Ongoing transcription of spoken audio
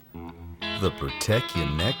The Protect Your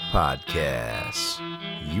Neck Podcast,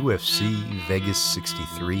 UFC Vegas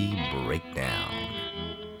 63 breakdown,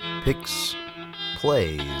 picks,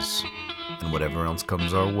 plays, and whatever else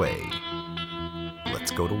comes our way. Let's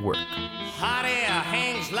go to work. Hot air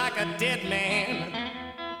hangs like a dead man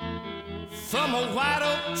from a white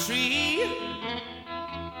oak tree.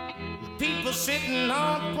 People sitting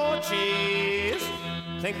on porches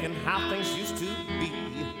thinking how things used to be.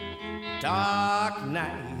 Dark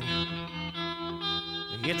night.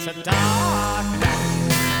 It's a dark night.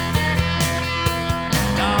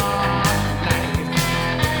 Dark night.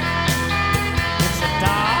 It's a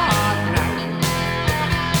dark night.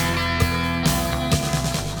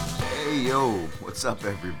 Hey, yo, what's up,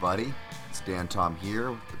 everybody? It's Dan Tom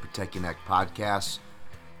here with the Protect Your Neck Podcast.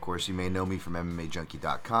 Of course, you may know me from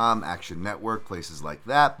MMAJunkie.com, Action Network, places like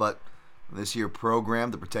that, but this here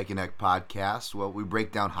program, the Protect Your Neck Podcast, well, we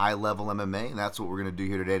break down high-level MMA, and that's what we're going to do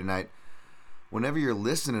here tonight. Whenever you're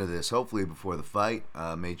listening to this, hopefully before the fight,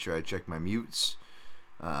 make sure I check my mutes,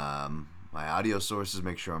 my audio sources,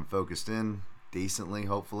 make sure I'm focused in decently,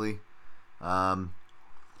 hopefully. Hopefully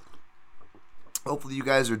you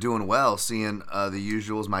guys are doing well, seeing the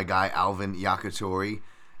usuals, my guy Alvin Yakitori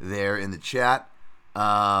there in the chat.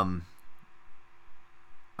 My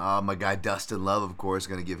guy Dustin Love, of course,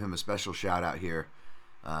 going to give him a special shout out here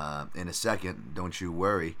in a second. Don't you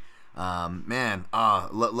worry.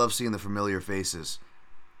 Love seeing the familiar faces.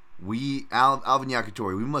 Alvin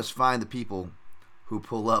Yakitori, we must find the people who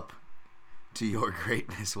pull up to your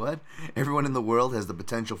greatness. What? Everyone in the world has the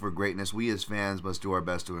potential for greatness. We as fans must do our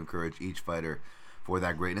best to encourage each fighter for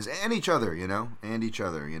that greatness and each other, and each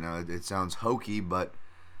other. It sounds hokey, but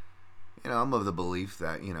I'm of the belief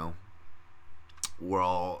that, we're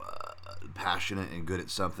all passionate and good at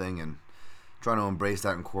something, and trying to embrace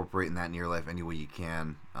that, incorporating that in your life any way you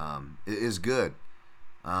can is good.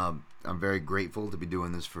 I'm very grateful to be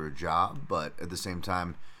doing this for a job, but at the same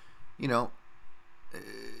time,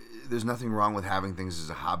 there's nothing wrong with having things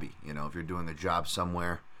as a hobby. If you're doing a job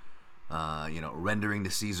somewhere, rendering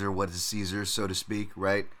to Caesar what is Caesar, so to speak,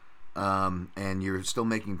 right? And you're still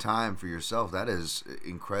making time for yourself, that is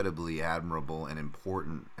incredibly admirable and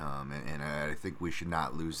important, and I think we should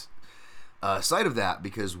not lose sight of that,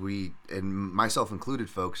 because we, and myself included,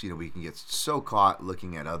 folks, we can get so caught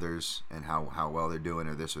looking at others and how well they're doing,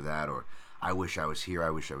 or this or that, or I wish I was here, I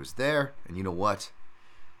wish I was there. And you know what?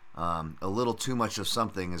 A little too much of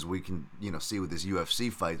something, as we can see with this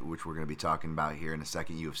UFC fight, which we're going to be talking about here in a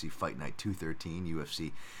second. UFC Fight Night 213,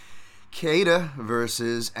 UFC Keita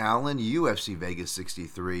versus Allen, UFC Vegas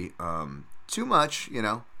 63. Too much,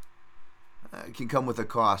 it can come with a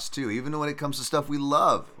cost too, even when it comes to stuff we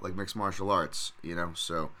love, like mixed martial arts,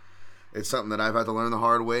 so it's something that I've had to learn the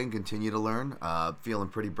hard way and continue to learn. Feeling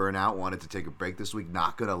pretty burnt out, wanted to take a break this week,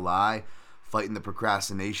 not gonna lie, fighting the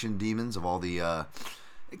procrastination demons of all the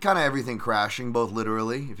kind of everything crashing, both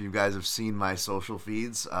literally. If you guys have seen my social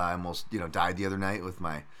feeds, I almost died the other night with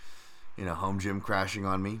my home gym crashing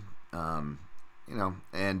on me,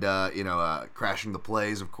 crashing the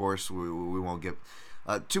plays. Of course, we won't get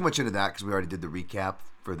too much into that, because we already did the recap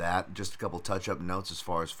for that. Just a couple touch-up notes as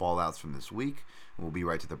far as fallouts from this week. We'll be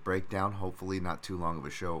right to the breakdown. Hopefully not too long of a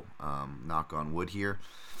show, knock on wood here.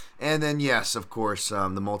 And then, yes, of course, the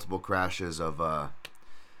multiple crashes of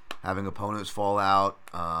having opponents fall out,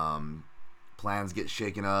 plans get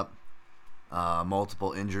shaken up,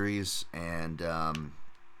 multiple injuries, and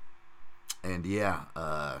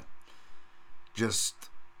just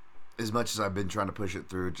as much as I've been trying to push it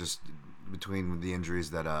through, just between the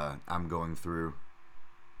injuries that I'm going through,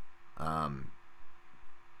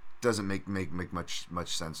 doesn't make much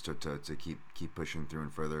sense to keep pushing through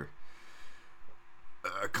and further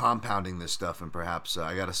compounding this stuff. And perhaps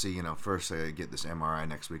I got to see, first I get this MRI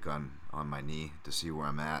next week on my knee to see where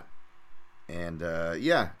I'm at. And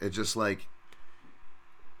it's just like,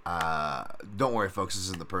 don't worry, folks, this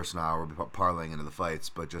isn't the personal hour. We'll be parlaying into the fights,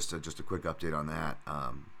 but just a quick update on that.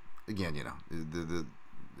 Again,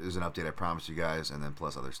 there's an update I promised you guys, and then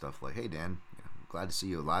plus other stuff like, hey, Dan, glad to see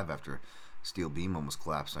you alive after steel beam almost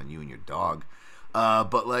collapsed on you and your dog. I'm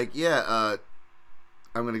going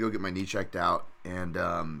to go get my knee checked out, and,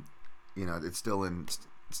 it's still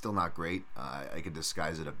not great. I could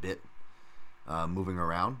disguise it a bit, moving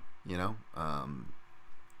around,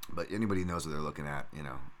 but anybody knows what they're looking at,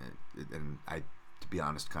 and I, to be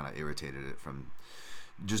honest, kind of irritated it from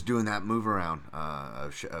just doing that move around,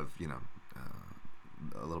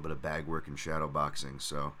 a little bit of bag work and shadow boxing.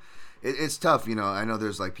 So it's tough. I know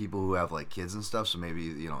there's like people who have like kids and stuff, so maybe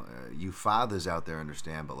you fathers out there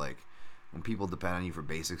understand, but like when people depend on you for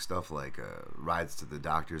basic stuff like rides to the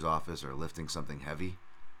doctor's office or lifting something heavy,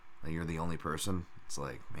 like you're the only person. It's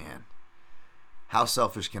like, man, how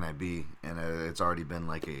selfish can I be? And it's already been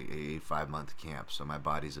like a 5-month camp, so my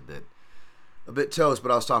body's a bit toast.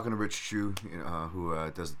 But I was talking to Rich Chu,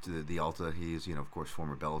 who does the Alta. He's, of course,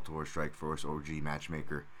 former Bellator, Strikeforce, OG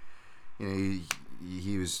matchmaker.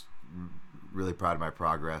 He was really proud of my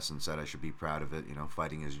progress and said I should be proud of it.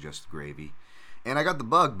 Fighting is just gravy. And I got the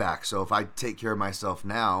bug back, so if I take care of myself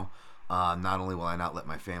now, not only will I not let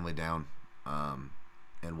my family down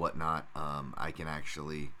and whatnot, I can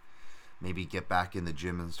actually maybe get back in the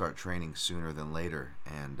gym and start training sooner than later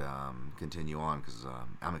and continue on, because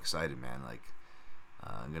I'm excited, man. Like,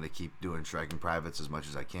 I'm going to keep doing striking privates as much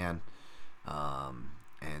as I can,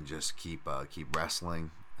 and just keep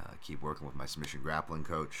wrestling, keep working with my submission grappling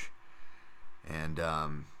coach. And I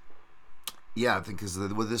think because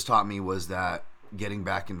what this taught me was that getting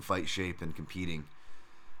back in fight shape and competing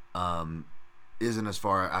isn't as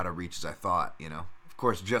far out of reach as I thought. Of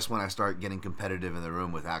course, just when I start getting competitive in the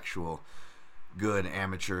room with actual good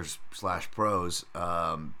amateurs / pros,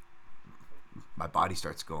 my body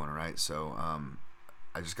starts going, right? So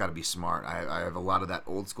I just got to be smart. I have a lot of that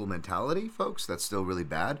old school mentality, folks. That's still really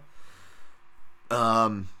bad.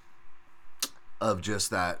 Of just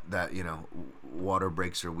that water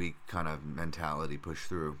breaks are weak kind of mentality, push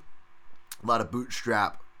through. A lot of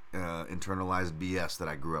bootstrap, internalized BS that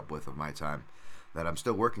I grew up with of my time that I'm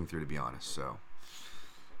still working through, to be honest. So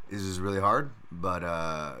this is really hard, but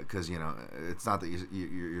because it's not that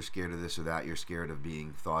you're scared of this or that. You're scared of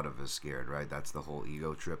being thought of as scared, right? That's the whole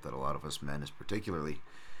ego trip that a lot of us men, is particularly,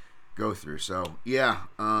 go through. So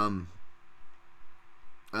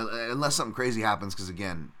unless something crazy happens, because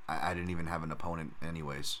again, I didn't even have an opponent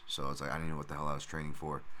anyways, so it's like I didn't know what the hell I was training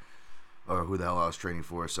for, or who the hell I was training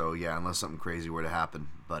for. So yeah, unless something crazy were to happen,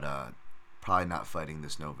 but probably not fighting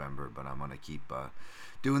this November. But I'm gonna keep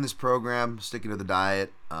doing this program, sticking to the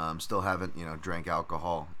diet. Still haven't drank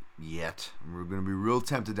alcohol yet. We're gonna be real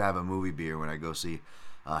tempted to have a movie beer when I go see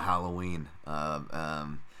Halloween.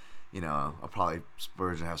 I'll probably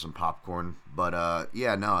splurge and have some popcorn. But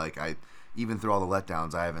even through all the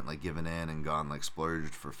letdowns, I haven't given in and gone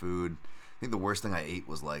splurged for food. I think the worst thing I ate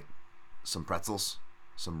was some pretzels,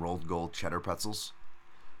 some rolled gold cheddar pretzels.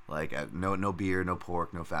 No beer, no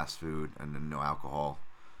pork, no fast food, and no alcohol.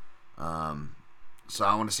 So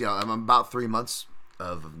I want to see how I'm about 3 months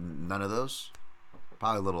of none of those,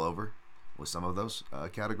 probably a little over with some of those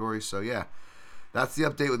categories. So yeah, that's the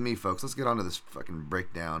update with me, folks. Let's get on to this fucking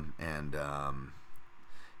breakdown and.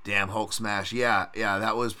 Damn, Hulk smash. Yeah,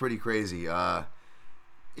 that was pretty crazy. I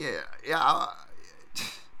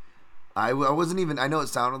wasn't even, I know it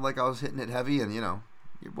sounded like I was hitting it heavy, and your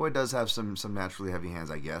boy does have some naturally heavy hands,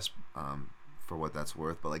 I guess, for what that's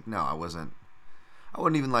worth. But no, I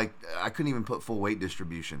wouldn't even I couldn't even put full weight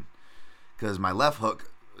distribution, because my left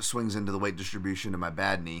hook swings into the weight distribution of my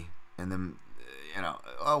bad knee, and then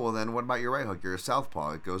then what about your right hook? You're a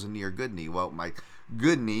southpaw. It goes into your good knee. Well, my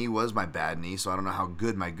good knee was my bad knee, so I don't know how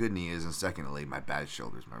good my good knee is. And secondly, my bad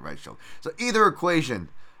shoulder is my right shoulder. So either equation,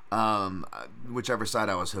 whichever side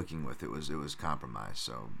I was hooking with, it was compromised.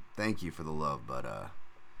 So thank you for the love, but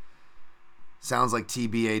sounds like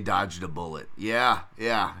TBA dodged a bullet. Yeah.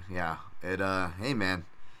 It hey man,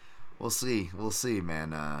 we'll see,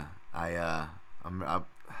 man.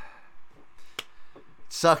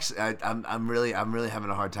 Sucks. I'm really having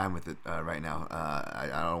a hard time with it right now. I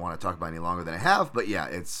don't want to talk about it any longer than I have, but yeah,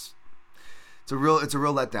 it's a real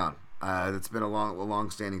letdown. It's been a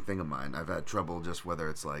long-standing thing of mine. I've had trouble just whether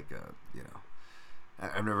it's I've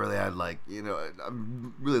never really had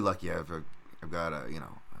I'm really lucky. I've got a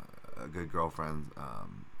good girlfriend,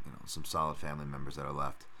 some solid family members that are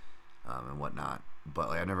left, and whatnot. But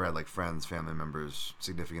I never had friends, family members,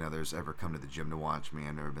 significant others ever come to the gym to watch me.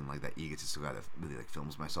 I've never been that egotistical guy that really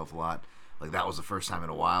films myself a lot. That was the first time in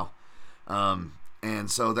a while.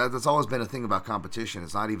 And so that's always been a thing about competition.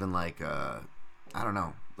 It's not even I don't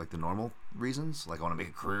know, the normal reasons. I want to make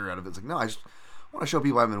a career out of it. It's no, I just want to show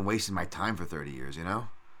people I've been wasting my time for 30 years. I want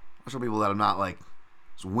to show people that I'm not as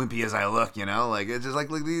wimpy as I look. It's just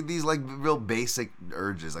these real basic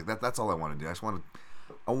urges. That's all I want to do.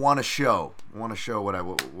 I want to show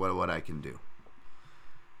what I can do,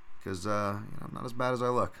 because I'm not as bad as I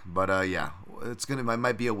look. But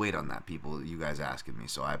might be a weight on that, people. You guys asking me,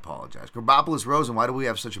 so I apologize. Garbopolis Rosen, why do we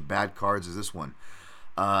have such bad cards as this one?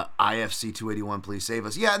 IFC 281, please save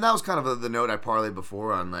us. Yeah, and that was kind of the note I parlayed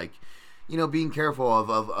before on being careful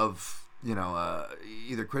of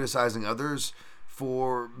either criticizing others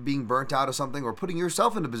for being burnt out of something, or putting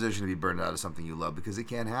yourself in a position to be burnt out of something you love, because it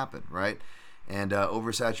can happen, right? And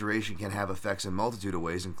oversaturation can have effects in a multitude of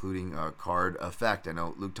ways, including card effect. I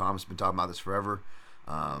know Luke Thomas has been talking about this forever.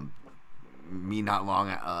 Me not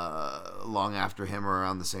long after him or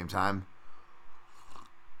around the same time.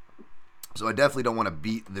 So I definitely don't want to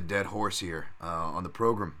beat the dead horse here on the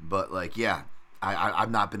program. But, like, yeah,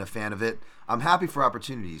 I've not been a fan of it. I'm happy for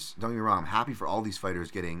opportunities. Don't get me wrong. I'm happy for all these fighters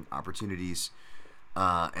getting opportunities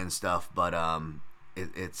and stuff. But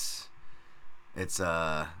it's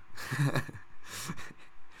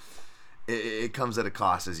it comes at a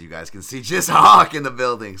cost, as you guys can see. Just Hawk in the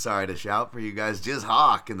building. Sorry to shout for you guys. Just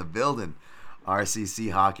Hawk in the building.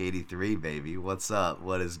 RCC Hawk 83, baby. What's up?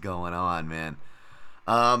 What is going on, man?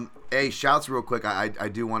 Hey, shouts real quick. I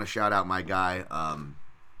do want to shout out my guy,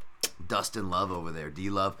 Dustin Love over there, D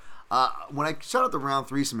Love. When I shout out the round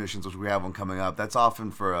 3 submissions, which we have one coming up, that's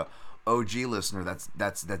often for a OG listener.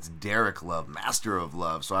 That's Derek Love, Master of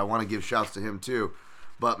Love. So I want to give shouts to him too.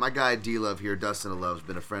 But my guy D Love here, Dustin Love, has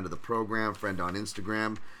been a friend of the program, friend on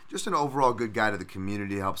Instagram, just an overall good guy to the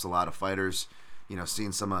community. Helps a lot of fighters. You know,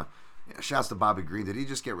 seeing some shouts to Bobby Green. Did he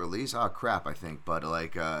just get released? Oh crap, I think. But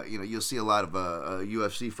like you'll see a lot of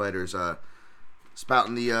UFC fighters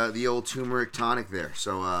spouting the old turmeric tonic there.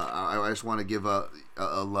 So I just want to give a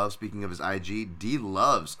love. Speaking of his IG, D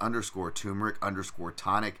Loves _turmeric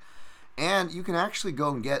 _tonic, and you can actually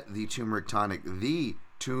go and get the turmeric tonic,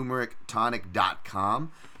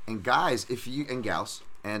 theturmeric.tonic.com. And guys, if you and gals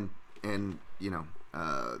and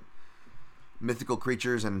mythical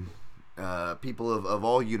creatures and people of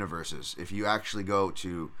all universes, if you actually go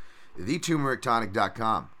to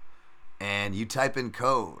theturmerictonic.com and you type in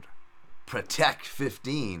code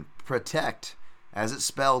PROTECT15, protect as it's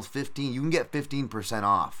spelled 15, you can get 15%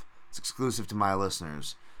 off. It's exclusive to my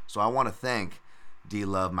listeners. So I want to thank D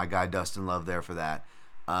Love, my guy Dustin Love there for that.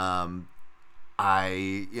 I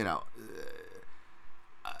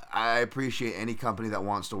appreciate any company that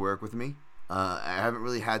wants to work with me. I haven't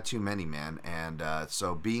really had too many, man, and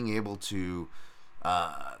so being able to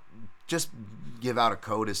just give out a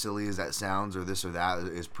code, as silly as that sounds, or this or that,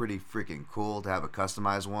 is pretty freaking cool. To have a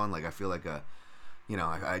customized one, like I feel like I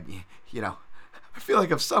feel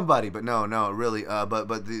like I'm somebody, but no, really.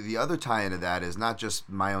 But the other tie into that is not just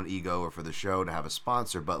my own ego or for the show to have a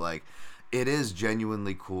sponsor, but like it is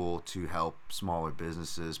genuinely cool to help smaller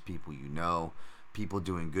businesses, people people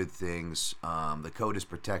doing good things. The code is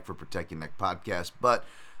PROTECT for Protect Your Neck Podcast, but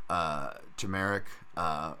turmeric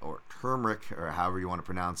or however you want to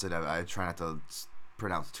pronounce it, I try not to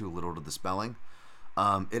pronounce too little to the spelling.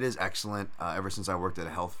 It is excellent. Ever since I worked at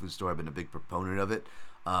a health food store, I've been a big proponent of it.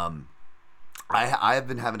 I have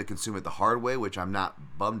been having to consume it the hard way, which I'm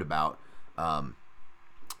not bummed about. I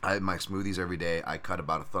have my smoothies every day. I cut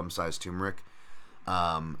about a thumb-sized turmeric,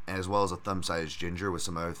 as well as a thumb-sized ginger with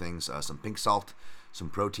some other things, some pink salt, some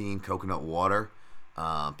protein, coconut water.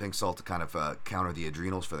 Pink salt to kind of counter the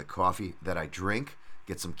adrenals for the coffee that I drink.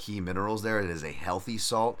 Get some key minerals there. It is a healthy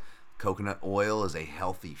salt. Coconut oil is a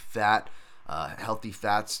healthy fat. Healthy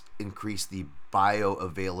fats increase the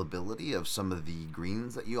bioavailability of some of the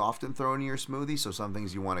greens that you often throw into your smoothie. So some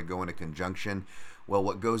things you want to go into conjunction. Well,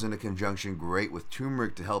 what goes into conjunction great with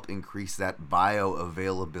turmeric to help increase that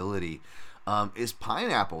bioavailability is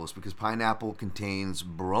pineapples, because pineapple contains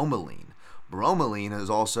bromelain. Bromelain is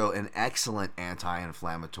also an excellent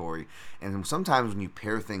anti-inflammatory, and sometimes when you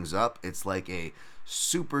pair things up, it's like a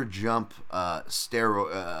super jump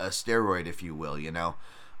steroid, if you will.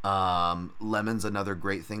 Lemon's another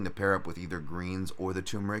great thing to pair up with either greens or the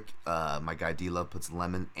turmeric. My guy D-Love puts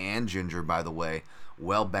lemon and ginger, by the way,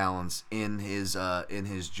 well balanced in his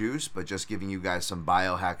juice. But just giving you guys some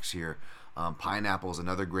biohacks here. Pineapple is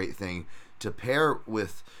another great thing to pair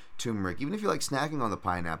with turmeric. Even if you like snacking on the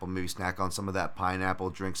pineapple, maybe snack on some of that pineapple.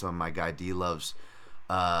 Drink some of my guy D-Love's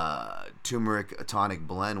turmeric tonic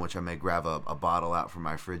blend, which I may grab a bottle out from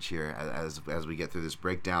my fridge here as we get through this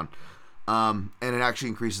breakdown. And it actually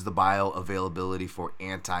increases the bioavailability for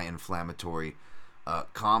anti-inflammatory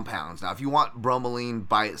compounds. Now, if you want bromelain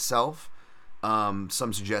by itself, some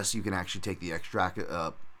suggest you can actually take the extract.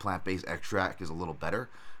 Plant-based extract is a little better,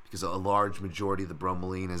 because a large majority of the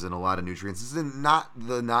bromelain is in a lot of nutrients. This is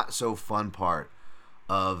not so fun part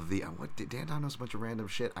of the Dan Don knows a bunch of random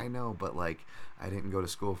shit. I know, but like I didn't go to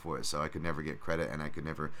school for it, so I could never get credit, and I could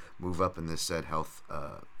never move up in this said health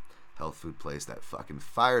food place that fucking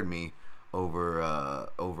fired me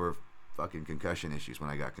over fucking concussion issues when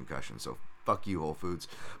I got concussion. So fuck you, Whole Foods.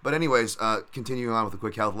 But anyways, continuing on with a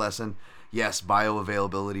quick health lesson. Yes,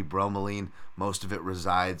 bioavailability, bromelain, most of it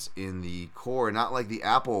resides in the core, not like the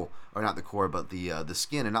apple, or not the core, but the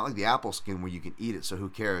skin, and not like the apple skin where you can eat it, so who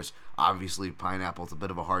cares? Obviously, pineapple's a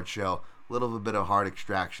bit of a hard shell, a little bit of hard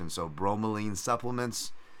extraction, so bromelain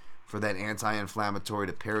supplements for that anti-inflammatory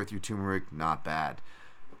to pair with your turmeric, not bad.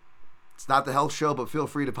 It's not the health show, but feel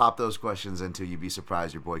free to pop those questions into. You'd be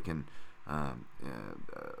surprised. Your boy can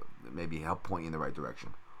maybe help point you in the right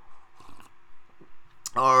direction.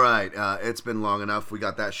 All right, it's been long enough. We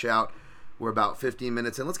got that shout. We're about 15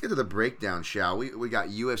 minutes in. Let's get to the breakdown, shall we? We got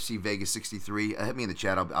UFC Vegas 63. Hit me in the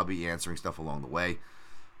chat. I'll be answering stuff along the way.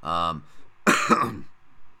 For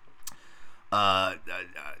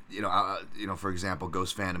example,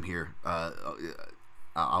 Ghost Phantom here.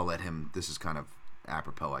 I'll let him. This is kind of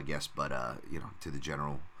apropos, I guess, but to the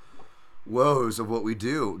general woes of what we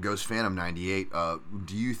do. Ghost Phantom 98.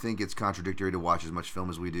 Do you think it's contradictory to watch as much film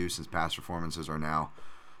as we do, since past performances are now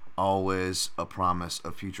always a promise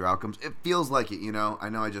of future outcomes? It feels like it, I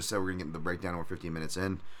know I just said we're gonna get the breakdown. We're 15 minutes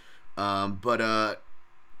in,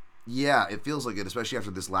 yeah, it feels like it, especially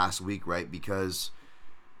after this last week, right? Because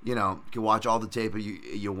you can watch all the tape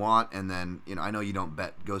you want, and then I know you don't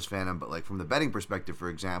bet Ghost Phantom, but like from the betting perspective, for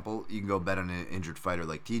example, you can go bet on an injured fighter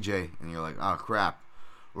like TJ, and you're like, oh crap,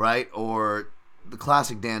 right? Or the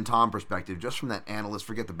classic Dan Tom perspective, just from that analyst,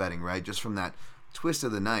 forget the betting, right? Just from that twist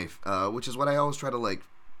of the knife, which is what I always try to like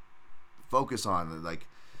focus on. Like,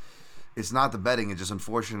 it's not the betting. It just,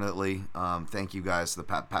 unfortunately, thank you guys,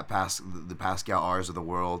 the Pascal R's of the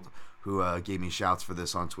world, who gave me shouts for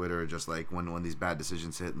this on Twitter. Just like when these bad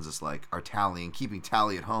decisions hit, and just like are tallying, keeping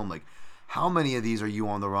tally at home. Like, how many of these are you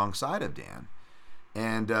on the wrong side of, Dan?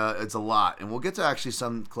 And it's a lot. And we'll get to actually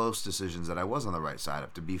some close decisions that I was on the right side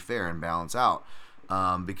of, to be fair and balance out.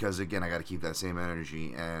 Because again, I got to keep that same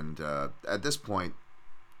energy. And at this point,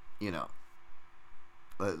 this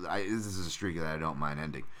is a streak that I don't mind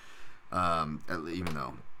ending, even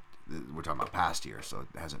though we're talking about past year, so it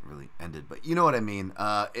hasn't really ended. But you know what I mean.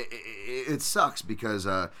 It sucks because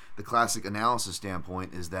the classic analysis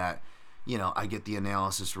standpoint is that I get the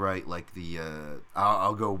analysis right. Like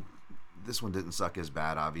I'll go. This one didn't suck as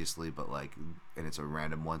bad, obviously, but like, and it's a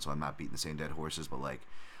random one, so I'm not beating the same dead horses. But like,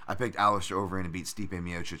 I picked Alistair Overeem to beat Stipe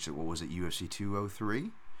Miocic at, what was it, UFC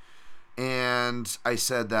 203. And I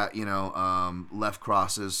said that, left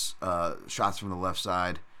crosses, shots from the left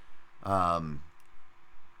side, Stipe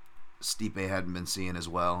hadn't been seeing as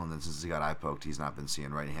well. And then since he got eye poked, he's not been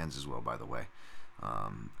seeing right hands as well, by the way.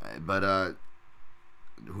 But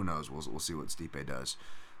who knows? We'll see what Stipe does.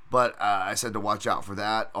 But I said to watch out for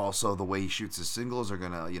that. Also, the way he shoots his singles are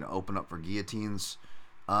going to, open up for guillotines.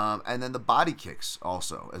 And then the body kicks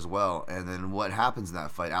also as well. And then what happens in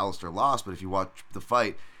that fight? Alistair lost, but if you watch the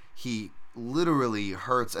fight, he literally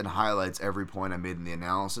hurts and highlights every point I made in the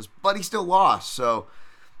analysis, but he still lost. So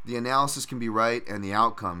the analysis can be right, and the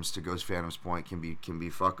outcomes, to Ghost Phantom's point, can be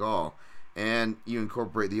fuck all. And you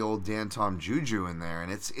incorporate the old Dan Tom juju in there,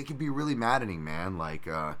 and it can be really maddening, man. Like,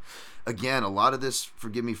 again, a lot of this,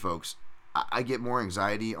 forgive me, folks, I get more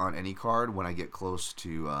anxiety on any card when I get close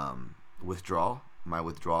to my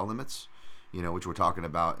withdrawal limits, which we're talking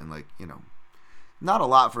about, and like, not a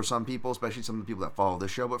lot for some people, especially some of the people that follow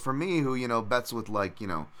this show. But for me, who, bets with like,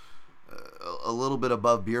 a little bit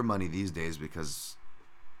above beer money these days, because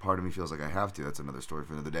part of me feels like I have to. That's another story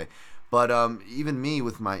for another day. But even me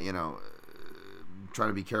with my, trying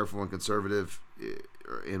to be careful and conservative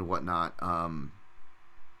and whatnot.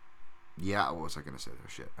 Yeah, what was I going to say there?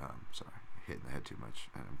 Shit. Sorry. Hitting the head too much,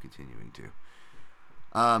 and I'm continuing to.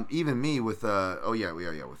 Even me with,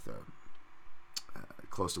 with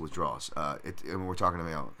close to withdrawals. And we're talking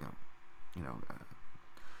about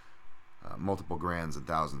multiple grands and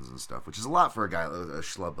thousands and stuff, which is a lot for a guy, a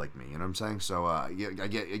schlub like me. You know what I'm saying? So I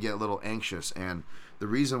get a little anxious, and the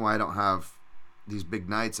reason why I don't have these big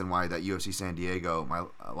nights, and why that UFC San Diego, my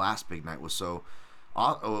last big night, was so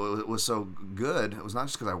good. It was not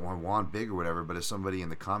just because I won big or whatever, but as somebody in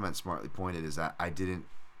the comments smartly pointed, is that I didn't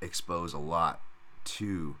expose a lot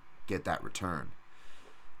to get that return.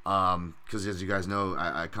 Because as you guys know,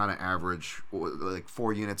 I kind of average like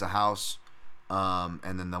 4 units a house,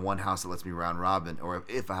 and then the one house that lets me round robin, or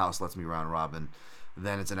if a house lets me round robin,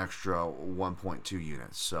 then it's an extra 1.2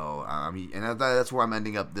 units. So and that's where I'm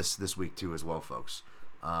ending up this week too as well, folks.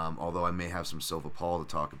 Although I may have some Silva Paul to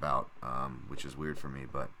talk about, which is weird for me,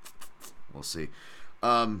 but we'll see.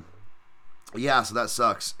 Yeah, so that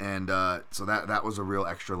sucks, and so that was a real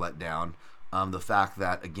extra letdown. The fact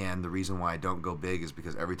that, again, the reason why I don't go big is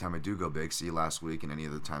because every time I do go big, see last week and any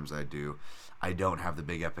of the times I do, I don't have the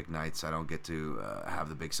big epic nights. I don't get to have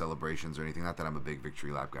the big celebrations or anything. Not that I'm a big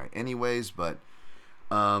victory lap guy anyways, but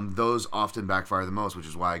those often backfire the most, which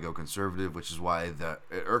is why I go conservative, which is why it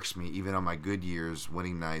irks me, even on my good years,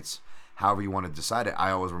 winning nights, however you want to decide it.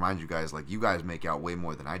 I always remind you guys, like, you guys make out way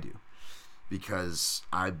more than I do, because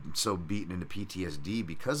I'm so beaten into PTSD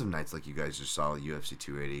because of nights like you guys just saw UFC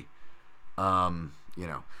 280.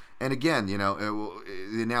 And again,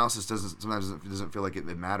 the analysis doesn't feel like it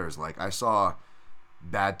matters. Like, I saw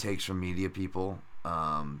bad takes from media people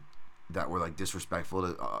that were like disrespectful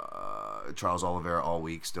to Charles Oliveira all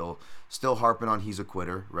week. Still harping on he's a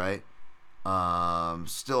quitter, right?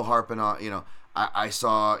 Still harping on, I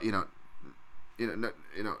saw, none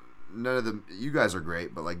of the, you guys are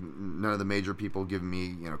great, but like none of the major people giving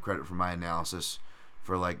me, credit for my analysis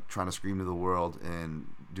for like trying to scream to the world in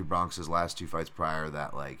DuBronx's last 2 fights prior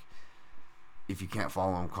that like, if you can't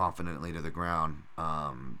follow him confidently to the ground,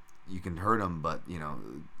 you can hurt him, but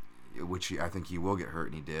which I think he will get hurt,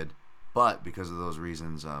 and he did. But because of those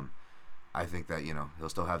reasons, I think that he'll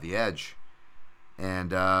still have the edge.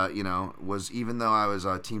 And was, even though I was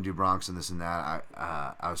Team DuBronx and this and that,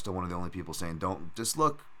 I was still one of the only people saying, don't just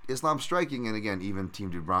look Islam striking. And again, even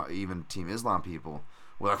Team Islam people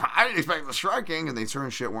were like, I didn't expect the striking, and they certain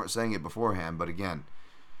shit weren't saying it beforehand. But again,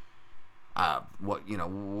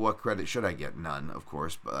 what credit should I get? None, of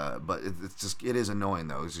course. But it is annoying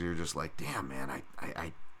though, because you're just like, damn, man,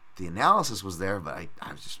 I the analysis was there, but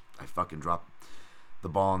I fucking dropped the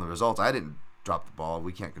ball on the results. I didn't drop the ball.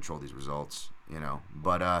 We can't control these results,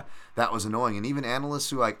 But that was annoying. And even analysts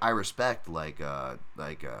who I respect, like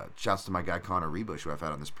shouts to my guy Connor Rebush, who I've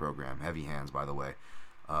had on this program. Heavy Hands, by the way.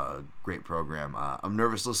 Great program. I'm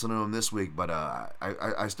nervous listening to him this week, but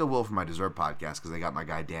I still will for my Dessert podcast because they got my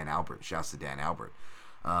guy Dan Albert. Shouts to Dan Albert.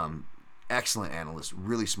 Excellent analyst,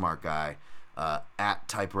 really smart guy. At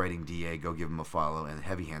Typewriting DA, go give him a follow, and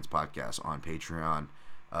Heavy Hands podcast on Patreon,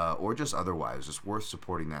 or just otherwise. It's worth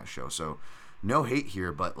supporting that show. So no hate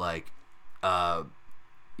here, but like, I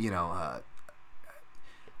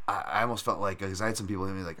almost felt like, because I had some people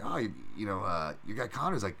hit me like, oh, your guy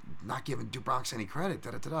Connor's like not giving DuBronx any credit.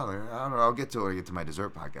 Like, I don't know. I'll get to it when I get to my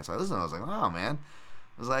Dessert podcast. So I listened. I was like, oh man.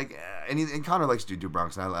 I was like, and Connor likes to do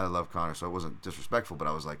DuBronx, and I love Connor, so it wasn't disrespectful. But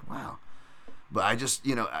I was like, wow. But I just,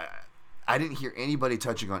 I didn't hear anybody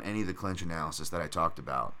touching on any of the clinch analysis that I talked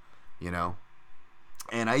about,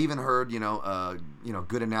 And I even heard,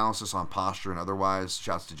 good analysis on posture and otherwise.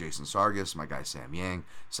 Shouts to Jason Sargis, my guy Sam Yang,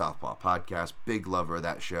 Southpaw Podcast, big lover of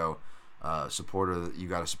that show. Supporter, you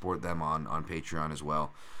got to support them on Patreon as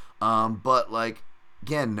well. But like,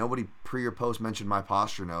 again, nobody pre or post mentioned my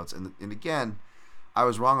posture notes, and again, I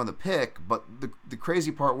was wrong on the pick. But the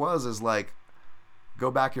crazy part is like, go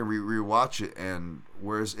back and rewatch it, and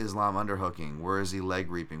where's Islam underhooking? Where is he leg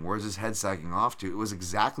reaping? Where's his head sagging off to? It was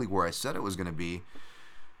exactly where I said it was going to be.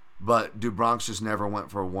 But DuBronx just never went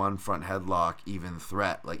for one front headlock even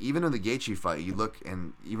threat. Like, even in the Gaethje fight, you look,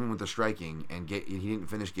 and even with the striking, and he didn't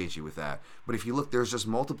finish Gaethje with that. But if you look, there's just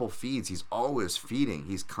multiple feeds. He's always feeding.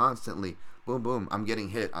 He's constantly, boom, boom, I'm getting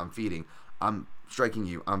hit, I'm feeding. I'm striking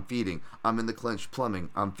you, I'm feeding. I'm in the clinch, plumbing,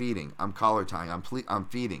 I'm feeding. I'm collar tying, I'm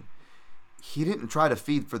feeding. He didn't try to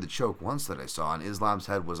feed for the choke once that I saw, and Islam's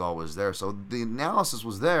head was always there. So the analysis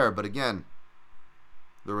was there, but again,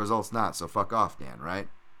 the results not. So fuck off, Dan, right?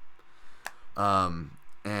 And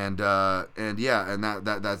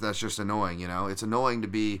that's just annoying, It's annoying to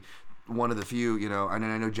be one of the few, and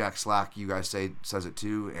I know Jack Slack, you guys says it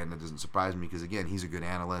too, and it doesn't surprise me because again, he's a good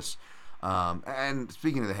analyst. And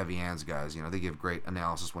speaking of the Heavy Hands guys, they give great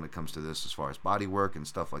analysis when it comes to this as far as body work and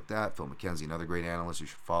stuff like that. Phil McKenzie, another great analyst you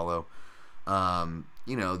should follow. The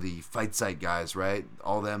Fight Site guys, right?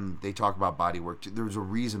 All them, they talk about body work. There's a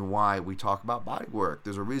reason why we talk about body work.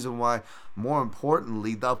 There's a reason why, more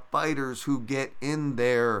importantly, the fighters who get in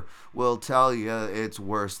there will tell you it's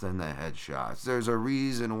worse than the headshots. There's a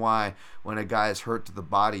reason why when a guy is hurt to the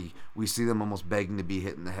body, we see them almost begging to be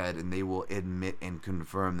hit in the head, and they will admit and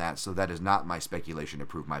confirm that. So that is not my speculation to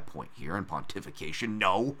prove my point here and pontification.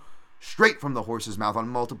 No. Straight from the horse's mouth on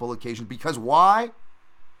multiple occasions. Because why?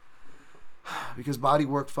 Because body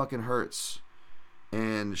work fucking hurts.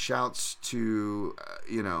 And shouts to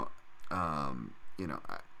I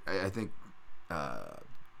think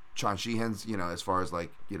Sean Sheehan's, as far as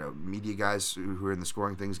like, media guys who are in the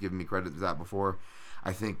scoring things giving me credit for that before.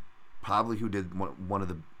 I think probably who did one of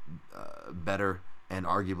the better and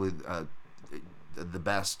arguably the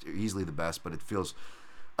best, easily the best, but it feels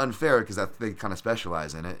unfair because they kind of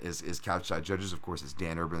specialize in it, is Couchside Judges. Of course, it's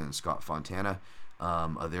Dan Urban and Scott Fontana.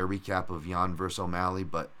 Their recap of Jan versus O'Malley.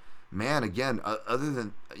 But man, again, other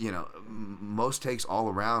than, most takes all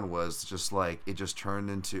around was just like, it just turned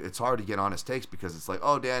into, it's hard to get honest takes because it's like,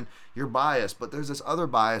 oh, Dan, you're biased. But there's this other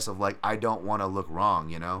bias of like, I don't want to look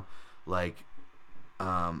wrong, Like,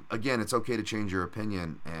 again, it's okay to change your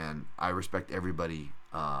opinion, and I respect everybody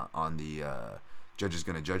on the Judge is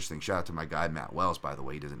Gonna Judge thing. Shout out to my guy, Matt Wells, by the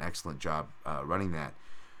way. He does an excellent job running that.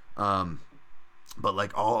 But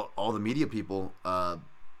like all the media people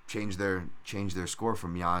change their score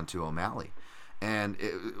from Jan to O'Malley. And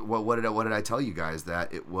what did I tell you guys?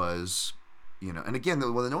 That it was, and again,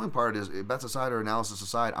 the annoying part is, bets aside or analysis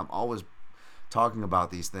aside, I'm always talking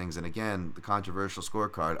about these things. And again, the controversial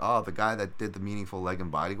scorecard. Oh, the guy that did the meaningful leg and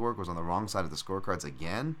body work was on the wrong side of the scorecards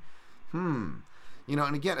again. And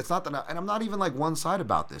again, it's not that, and I'm not even like one side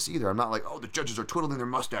about this either. I'm not like, oh, the judges are twiddling their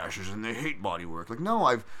mustaches and they hate body work. Like, no,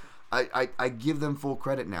 I give them full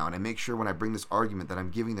credit now, and I make sure when I bring this argument that I'm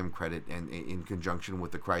giving them credit and in conjunction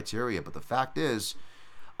with the criteria. But the fact is,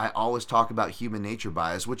 I always talk about human nature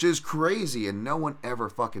bias, which is crazy, and no one ever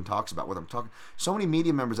fucking talks about what I'm talking. So many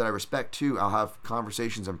media members that I respect too, I'll have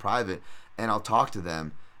conversations in private, and I'll talk to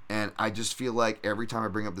them, and I just feel like every time I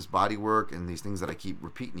bring up this body work and these things that I keep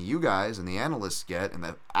repeating to you guys and the analysts get and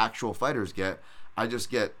the actual fighters get, I just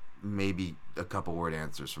get maybe a couple word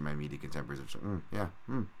answers from my media contemporaries.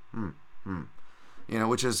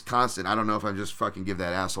 Which is constant. I don't know if I just fucking give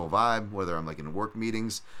that asshole vibe, whether I'm like in work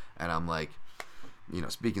meetings and I'm like,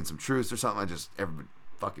 speaking some truths or something. I just, everybody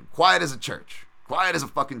fucking quiet as a church. Quiet as a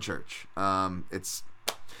fucking church.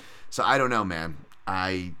 So I don't know, man.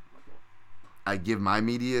 I give my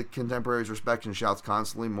media contemporaries respect and shouts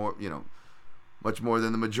constantly, more, much more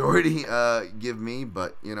than the majority give me,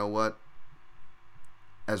 but you know what?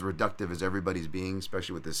 As reductive as everybody's being,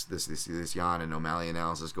 especially with this Jan and O'Malley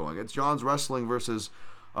analysis going, it's Jan's wrestling versus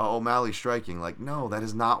O'Malley striking. Like, no, that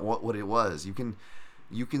is not what it was. You can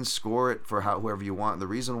score it for whoever you want. And the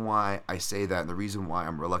reason why I say that, and the reason why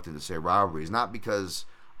I'm reluctant to say robbery, is not because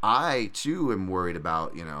I too am worried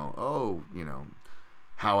about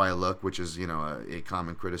how I look, which is a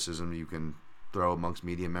common criticism you can throw amongst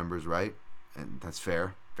media members, right? And that's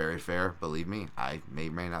fair, very fair. Believe me, I may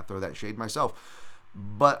not throw that shade myself.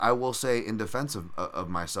 But I will say, in defense of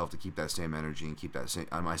myself, to keep that same energy and keep that same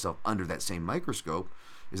myself under that same microscope,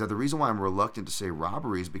 is that the reason why I'm reluctant to say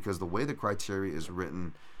robbery is because the way the criteria is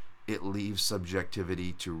written, it leaves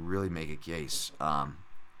subjectivity to really make a case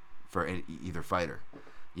for either fighter,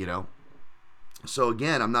 So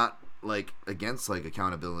again, I'm not like against like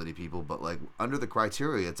accountability people, but like under the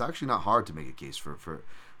criteria, it's actually not hard to make a case for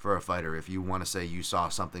a fighter. If you want to say you saw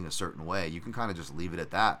something a certain way, you can kind of just leave it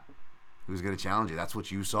at that. Who's going to challenge you? That's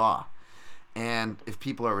what you saw. And if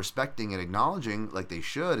people are respecting and acknowledging, like they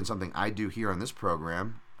should, and something I do here on this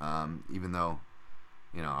program, even though,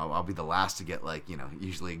 I'll be the last to get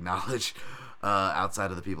usually acknowledged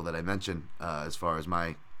outside of the people that I mentioned as far as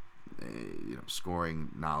my,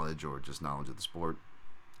 scoring knowledge or just knowledge of the sport.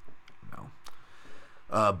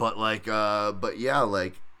 But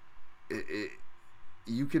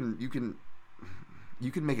you can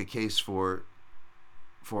make a case for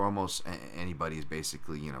almost anybody is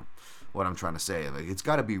basically, what I'm trying to say. Like, it's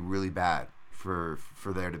got to be really bad for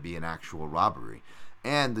there to be an actual robbery.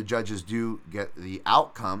 And the judges do get the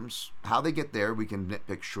outcomes. How they get there, we can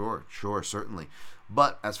nitpick, sure, certainly.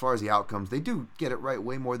 But as far as the outcomes, they do get it right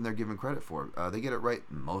way more than they're given credit for. They get it right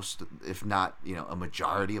most, if not,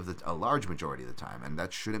 a large majority of the time. And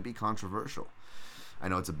that shouldn't be controversial. I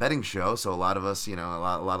know it's a betting show, so a lot of us, a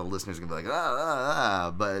lot of listeners are gonna be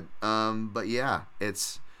like, but yeah,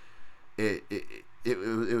 it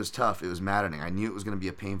was tough. It was maddening. I knew it was gonna be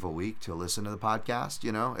a painful week to listen to the podcast.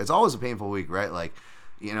 It's always a painful week, right? Like,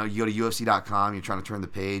 you go to UFC.com, you're trying to turn the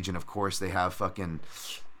page, and of course they have fucking,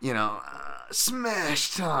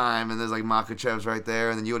 smash time, and there's like Makhachev's right there,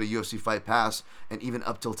 and then you go to UFC Fight Pass, and even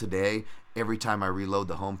up till today, every time I reload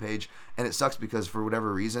the homepage, and it sucks because for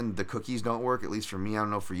whatever reason the cookies don't work, at least for me. I don't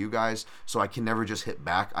know for you guys, so I can never just hit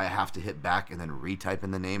back. I have to hit back and then retype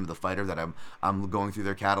in the name of the fighter that I'm going through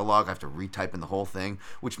their catalog. I have to retype in the whole thing,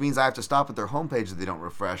 which means I have to stop at their homepage if they don't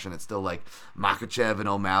refresh, and it's still like Makhachev and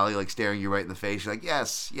O'Malley like staring you right in the face. You're like,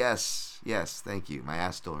 yes, thank you. My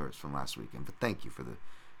ass still hurts from last weekend, but thank you for the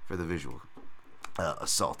visual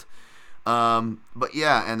assault. But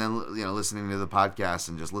yeah, and then listening to the podcast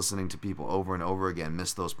and just listening to people over and over again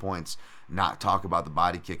miss those points, not talk about the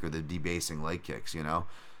body kick or the debasing leg kicks.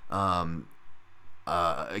 Again,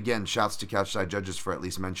 shouts to Couchside judges for at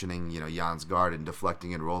least mentioning Jan's guard and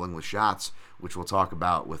deflecting and rolling with shots, which we'll talk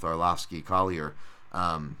about with Arlovsky Collier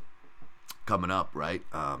coming up. Right,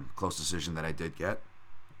 close decision that I did get.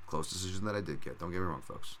 Don't get me wrong,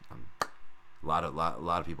 folks. A lot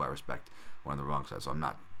of people I respect were on the wrong side, so I'm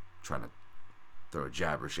not trying to throw a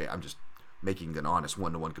jab or shade. I'm just making an honest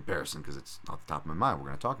one-to-one comparison because it's off the top of my mind. We're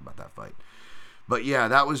going to talk about that fight. But yeah,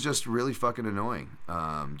 that was just really fucking annoying.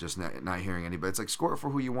 Just not hearing anybody. It's like, score it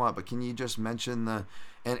for who you want, but can you just mention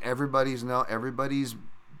and everybody's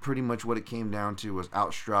pretty much what it came down to was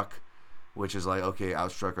outstruck, which is like, okay,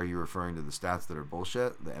 outstruck, are you referring to the stats that are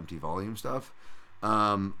bullshit, the empty volume stuff?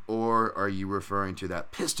 Or are you referring to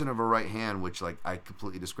that piston of a right hand, which like I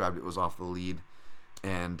completely described, it was off the lead,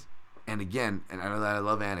 and again, and I know that I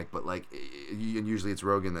love Anik, but like, and usually it's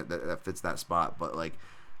Rogan that fits that spot, but like,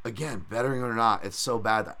 again, bettering or not, it's so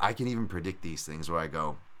bad that I can even predict these things where I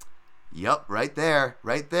go, yep, right there.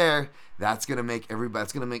 That's gonna make everybody.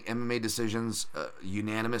 That's gonna make MMA decisions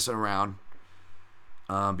unanimous around.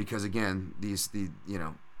 Because again, it's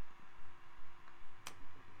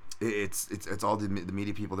all the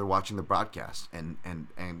media people. They're watching the broadcast, and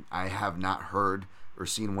I have not heard or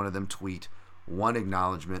seen one of them tweet one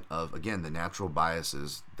acknowledgement of, again, the natural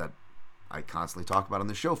biases that I constantly talk about on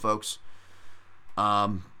the show, folks.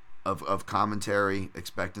 Of commentary,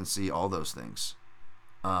 expectancy, all those things.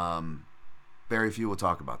 Very few will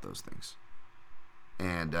talk about those things,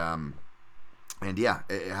 and yeah,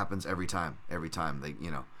 it happens every time. They,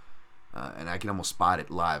 and I can almost spot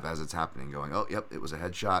it live as it's happening, going, oh, yep, it was a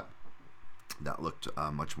headshot that looked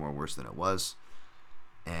much more worse than it was,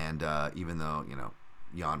 and even though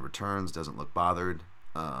Jan returns, doesn't look bothered.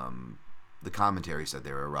 The commentary said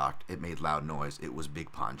they were rocked. It made loud noise. It was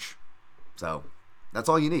big punch. So that's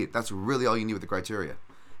all you need. That's really all you need with the criteria.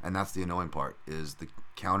 And that's the annoying part, is the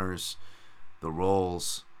counters, the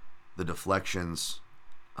rolls, the deflections,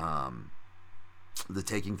 the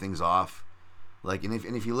taking things off. Like, and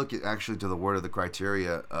if you look at actually to the word of the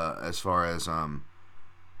criteria, as far as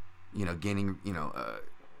gaining,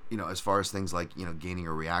 as far as things like gaining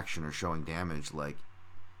a reaction or showing damage, like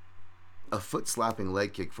a foot slapping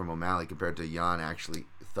leg kick from O'Malley compared to Jan actually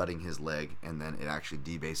thudding his leg and then it actually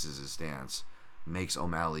debases his stance, makes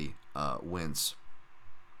O'Malley wince,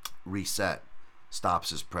 reset,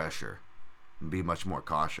 stops his pressure, and be much more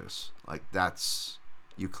cautious. Like, that's,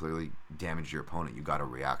 you clearly damaged your opponent. You got a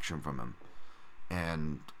reaction from him.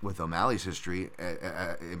 And with O'Malley's history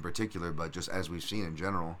in particular, but just as we've seen in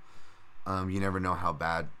general, you never know how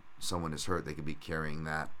bad someone is hurt. They could be carrying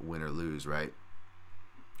that win or lose, right?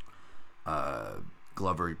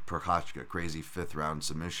 Glover Prochazka, crazy 5th round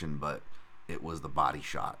submission, but it was the body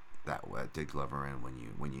shot that did Glover in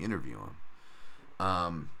when you interview him.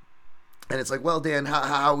 And it's like, well, Dan,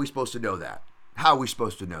 how are we supposed to know that? How are we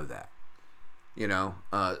supposed to know that?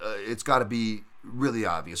 It's got to be really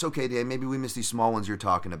obvious. Okay, Dan, maybe we missed these small ones you're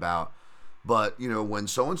talking about, but when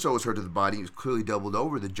so-and-so was hurt to the body, he was clearly doubled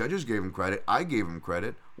over. The judges gave him credit. I gave him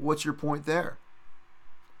credit. What's your point there?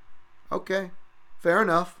 Okay, fair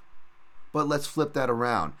enough. But let's flip that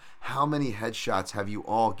around. How many headshots have you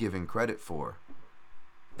all given credit for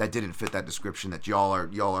that didn't fit that description, that y'all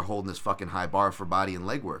are holding this fucking high bar for body and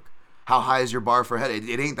leg work? How high is your bar for head?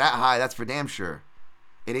 It ain't that high, that's for damn sure.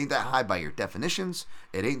 It ain't that high by your definitions.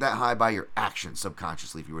 It ain't that high by your actions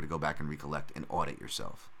subconsciously if you were to go back and recollect and audit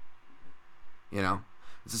yourself.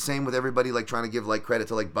 It's the same with everybody like trying to give like credit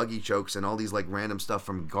to like buggy chokes and all these like random stuff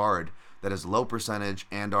from guard that is low percentage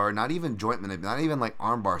and are not even joint manipulation, not even like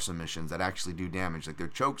armbar submissions that actually do damage. Like they're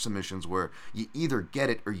choke submissions where you either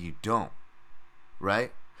get it or you don't,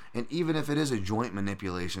 right? And even if it is a joint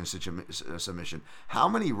manipulation submission, how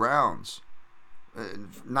many rounds,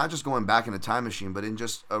 not just going back in a time machine, but in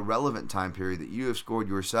just a relevant time period that you have scored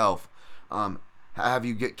yourself, have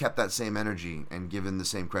you kept that same energy and given the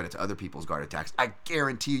same credit to other people's guard attacks? I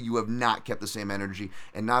guarantee you have not kept the same energy,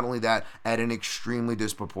 and not only that, at an extremely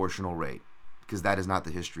disproportional rate, because that is not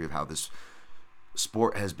the history of how this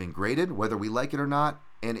sport has been graded, whether we like it or not,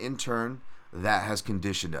 and in turn, that has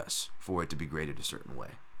conditioned us for it to be graded a certain way.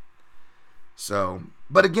 So,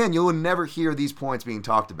 but again, you'll never hear these points being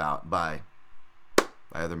talked about by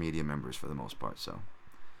other media members for the most part, so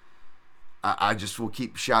I just will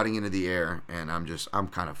keep shouting into the air, and I'm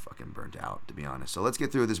kind of fucking burnt out, to be honest. So let's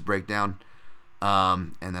get through this breakdown,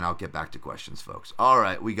 and then I'll get back to questions, folks. All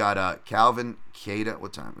right, we got Calvin Cada.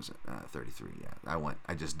 What time is it? 33. Yeah,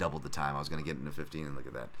 I just doubled the time. I was going to get into 15, and look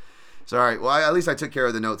at that. So, all right, well, at least I took care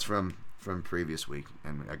of the notes from previous week,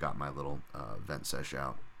 and I got my little vent sesh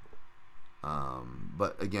out.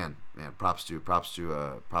 But again, man, props to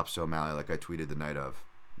O'Malley, like I tweeted the night of.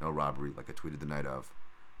 No robbery, like I tweeted the night of.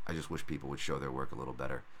 I just wish people would show their work a little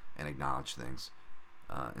better and acknowledge things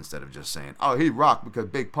instead of just saying, "Oh, he rocked because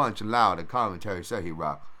big punch and loud and commentary said he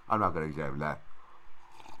rocked." I'm not gonna examine that.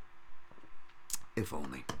 If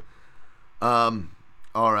only.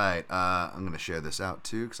 All right. I'm gonna share this out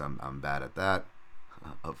too because I'm bad at that,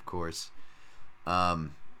 of course.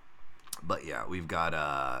 But yeah, we've got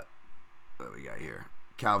what do we got here?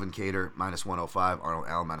 Calvin Kattar -105, Arnold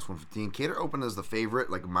Allen -115. Kattar opened as the favorite,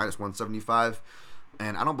 like -175.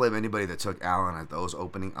 And I don't blame anybody that took Allen at those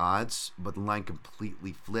opening odds, but the line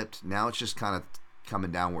completely flipped. Now it's just kind of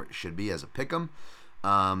coming down where it should be as a pick'em.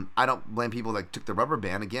 I don't blame people that took the rubber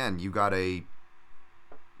band. Again, you got a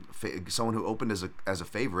someone who opened as a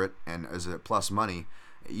favorite and as a plus money,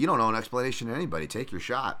 you don't owe an explanation to anybody. Take your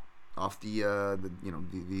shot off the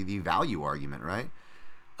value argument, right?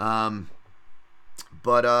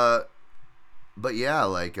 But yeah,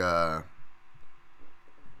 like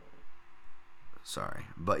sorry,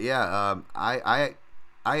 but yeah,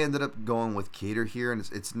 I ended up going with Cater here, and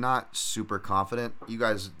it's not super confident. You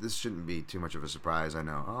guys, this shouldn't be too much of a surprise. I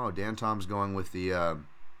know. Oh, Dan Tom's going with the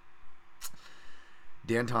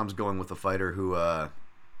fighter who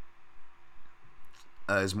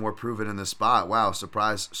is more proven in this spot. Wow,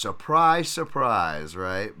 surprise,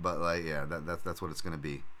 right? But like, yeah, that's what it's gonna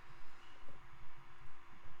be.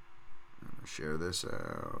 I'm gonna share this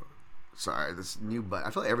out. Sorry, this new button.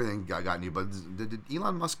 I feel like everything got new buttons. Did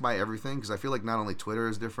Elon Musk buy everything? Because I feel like not only Twitter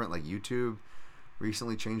is different, like YouTube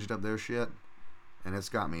recently changed up their shit, and it's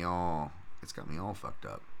got me all fucked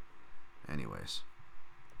up. Anyways,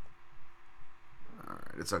 all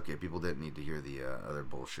right, it's okay. People didn't need to hear the other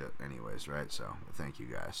bullshit, anyways, right? So thank you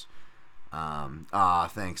guys.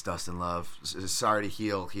 Thanks, Dustin Love. Sorry to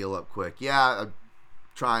heal up quick. Yeah, I'm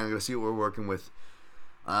trying to see what we're working with.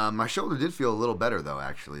 My shoulder did feel a little better though,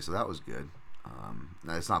 actually, so that was good.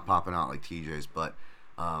 It's not popping out like TJ's, but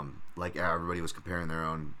like everybody was comparing their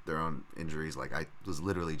own injuries. Like I was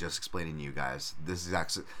literally just explaining to you guys this is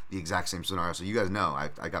the exact same scenario, so you guys know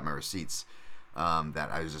I got my receipts.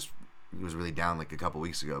 That I was really down like a couple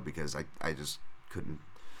weeks ago because I just couldn't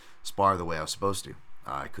spar the way I was supposed to.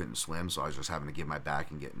 I couldn't swim, so I was just having to give my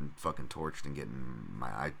back and getting fucking torched and getting my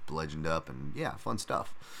eye bludgeoned up, and yeah, fun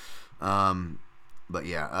stuff. But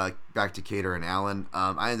yeah, back to Cater and Allen.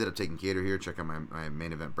 I ended up taking Cater here. Check out my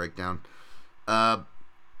main event breakdown.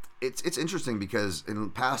 It's interesting because in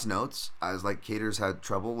past notes, I was like, Cater's had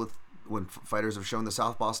trouble with when fighters have shown the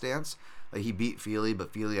southpaw stance. Like he beat Feely,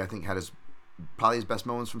 but Feely I think had probably his best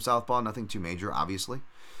moments from southpaw. Nothing too major, obviously.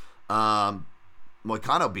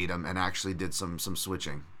 Moicano beat him and actually did some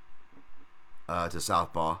switching to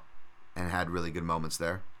southpaw and had really good moments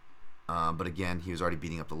there. But again, he was already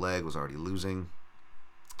beating up the leg, was already losing.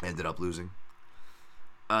 Ended up losing.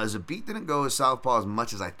 Zabit didn't go as southpaw as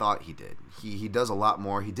much as I thought he did. He does a lot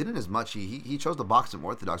more. He didn't as much. He chose to box in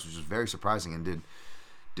orthodox, which was very surprising, and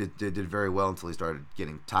did very well until he started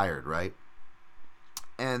getting tired, right?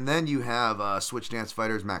 And then you have switch stance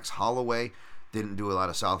fighters. Max Holloway didn't do a lot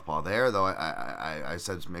of southpaw there, though I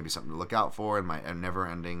said maybe something to look out for in my never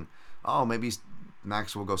ending. Oh, maybe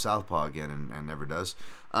Max will go southpaw again and never does.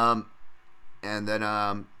 And then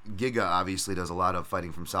Giga obviously does a lot of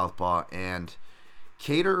fighting from southpaw, and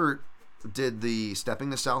Cater did the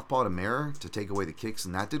stepping to southpaw to mirror to take away the kicks,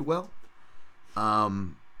 and that did well.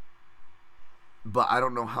 But I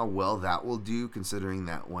don't know how well that will do, considering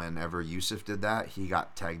that whenever Yusuf did that, he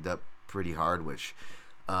got tagged up pretty hard, which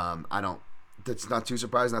that's not too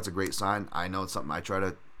surprising. That's a great sign. I know it's something I try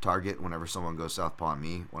to target whenever someone goes southpaw on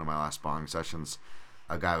me. One of my last sparring sessions,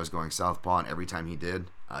 a guy was going southpaw, and every time he did,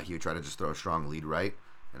 he would try to just throw a strong lead right,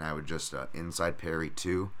 and I would just inside parry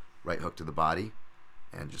 2, right hook to the body,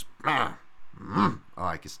 and just I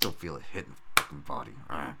can still feel it hitting the fucking body.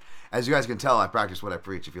 As you guys can tell, I practice what I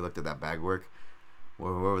preach. If you looked at that bag work,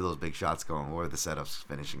 where were those big shots going? Where were the setups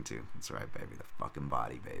finishing to? That's right, baby. The fucking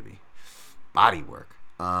body, baby. Body work.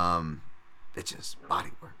 Bitches,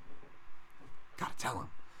 body work. Gotta tell him.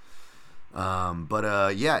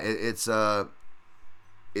 Yeah, it's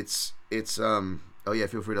oh yeah,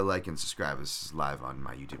 feel free to like and subscribe. This is live on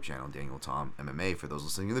my YouTube channel, Daniel Tom MMA, for those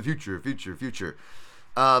listening in the future.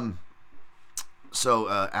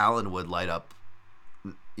 So Allen would light up,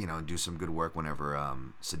 do some good work whenever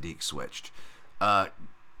Sadiq switched.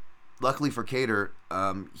 Luckily for Cater,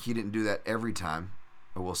 he didn't do that every time.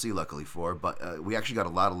 Or we'll see, luckily for, but we actually got a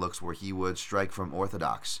lot of looks where he would strike from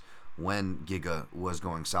orthodox when Giga was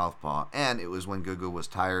going southpaw, and it was when Giga was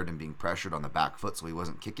tired and being pressured on the back foot, so he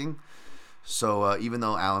wasn't kicking. So even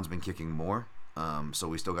though Allen's been kicking more, so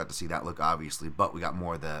we still got to see that look, obviously, but we got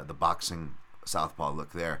more the boxing southpaw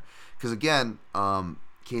look there. Because again,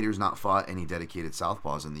 Cater's not fought any dedicated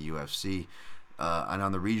southpaws in the UFC, and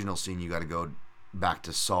on the regional scene, you got to go back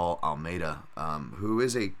to Saul Almeida, who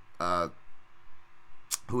is a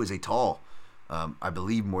tall, I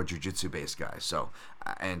believe, more jiu-jitsu based guy. So,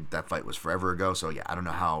 and that fight was forever ago. So yeah, I don't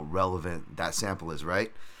know how relevant that sample is,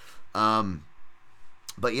 right?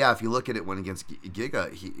 But yeah, if you look at it when against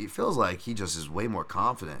Giga, he feels like he just is way more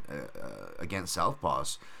confident against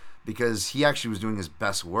southpaws, because he actually was doing his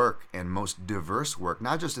best work and most diverse work,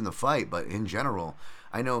 not just in the fight, but in general.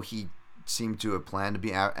 I know he seemed to have planned to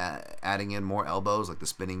be adding in more elbows, like the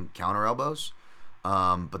spinning counter elbows.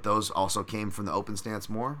 But those also came from the open stance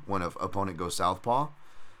more when an opponent goes southpaw.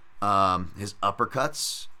 His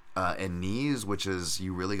uppercuts and knees, which is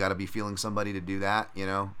you really got to be feeling somebody to do that.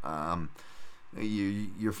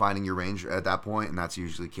 You're finding your range at that point, and that's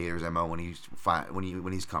usually Kattar's MO. When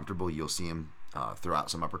he's comfortable, you'll see him throw out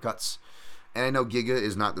some uppercuts. And I know Giga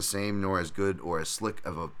is not the same, nor as good or as slick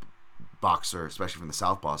of a boxer, especially from the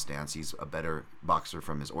southpaw stance. He's a better boxer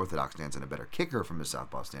from his orthodox stance and a better kicker from his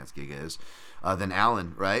southpaw stance, Giga is, than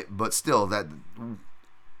Allen, right? But still, that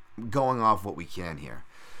going off what we can here.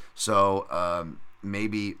 So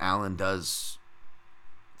maybe Allen does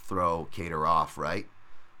throw Kattar off, right?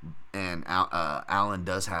 And Allen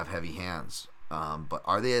does have heavy hands. But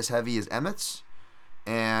are they as heavy as Emmett's?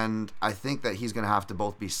 And I think that he's going to have to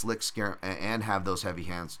both be slick, scare, and have those heavy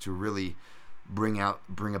hands to really bring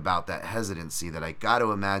about that hesitancy that I got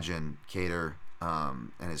to imagine Kattar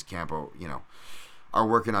and his camp are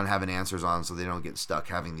working on having answers on, so they don't get stuck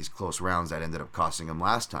having these close rounds that ended up costing them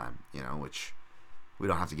last time. Which we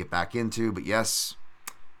don't have to get back into. But yes,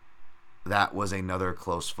 that was another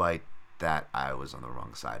close fight that I was on the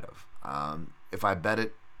wrong side of. If I bet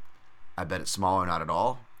it small or not at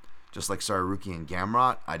all. Just like Saruki and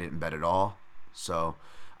Gamrot, I didn't bet at all. So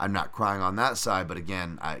I'm not crying on that side. But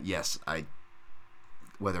again,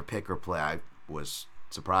 whether pick or play, I was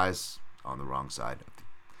surprised on the wrong side of the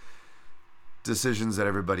decisions that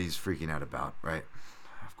everybody's freaking out about, right?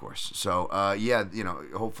 Of course. So,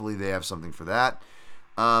 hopefully they have something for that.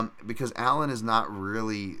 Because Allen is not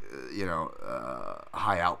really,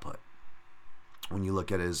 high output when you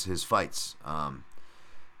look at his fights.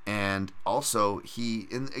 And also,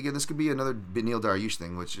 again, this could be another Beneil Dariush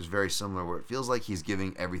thing, which is very similar, where it feels like he's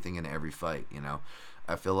giving everything in every fight,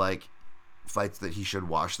 I feel like fights that he should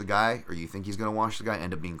wash the guy, or you think he's going to wash the guy,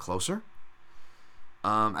 end up being closer.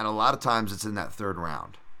 And a lot of times it's in that third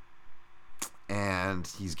round. And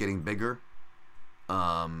he's getting bigger.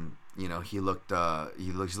 He's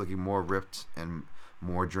looking more ripped and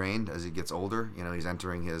more drained as he gets older. He's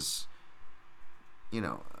entering his, he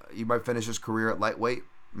might finish his career at lightweight,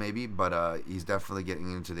 maybe, but he's definitely getting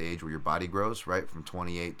into the age where your body grows, right? From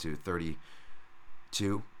 28 to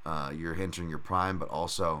 32, you're entering your prime, but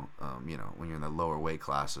also, when you're in the lower weight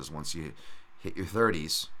classes, once you hit your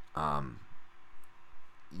 30s,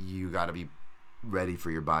 you got to be ready for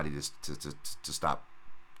your body to stop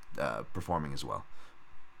performing as well.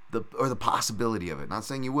 The possibility of it. Not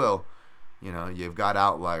saying you will. You've got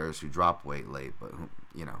outliers who drop weight late, but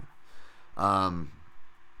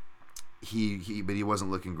he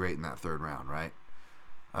wasn't looking great in that third round, right?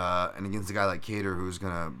 And against a guy like Kattar, who's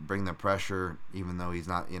gonna bring the pressure, even though he's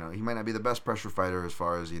not, he might not be the best pressure fighter as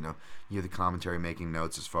far as you hear the commentary making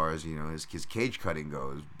notes as far as his cage cutting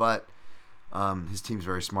goes, but his team's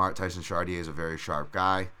very smart. Tyson Chartier is a very sharp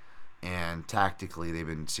guy, and tactically they've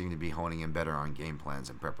been seeming to be honing in better on game plans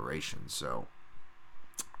and preparation. So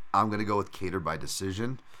I'm gonna go with Kattar by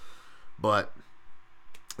decision, but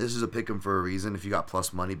this is a pick 'em for a reason. If you got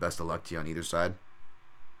plus money, best of luck to you on either side.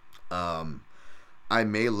 I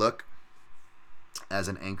may look as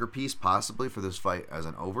an anchor piece possibly for this fight as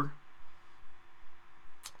an over,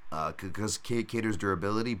 because Kattar's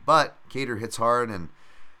durability, but Kattar hits hard, and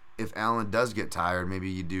if Allen does get tired, maybe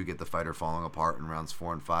you do get the fighter falling apart in rounds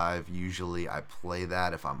 4 and 5. Usually I play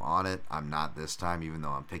that if I'm on it. I'm not this time, even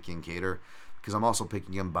though I'm picking Kattar, because I'm also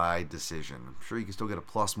picking him by decision. I'm sure you can still get a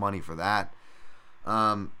plus money for that.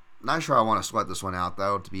 Not sure I want to sweat this one out,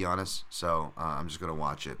 though, to be honest. So I'm just going to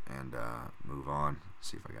watch it and move on.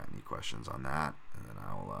 See if I got any questions on that. And then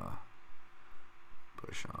I'll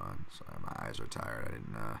push on. Sorry, my eyes are tired. I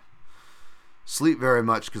didn't sleep very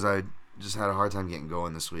much because I just had a hard time getting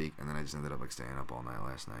going this week. And then I just ended up staying up all night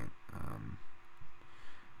last night.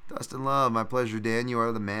 Dustin Love, my pleasure, Dan. You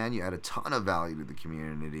are the man. You add a ton of value to the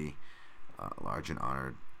community. Large and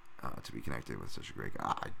honored to be connected with such a great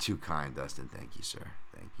guy. Too kind, Dustin. Thank you, sir.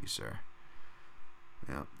 Thank you, sir.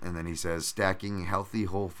 Yeah. And then he says, stacking healthy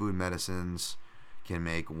whole food medicines can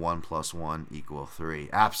make 1 + 1 = 3.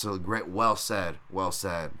 Absolutely great. Well said. Well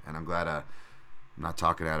said. And I'm glad I'm not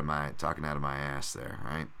talking out of my ass there,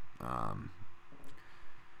 right?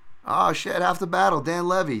 Oh shit! Half the battle. Dan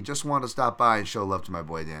Levy just wanted to stop by and show love to my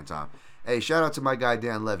boy Dan Tom. Hey, shout out to my guy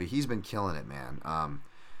Dan Levy. He's been killing it, man.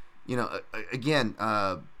 Again,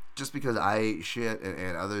 just because I ate shit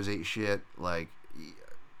and others ate shit,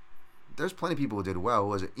 there's plenty of people who did well.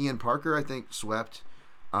 Was it Ian Parker? I think swept.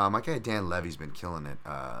 My guy Dan Levy's been killing it.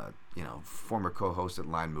 Former co-host at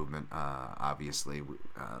Line Movement. Obviously,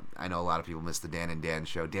 I know a lot of people miss the Dan and Dan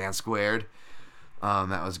show. Dan Squared.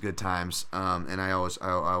 That was good times. And I always,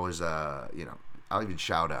 I'll even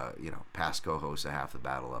shout out, past co-hosts of Half the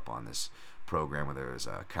Battle up on this program, whether it was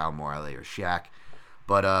Kyle Morley or Shaq.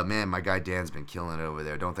 But man, my guy Dan's been killing it over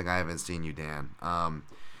there. Don't think I haven't seen you, Dan.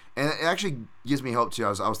 And it actually gives me hope too. I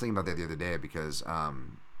was thinking about that the other day because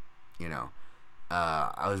you know,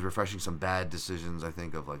 I was refreshing some bad decisions, I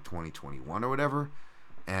think, of like 2021 or whatever,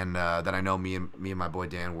 and that I know me and my boy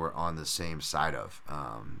Dan were on the same side of,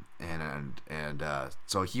 and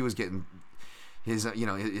so he was getting his,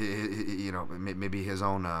 maybe his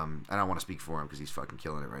own. I don't want to speak for him because he's fucking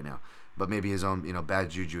killing it right now, but maybe his own, bad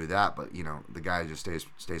juju of that. But the guy just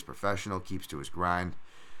stays professional, keeps to his grind.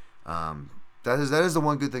 That is the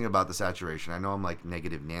one good thing about the saturation. I know I'm like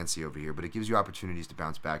negative Nancy over here, but it gives you opportunities to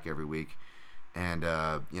bounce back every week. And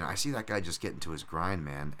I see that guy just getting to his grind,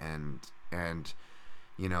 man. And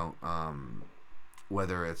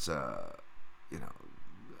whether it's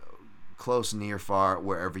close, near, far,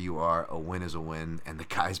 wherever you are, a win is a win, and the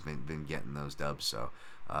guy's been getting those dubs. So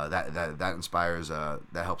that inspires. That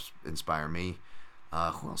helps inspire me.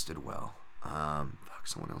 Who else did well?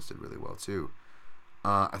 Someone else did really well too.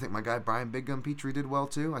 I think my guy Brian Big Gun Petrie did well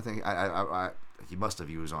too. I think he must have.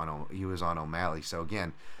 He was on O'Malley. So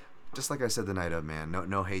again, just like I said the night of, man,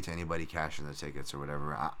 no hate to anybody cashing the tickets or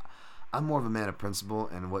whatever. I'm more of a man of principle,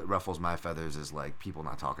 and what ruffles my feathers is like people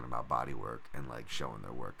not talking about body work and like showing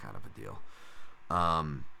their work, kind of a deal.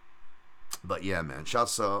 But yeah, man,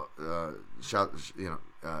 shouts to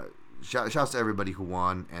everybody who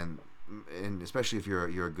won, and especially if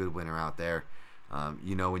you're a good winner out there. When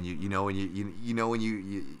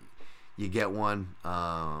you get one,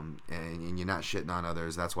 and you're not shitting on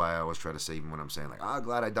others. That's why I always try to say, even when I'm saying like, oh,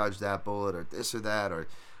 glad I dodged that bullet or this or that, or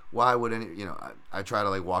why would any, I try to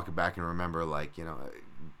like walk it back and remember like,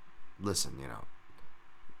 listen,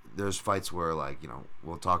 there's fights where like,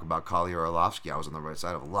 we'll talk about Collier or Arlovsky. I was on the right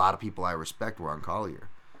side of a lot of people I respect were on Collier.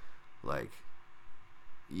 Like,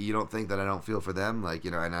 you don't think that I don't feel for them, like,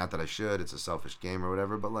 and not that I should. It's a selfish game or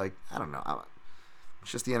whatever, but like, I don't know.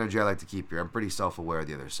 It's just the energy I like to keep here. I'm pretty self-aware of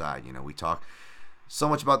the other side. We talk so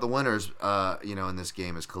much about the winners, in this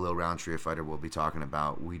game, as Khalil Roundtree, a fighter, will be talking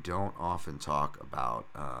about. We don't often talk about,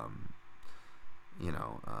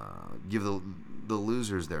 give the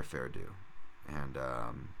losers their fair due. And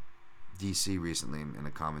DC recently, in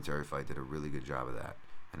a commentary fight, did a really good job of that.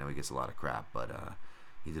 I know he gets a lot of crap, but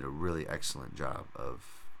he did a really excellent job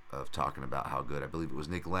of talking about how good. I believe it was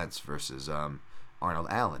Nick Lentz versus Arnold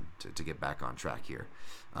Allen, to get back on track here,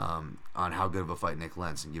 on how good of a fight Nick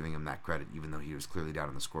Lentz, and giving him that credit, even though he was clearly down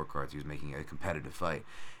in the scorecards. He was making a competitive fight.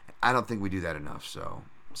 I don't think we do that enough, so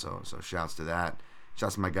shouts to that.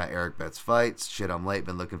 Shouts to my guy Eric Betts Fights. Shit, I'm late.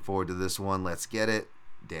 Been looking forward to this one. Let's get it.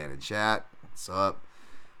 Dan and chat. What's up?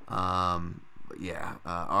 But yeah.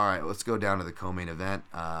 All right, let's go down to the co-main event.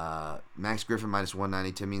 Max Griffin minus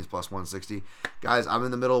 190, Tim Means plus 160. Guys, I'm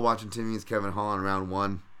in the middle of watching Tim Means, Kevin Holland round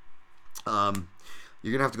one.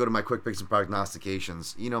 You're gonna have to go to my quick picks and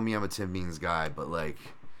prognostications. You know me, I'm a Tim Means guy, but like,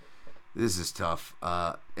 this is tough.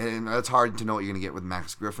 And it's hard to know what you're gonna get with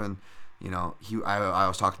Max Griffin. I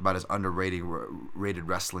was talking about his rated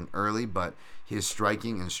wrestling early, but his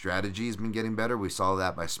striking and strategy has been getting better. We saw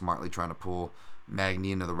that by smartly trying to pull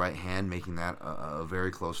Magny into the right hand, making that a very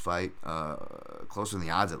close fight, closer than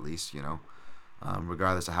the odds at least.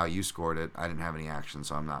 Regardless of how you scored it, I didn't have any action,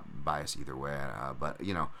 so I'm not biased either way.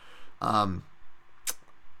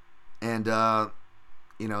 He's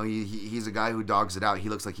a guy who dogs it out. He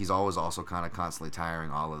looks like he's always also kind of constantly tiring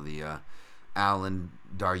all of the Allen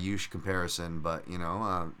Dariush comparison, but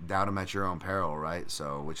doubt him at your own peril, right?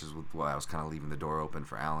 So, which is why I was kind of leaving the door open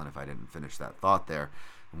for Allen if I didn't finish that thought there,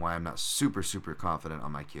 and why I'm not super confident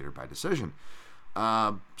on my cater by decision. So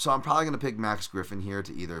I'm probably going to pick Max Griffin here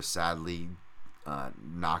to either sadly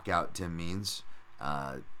knock out Tim Means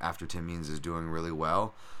after Tim Means is doing really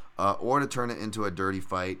well, or to turn it into a dirty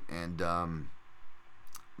fight and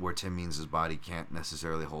where Tim Means' body can't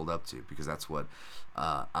necessarily hold up to, because that's what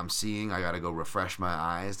I'm seeing. I got to go refresh my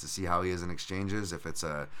eyes to see how he is in exchanges, if it's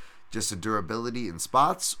just a durability in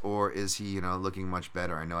spots, or is he looking much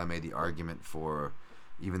better. I know I made the argument for,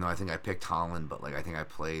 even though I think I picked Holland, but like I think I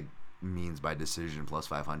played Means by decision plus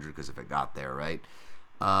 500 because if it got there, right?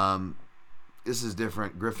 This is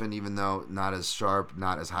different. Griffin, even though not as sharp,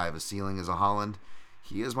 not as high of a ceiling as a Holland,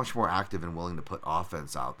 he is much more active and willing to put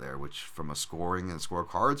offense out there, which from a scoring and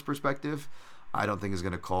scorecards perspective, I don't think is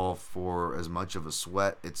going to call for as much of a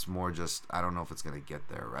sweat. It's more just, I don't know if it's going to get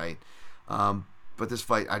there, right? But this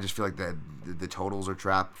fight, I just feel like the totals are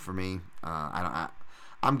trapped for me. I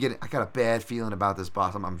got a bad feeling about this,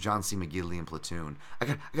 boss. I'm John C. McGinley in Platoon. I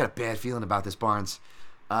got a bad feeling about this, Barnes.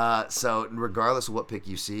 So regardless of what pick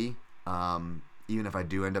you see, even if I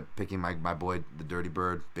do end up picking my boy, the Dirty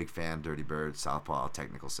Bird, big fan, Dirty Bird, southpaw,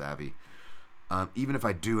 technical savvy. Even if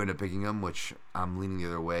I do end up picking him, which I'm leaning the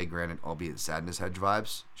other way, granted, albeit Sadness Hedge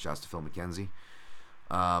vibes. Shouts to Phil McKenzie.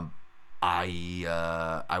 I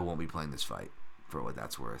won't be playing this fight for what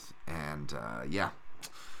that's worth. And yeah.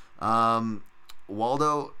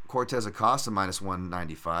 Waldo Cortez Acosta minus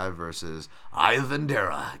 195 versus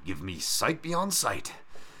Vandera. Give me sight beyond sight.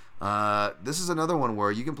 This is another one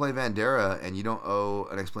where you can play Vandera and you don't owe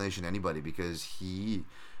an explanation to anybody because he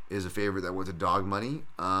is a favorite that went to dog money.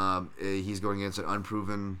 He's going against an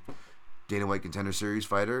unproven Dana White Contender Series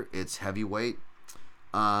fighter. It's heavyweight.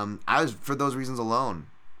 For those reasons alone,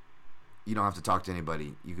 you don't have to talk to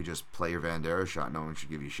anybody. You could just play your Vandera shot. No one should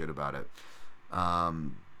give you shit about it.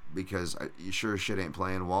 Because you sure as shit ain't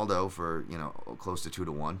playing Waldo for, close to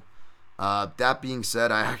 2-1. That being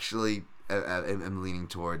said, I actually am leaning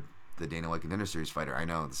toward the Dana White Contender Series fighter. I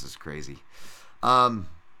know, this is crazy.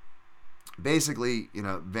 Basically,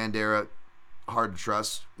 Vandera, hard to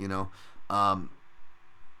trust, the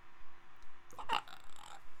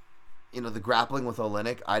grappling with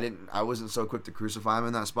Oleinik, I wasn't so quick to crucify him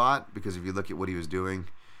in that spot because if you look at what he was doing,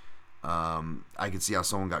 I could see how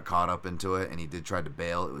someone got caught up into it, and he did try to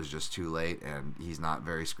bail. It was just too late, and he's not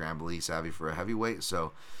very scrambly savvy for a heavyweight,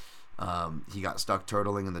 so he got stuck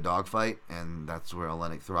turtling in the dogfight, and that's where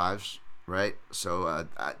Oleinik thrives, right? So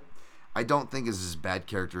I don't think this is bad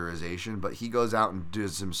characterization, but he goes out and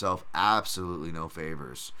does himself absolutely no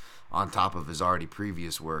favors on top of his already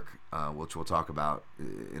previous work, which we'll talk about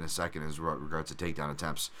in a second as regards to takedown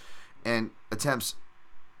attempts. And attempts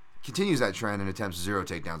continues that trend and attempts 0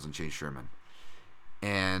 takedowns on Chase Sherman.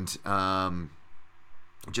 And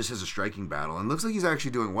just has a striking battle. And looks like he's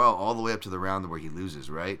actually doing well all the way up to the round where he loses,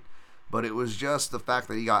 right? But it was just the fact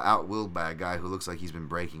that he got out-willed by a guy who looks like he's been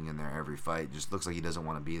breaking in there every fight. Just looks like he doesn't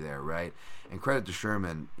want to be there, right? And credit to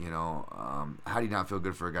Sherman, how do you not feel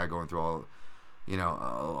good for a guy going through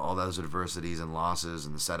all those adversities and losses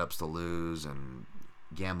and the setups to lose and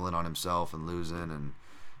gambling on himself and losing and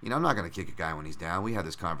I'm not going to kick a guy when he's down. We had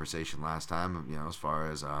this conversation last time, as far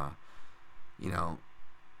as,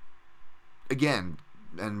 again,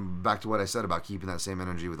 and back to what I said about keeping that same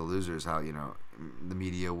energy with the losers, how, the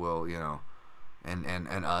media will,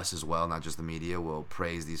 and us as well, not just the media, will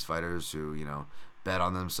praise these fighters who, bet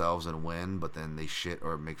on themselves and win, but then they shit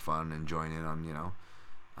or make fun and join in on,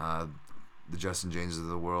 the Justin Jameses of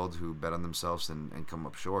the world who bet on themselves and come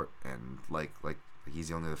up short. And like he's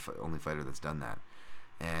the only fighter that's done that.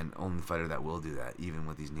 And only fighter that will do that, even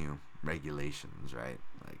with these new regulations, right?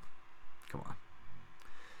 Like, come on.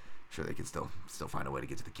 Sure, they can still find a way to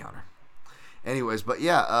get to the counter. Anyways, he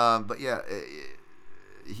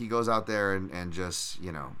goes out there and just,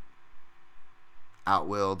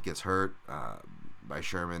 outwilled, gets hurt by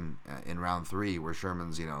Sherman in round 3, where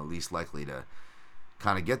Sherman's, least likely to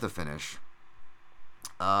kind of get the finish.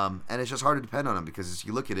 And it's just hard to depend on him because as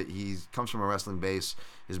you look at it, he comes from a wrestling base.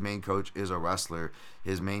 His main coach is a wrestler.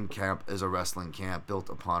 His main camp is a wrestling camp built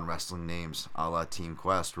upon wrestling names, a la Team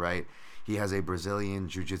Quest, right? He has a Brazilian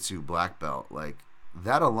Jiu-Jitsu black belt. Like,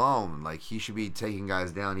 that alone, like, he should be taking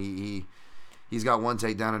guys down. He's got one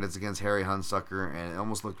takedown, and it's against Harry Hunsucker, and it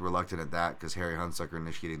almost looked reluctant at that because Harry Hunsucker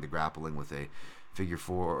initiating the grappling with a figure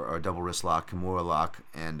 4 or double wrist lock, Kimura lock,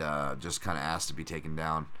 and just kind of asked to be taken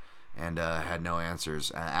down. And had no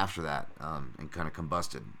answers after that, and kind of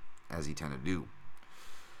combusted, as he tended to do.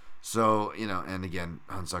 So, and again,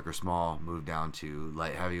 Hunsucker small, moved down to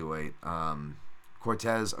light heavyweight.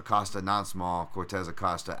 Cortez Acosta, not small. Cortez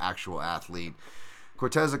Acosta, actual athlete.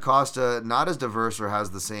 Cortez Acosta, not as diverse or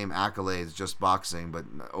has the same accolades, just boxing, but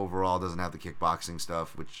overall doesn't have the kickboxing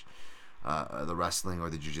stuff, which the wrestling or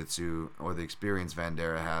the jiu-jitsu or the experience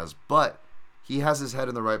Vandera has. But he has his head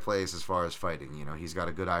in the right place as far as fighting. He's got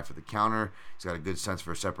a good eye for the counter. He's got a good sense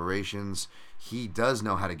for separations. He does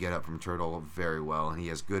know how to get up from turtle very well, and he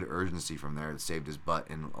has good urgency from there. It saved his butt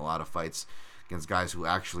in a lot of fights against guys who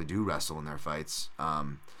actually do wrestle in their fights.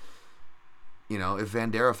 If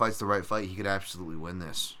Vandera fights the right fight, he could absolutely win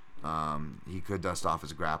this. He could dust off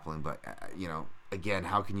his grappling, but, again,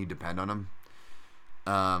 how can you depend on him?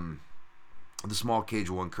 The small cage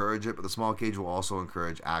will encourage it, but the small cage will also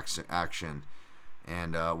encourage action.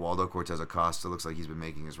 And Waldo Cortez Acosta looks like he's been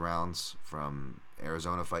making his rounds from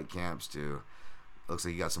Arizona fight camps to looks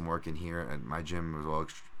like he got some work in here at my gym as well.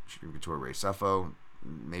 Couture Ray Cepho.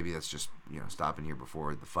 Maybe that's just stopping here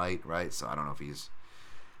before the fight, right? So I don't know if he's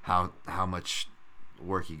how much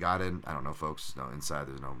work he got in. I don't know, folks. No inside.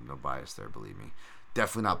 There's no bias there. Believe me.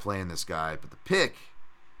 Definitely not playing this guy. But the pick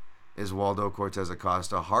is Waldo Cortez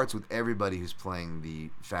Acosta. Hearts with everybody who's playing the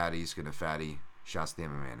Fatty Skin of Fatty. Shouts to the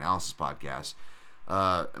MMA Analysis Podcast.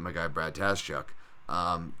 And my guy Brad Taschuk.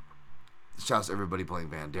 Shouts to everybody playing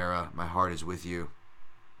Vandera. My heart is with you.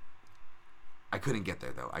 I couldn't get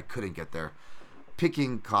there, though. I couldn't get there.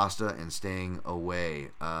 picking Costa and staying away.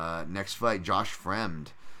 Next fight, Josh Fremd,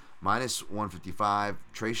 minus 155.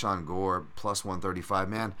 Tresean Gore, plus 135.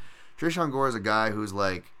 Man, Tresean Gore is a guy who's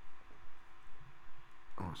like...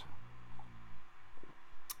 Oh,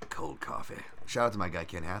 cold coffee. Shout out to my guy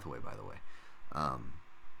Ken Hathaway, by the way.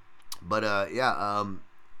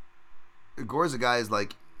 Gore's a guy is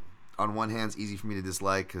like, on one hand, it's easy for me to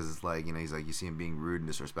dislike because it's like, you know, he's like, you see him being rude and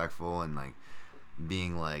disrespectful and like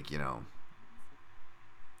being like, you know,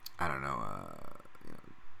 I don't know,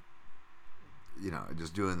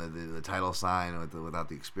 just doing the title sign without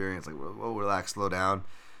the experience. Like, whoa, relax, slow down.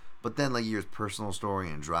 But then, like, your personal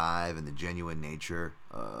story and drive and the genuine nature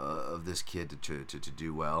of this kid to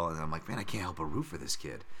do well. And I'm like, man, I can't help but root for this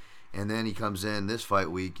kid. And then he comes in this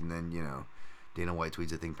fight week, and then, you know, Dana White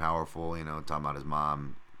tweets a thing powerful, you know, talking about his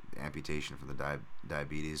mom, amputation from the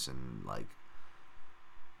diabetes, and, like,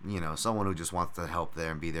 you know, someone who just wants to help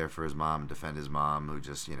there and be there for his mom and defend his mom, who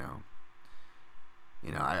just, you know,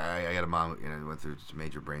 I got a mom, you know, went through some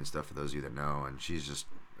major brain stuff, for those of you that know, and she's just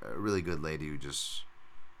a really good lady who just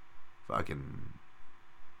fucking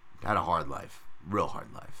had a hard life, real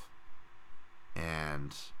hard life,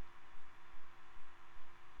 and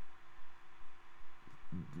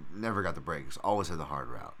never got the breaks. Always had the hard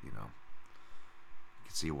route, you know. You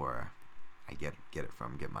can see where I get it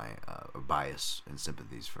from. Get my bias and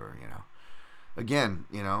sympathies for, you know. Again,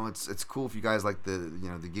 you know, it's cool if you guys like the, you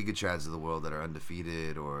know, the Giga Chads of the world that are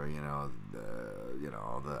undefeated, or, you know,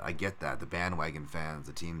 I get that, the bandwagon fans,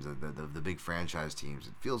 the teams, the big franchise teams.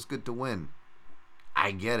 It feels good to win.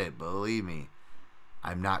 I get it. Believe me,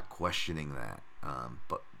 I'm not questioning that.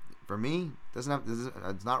 But for me, it's not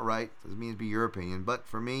right. Doesn't mean to be your opinion, but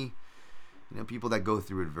for me, you know, people that go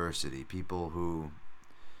through adversity, people who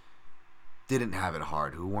didn't have it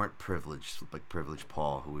hard, who weren't privileged, like Privileged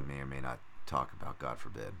Paul, who we may or may not talk about, God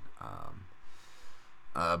forbid.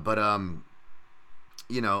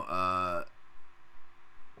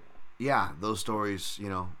 Yeah, those stories, you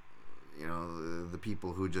know, the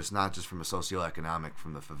people who just, not just from a socioeconomic,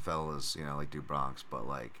 from the favelas, you know, like Du Bronx, but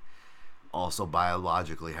like also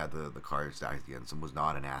biologically had the cards stacked against him, was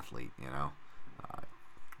not an athlete, you know.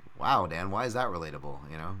 Wow, Dan, why is that relatable?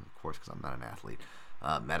 You know, of course, because I'm not an athlete.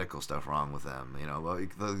 Medical stuff wrong with them, you know.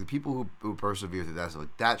 The people who persevere through that, so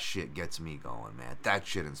like, that shit gets me going, man. That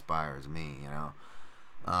shit inspires me, you know.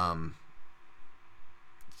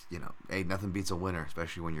 You know, hey, nothing beats a winner,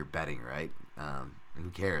 especially when you're betting, right? Who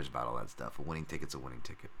cares about all that stuff? A winning ticket's a winning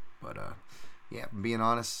ticket. But yeah, being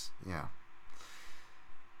honest, yeah,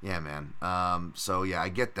 man. So yeah, I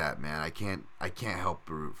get that, man. I can't help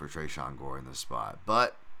but root for Tresean Gore in this spot.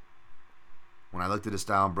 But when I looked at his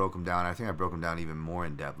style and broke him down, I think I broke him down even more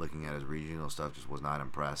in depth. Looking at his regional stuff, just was not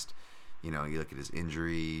impressed. You know, you look at his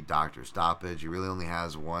injury, doctor stoppage. He really only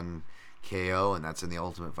has one KO, and that's in the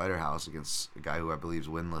Ultimate Fighter house against a guy who I believe is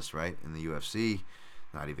winless, right, in the UFC.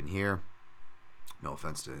 Not even here. No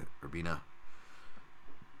offense to Urbina.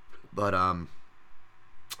 But and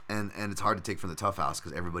it's hard to take from the tough house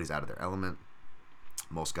because everybody's out of their element.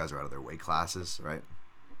 Most guys are out of their weight classes, right?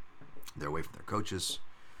 They're away from their coaches,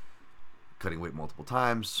 cutting weight multiple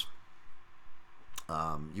times.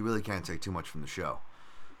 You really can't take too much from the show.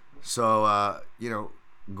 So you know,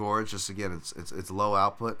 Gore, just again, it's low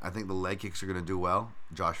output. I think the leg kicks are going to do well.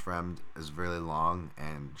 Josh Fremd is very long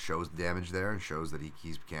and shows damage there, and shows that he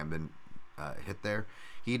can been hit there.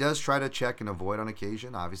 He does try to check and avoid on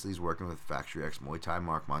occasion. Obviously, he's working with Factory X Muay Thai,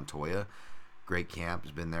 Mark Montoya. Great camp,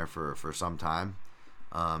 has been there for some time.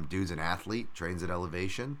 Dude's an athlete, trains at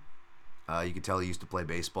Elevation. You can tell he used to play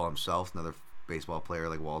baseball himself. Another baseball player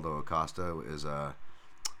like Waldo Acosta is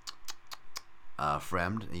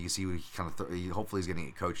Fremd. And you can see he kind of hopefully he's getting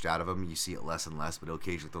it coached out of him. You see it less and less, but he'll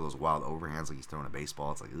occasionally throw those wild overhands like he's throwing a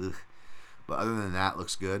baseball. It's like, ugh. But other than that,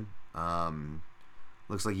 looks good.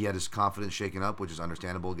 Looks like he had his confidence shaken up, which is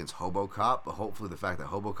understandable against Hobocop. But hopefully the fact that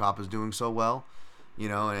Hobocop is doing so well, you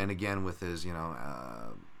know, and again with his, you know,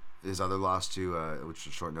 his other loss to, which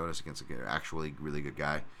was short notice against an actually really good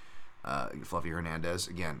guy, Fluffy Hernandez.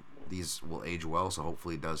 Again, these will age well, so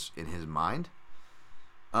hopefully it does in his mind.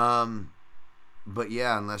 But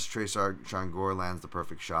yeah, unless Tresean Gore lands the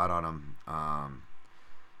perfect shot on him,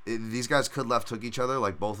 these guys could left hook each other.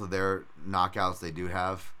 Like both of their knockouts they do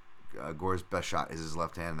have. Gore's best shot is his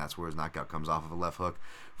left hand, and that's where his knockout comes off of a left hook.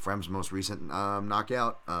 Fremd's most recent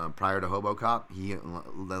knockout prior to Hobocop, he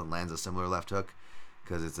lands a similar left hook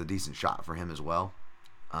because it's a decent shot for him as well.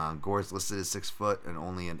 Gore's listed as 6 foot and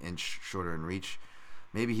only an inch shorter in reach.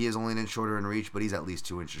 Maybe he is only an inch shorter in reach, but he's at least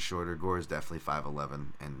 2 inches shorter. Gore is definitely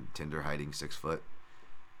 5'11", and Tinder hiding 6 foot.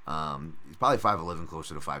 He's probably 5'11",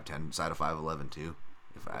 closer to 5'10", side of 5'11", too.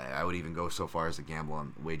 If I would even go so far as to gamble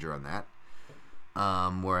on wager on that.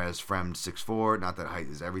 Whereas Frem 6'4", not that height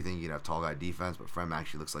is everything. You'd have tall guy defense, but Frem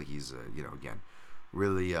actually looks like he's again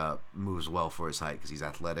really moves well for his height because he's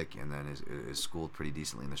athletic and then is schooled pretty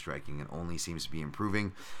decently in the striking and only seems to be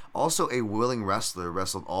improving. Also a willing wrestler,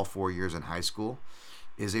 wrestled all 4 years in high school,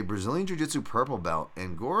 is a Brazilian Jiu-Jitsu purple belt,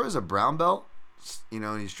 and Gore is a brown belt,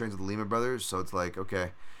 and he's trained with the Lima brothers, so it's like,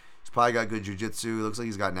 okay, he's probably got good Jiu-Jitsu. Looks like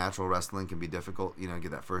he's got natural wrestling, can be difficult,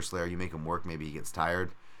 get that first layer, you make him work, maybe he gets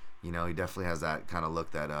tired. He definitely has that kind of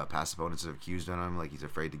look that past opponents have accused on him, like he's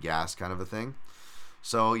afraid to gas kind of a thing.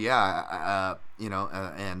 So yeah,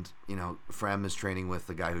 Frem is training with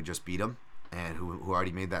the guy who just beat him and who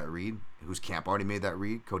already made that read, whose camp already made that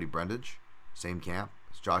read, Cody Brundage, same camp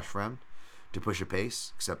as Josh Frem, to push a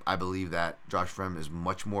pace. Except I believe that Josh Frem is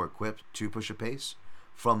much more equipped to push a pace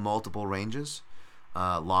from multiple ranges,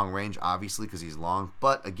 long range obviously because he's long,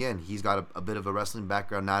 but again he's got a bit of a wrestling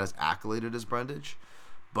background, not as accoladed as Brundage,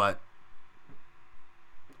 but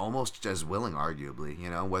almost as willing, arguably.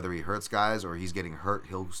 Whether he hurts guys or he's getting hurt,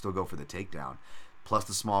 he'll still go for the takedown. Plus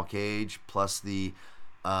the small cage, plus the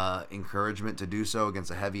encouragement to do so against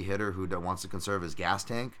a heavy hitter who wants to conserve his gas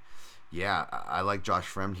tank. Yeah, I like Josh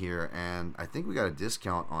Frem here, and I think we got a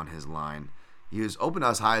discount on his line. He was open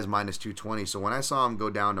as high as minus 220, so when I saw him go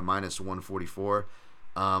down to minus 144,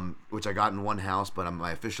 which I got in one house, but my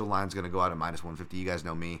official line's going to go out at minus 150. You guys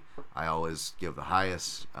know me. I always give the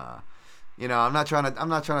highest. I'm not trying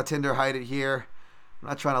to Tinder hide it here. I'm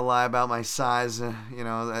not trying to lie about my size,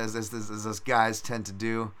 as us guys tend to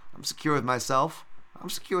do. I'm secure with myself. I'm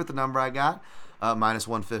secure with the number I got, minus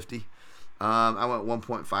 150. I went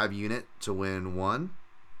 1.5 unit to win one,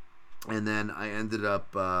 and then I ended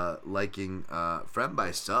up liking Frem by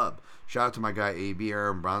sub. Shout out to my guy AB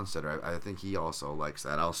Aaron Bronstetter. I think he also likes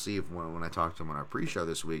that. I'll see if when I talk to him on our pre-show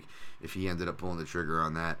this week if he ended up pulling the trigger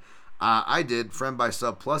on that. I did Frem by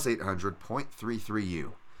sub plus 800,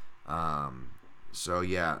 0.33U. So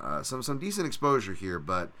yeah, some decent exposure here,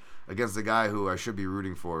 but against the guy who I should be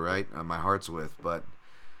rooting for, right? My heart's with. But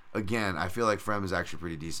again, I feel like Frem is actually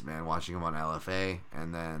pretty decent, man. Watching him on LFA,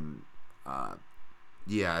 and then I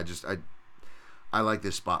like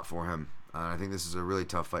this spot for him. I think this is a really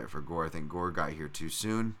tough fight for Gore. I think Gore got here too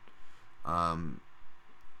soon, and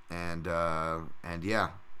yeah,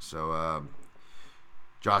 so.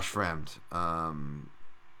 Josh Fremd.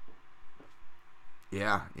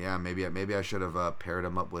 Maybe I should have paired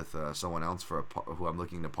him up with someone else who I'm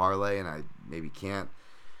looking to parlay, and I maybe can't.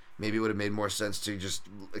 Maybe it would have made more sense to just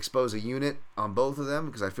expose a unit on both of them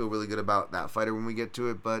because I feel really good about that fighter when we get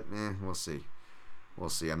to it. But we'll see. We'll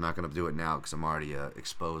see. I'm not going to do it now because I'm already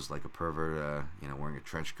exposed like a pervert, wearing a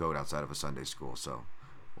trench coat outside of a Sunday school. So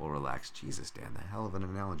we'll relax. Jesus, Dan, the hell of an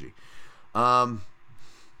analogy.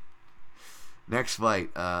 Next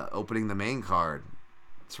fight, opening the main card.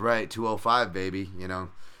 That's right, 205, baby. We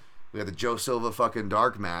got the Joe Silva fucking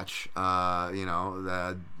dark match.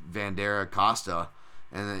 The Vandera Costa,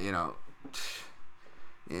 and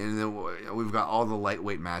then we've got all the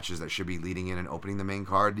lightweight matches that should be leading in and opening the main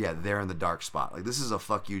card. Yeah, they're in the dark spot. Like, this is a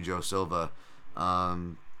fuck you, Joe Silva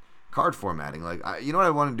card formatting. Like, you know what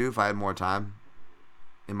I want to do if I had more time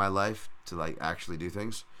in my life to like actually do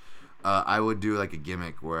things? I would do like a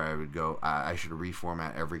gimmick where I would go, I should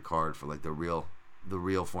reformat every card for like the real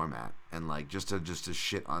format, and like just to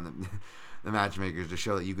shit on the matchmakers to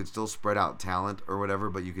show that you could still spread out talent or whatever,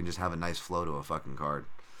 but you can just have a nice flow to a fucking card.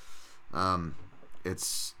 I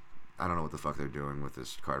don't know what the fuck they're doing with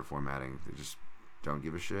this card formatting. They just don't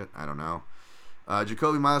give a shit. I don't know.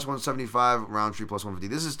 Jacoby minus 175, Roundtree plus 150.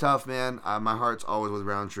 This is tough, man. My heart's always with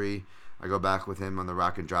Roundtree. I go back with him on the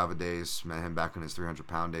Rock and Java days. Met him back on his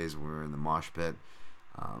 300-pound days when we were in the mosh pit.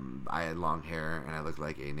 I had long hair, and I looked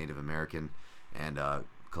like a Native American. And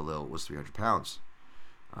Khalil was 300 pounds,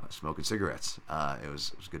 smoking cigarettes. It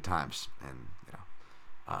was good times. And,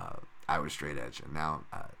 I was straight edge. And now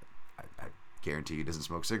I guarantee he doesn't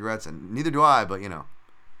smoke cigarettes, and neither do I, but, if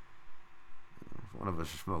one of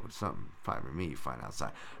us is smoking something, probably me, find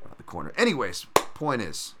outside around the corner. Anyways, point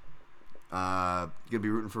is, gonna be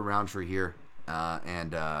rooting for Roundtree here,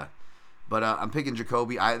 but I'm picking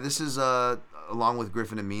Jacoby. This is along with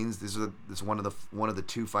Griffin and Means. This is one of the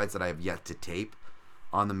two fights that I have yet to tape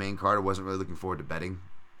on the main card. I wasn't really looking forward to betting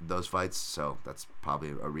those fights, so that's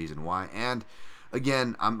probably a reason why. And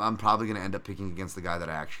again, I'm probably gonna end up picking against the guy that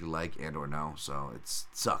I actually like and or know. So it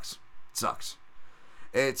sucks.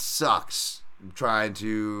 It sucks trying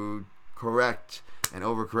to correct and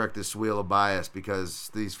overcorrect this wheel of bias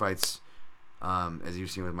because these fights, as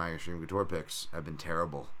you've seen with my Extreme Couture picks, have been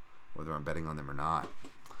terrible, whether I'm betting on them or not.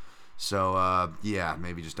 So, yeah,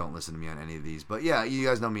 maybe just don't listen to me on any of these. But, yeah, you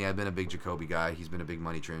guys know me. I've been a big Jacoby guy. He's been a big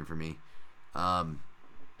money train for me.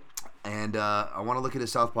 And I want to look at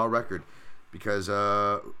his southpaw record because,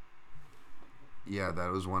 yeah,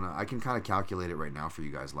 that was one. I can kind of calculate it right now for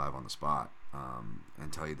you guys live on the spot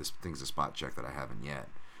and tell you this thing's a spot check that I haven't yet,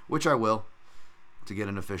 which I will to get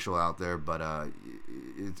an official out there. But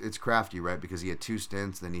it's crafty, right? Because he had 2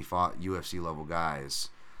 stints, then he fought UFC level guys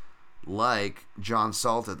like John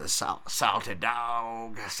Salta, the Salta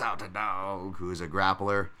Dog, who is a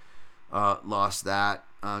grappler. Lost that.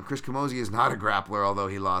 Chris Camozzi is not a grappler, although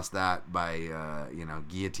he lost that by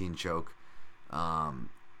guillotine choke a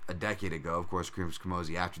decade ago. Of course, Chris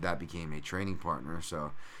Camozzi after that became a training partner,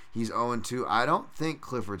 so he's 0-2. I don't think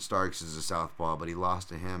Clifford Starks is a southpaw, but he lost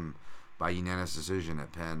to him by unanimous decision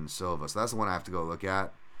at Penn Silva, so that's the one I have to go look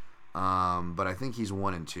at. But I think he's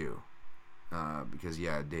 1-2 because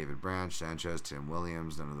David Branch, Sanchez, Tim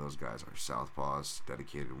Williams, none of those guys are southpaws,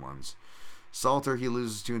 dedicated ones. Salter, he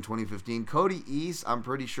loses to in 2015. Cody East, I'm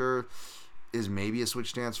pretty sure, is maybe a switch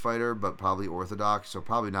stance fighter, but probably orthodox, so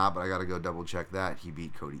probably not, but I got to go double check that. He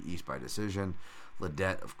beat Cody East by decision.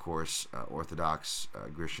 Ledet, of course, orthodox.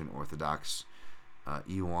 Grisham, orthodox.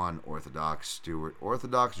 Ewan, orthodox. Stewart,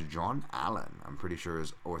 orthodox. John Allen, I'm pretty sure,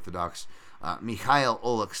 is orthodox. Mikhail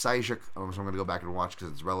Oleksiejczuk, so I'm going to go back and watch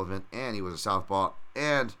because it's relevant, and he was a southpaw,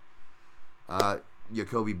 and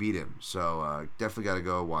Jacoby beat him, so definitely got to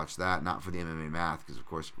go watch that. Not for the MMA math, because of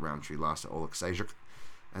course Roundtree lost to Oleksiejczuk,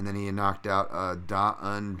 and then he knocked out Da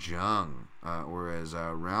Un Jung. Whereas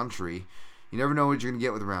Roundtree, you never know what you're gonna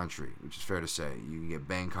get with Roundtree, which is fair to say. You can get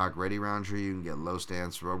Bangkok Ready Roundtree, you can get Low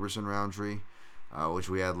Stance Roberson Roundtree, which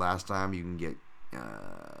we had last time. You can get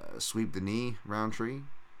Sweep the Knee Roundtree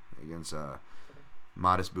against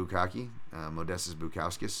Modestus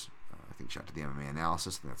Bukauskas. I think shout to the MMA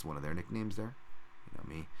Analysis. I think that's one of their nicknames there.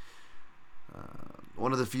 Me.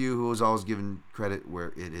 One of the few who was always given credit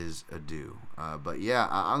where it is due. But yeah,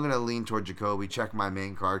 I'm going to lean toward Jacoby. Check my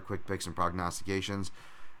main card, quick picks and prognostications,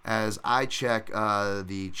 as I check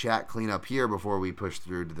the chat cleanup here before we push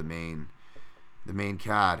through to the main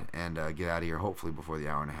CAD and get out of here, hopefully before the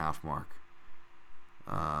hour and a half mark.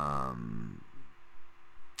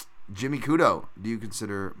 Jimmy Kudo, do you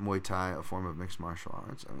consider Muay Thai a form of mixed martial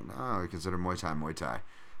arts? I mean, no, I consider Muay Thai.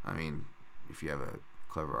 I mean, if you have a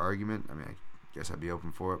clever argument, I mean, I guess I'd be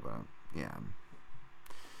open for it, but yeah,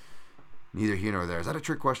 neither here nor there. Is that a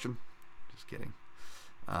trick question? Just kidding.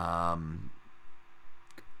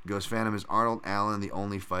 Ghost Phantom, is Arnold Allen the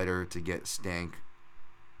only fighter to get stank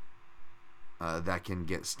that can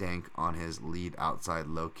get stank on his lead outside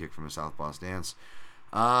low kick from a southpaw stance?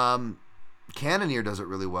 Cannonier does it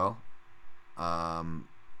really well.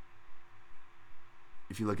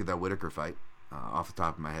 If you look at that Whitaker fight. Off the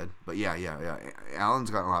top of my head, but yeah. Allen's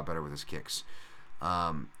gotten a lot better with his kicks,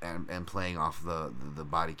 and playing off the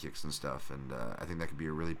body kicks and stuff, and I think that could be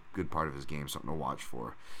a really good part of his game, something to watch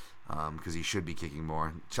for, because he should be kicking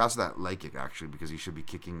more. Shouts to that leg kick actually, because he should be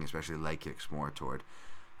kicking, especially leg kicks, more toward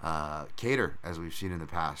Cater, as we've seen in the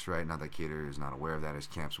past, right? Not that Cater is not aware of that; his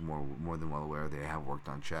camp's more than well aware. They have worked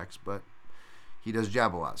on checks, but he does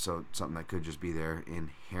jab a lot, so something that could just be there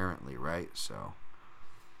inherently, right? So.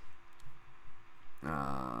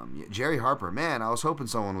 Jerry Harper, man, I was hoping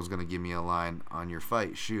someone was going to give me a line on your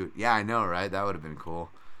fight. Shoot, yeah, I know, right? That would have been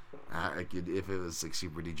cool. I could, if it was like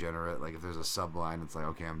super degenerate, like if there's a sub line, it's like,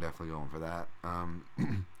 okay, I'm definitely going for that.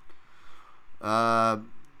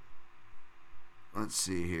 Let's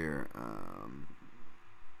see here.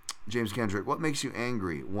 James Kendrick, what makes you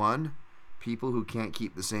angry? 1, people who can't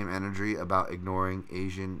keep the same energy about ignoring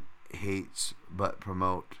Asian hates but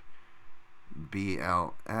promote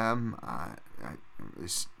BLM. I've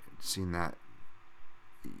seen that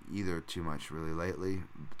either too much really lately.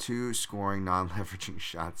 2, scoring non-leveraging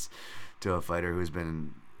shots to a fighter who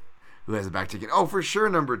has a back ticket. Oh, for sure,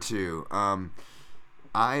 number 2. I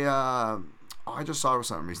just saw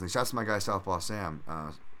something recently. Shouts to my guy Southpaw Sam.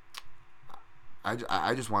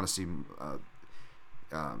 I just want to see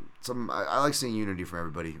some. I like seeing unity from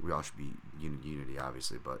everybody. We all should be unity,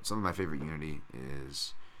 obviously. But some of my favorite unity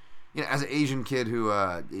is, as an Asian kid who,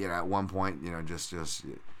 at one point, just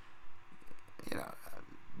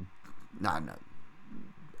not in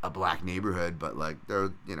a black neighborhood, but like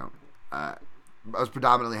there, I was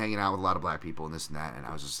predominantly hanging out with a lot of black people and this and that, and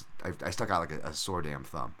I stuck out like a sore damn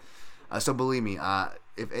thumb. So believe me,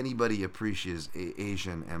 if anybody appreciates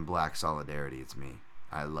Asian and black solidarity, it's me.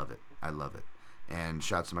 I love it. And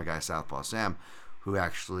shouts to my guy Southpaw Sam, who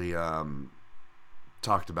actually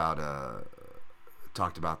talked about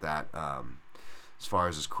that. as far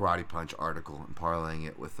as this Karate Punch article and parlaying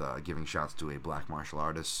it with giving shouts to a black martial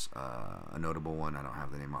artist, a notable one. I don't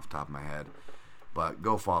have the name off the top of my head, but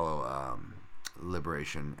go follow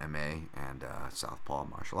Liberation MA and Southpaw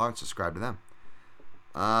Martial Arts. Subscribe to them.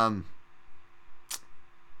 Oh,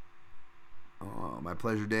 my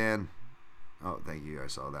pleasure, Dan. Oh, thank you. I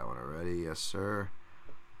saw that one already. Yes, sir.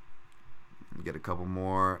 Get a couple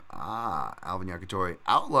more. Alvin Yakitori.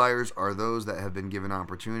 Outliers are those that have been given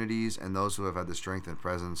opportunities and those who have had the strength and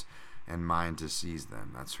presence and mind to seize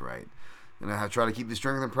them. That's right. And I have tried to keep the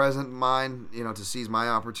strength and present mind, to seize my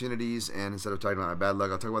opportunities. And instead of talking about my bad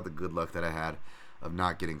luck, I'll talk about the good luck that I had of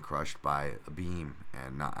not getting crushed by a beam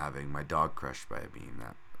and not having my dog crushed by a beam.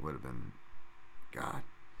 That would have been, God,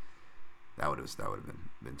 that would have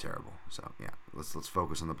been terrible. So yeah, let's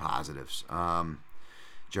focus on the positives.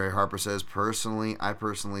 Jerry Harper says, I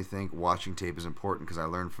personally think watching tape is important because I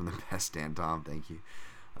learned from the best. Dan Tom, thank you.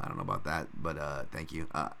 I don't know about that, but thank you.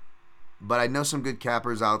 But I know some good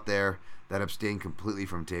cappers out there that abstain completely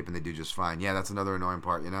from tape and they do just fine. Yeah, that's another annoying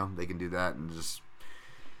part. They can do that and just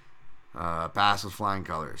pass with flying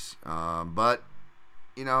colors. But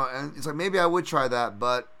and it's like maybe I would try that,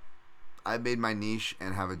 but I made my niche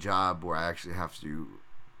and have a job where I actually have to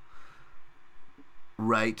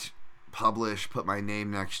write, publish, put my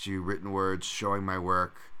name next to written words, showing my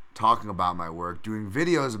work, talking about my work, doing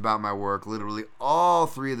videos about my work, literally all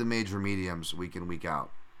three of the major mediums week in, week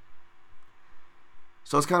out.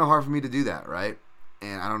 So it's kind of hard for me to do that, right?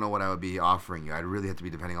 And I don't know what I would be offering you. I'd really have to be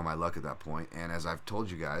depending on my luck at that point. And as I've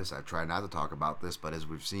told you guys, I've tried not to talk about this, but as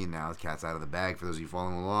we've seen now, the cat's out of the bag for those of you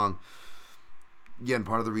following along. Again,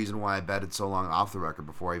 part of the reason why I betted so long off the record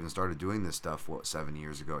before I even started doing this stuff, 8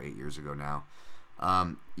 years ago now,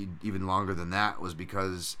 even longer than that, was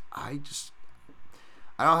because I'm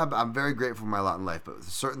very grateful for my lot in life, but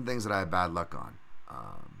there's certain things that I have bad luck on.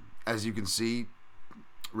 As you can see,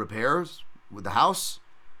 repairs with the house,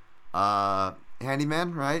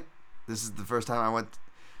 handyman, right? This is the first time I went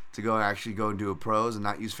to go and do a pros and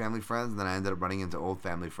not use family friends, and then I ended up running into old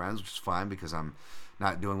family friends, which is fine because I'm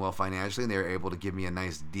not doing well financially, and they were able to give me a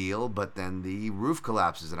nice deal, but then the roof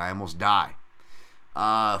collapses and I almost die.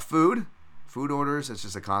 Food orders, it's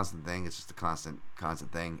just a constant thing. It's just a constant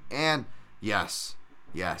thing. And yes,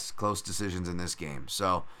 close decisions in this game.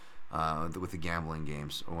 So with the gambling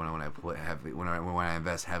games, when I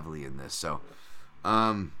invest heavily in this. So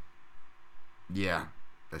yeah,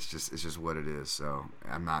 it's just what it is. So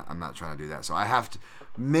I'm not trying to do that. So I have to,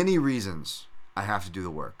 many reasons I have to do the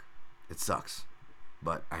work. It sucks,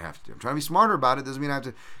 but I have to. I'm trying to be smarter about it. Doesn't mean I have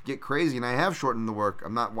to get crazy, and I have shortened the work.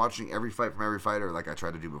 I'm not watching every fight from every fighter like I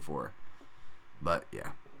tried to do before. But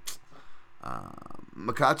yeah.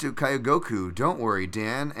 Makatu Kyogoku, don't worry,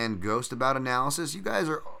 Dan and Ghost about analysis. You guys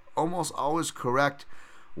are almost always correct.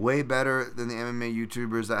 Way better than the MMA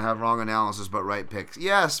YouTubers that have wrong analysis but right picks.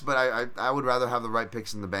 Yes, but I would rather have the right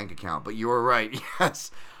picks in the bank account. But you were right,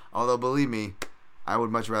 yes. Although, believe me, I would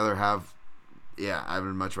much rather have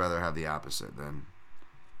the opposite than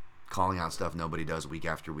calling out stuff nobody does week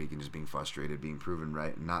after week and just being frustrated, being proven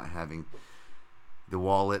right, and not having the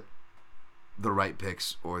wallet, the right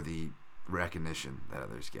picks, or the recognition that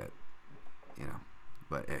others get.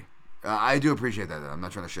 But hey, I do appreciate that, though. I'm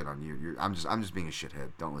not trying to shit on you. I'm just being a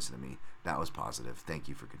shithead. Don't listen to me. That was positive. Thank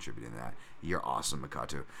you for contributing to that. You're awesome,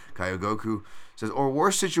 Makato. Kyogoku says, or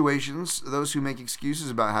worse situations, those who make excuses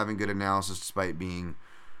about having good analysis despite being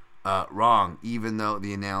wrong, even though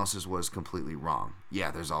the analysis was completely wrong.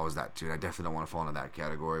 Yeah, there's always that too. And I definitely don't want to fall into that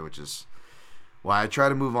category, which is why I try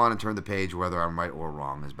to move on and turn the page, whether I'm right or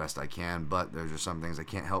wrong, as best I can. But there's just some things I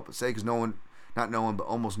can't help but say because but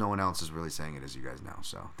almost no one else is really saying it, as you guys know.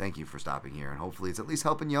 So thank you for stopping here, and hopefully it's at least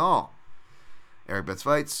helping y'all. Eric Betts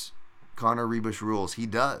Fights. Connor Rebush rules. He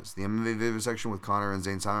does. The MMA Vivisection with Connor and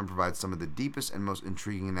Zane Simon provides some of the deepest and most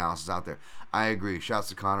intriguing analysis out there. I agree. Shouts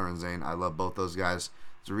to Connor and Zane. I love both those guys.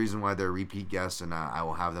 It's the reason why they're repeat guests, and I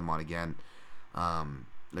will have them on again.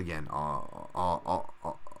 Again, all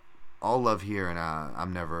love here, and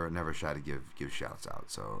I'm never shy to give shouts out.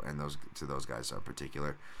 So, and those guys are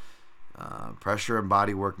particular. Pressure and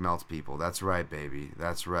body work melts people. That's right, baby.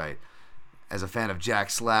 That's right. As a fan of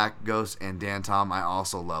Jack Slack, Ghost, and Dan Tom, I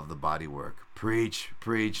also love the body work. Preach.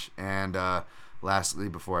 And lastly,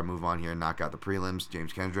 before I move on here and knock out the prelims,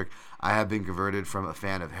 James Kendrick, I have been converted from a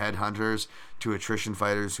fan of headhunters to attrition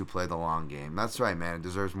fighters who play the long game. That's right, man. It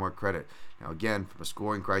deserves more credit. Now, again, from a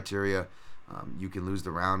scoring criteria, you can lose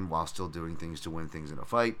the round while still doing things to win things in a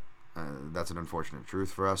fight. That's an unfortunate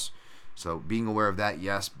truth for us. So being aware of that,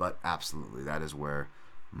 yes, but absolutely, that is where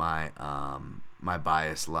my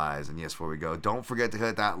bias lies. And yes, before we go, don't forget to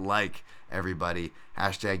hit that like, everybody.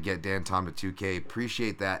 Hashtag get Dan Tom to 2K.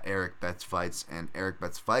 Appreciate that, Eric Betts Fights. And Eric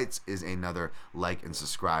Betts Fights is another like and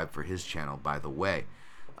subscribe for his channel, by the way.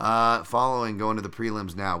 Following, going to the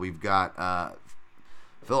prelims now, we've got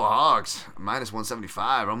Phil Hawks, minus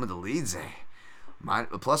 175. Roman Dolidze,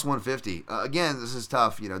 plus 150. Again, this is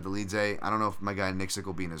tough. Dolidze, I don't know if my guy Nixick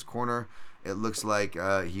will be in his corner. It looks like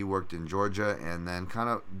he worked in Georgia and then kind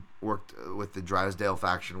of worked with the Drysdale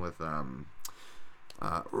faction with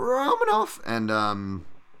Romanov and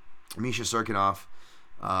Misha Serkinov.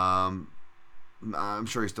 I'm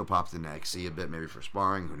sure he still pops the neck. See a bit maybe for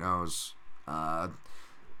sparring. Who knows?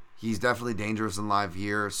 He's definitely dangerous in live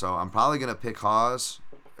here, so I'm probably going to pick Hawes.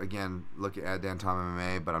 Again, look at Dan Tom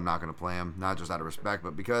MMA, but I'm not going to play him, not just out of respect,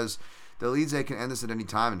 but because Dolidze can end this at any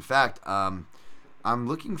time. In fact, I'm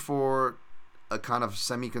looking for a kind of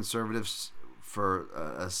semi-conservative for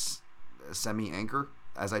a semi-anchor,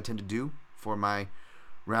 as I tend to do for my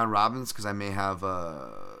round robins, because I may have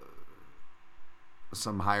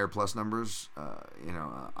some higher plus numbers, a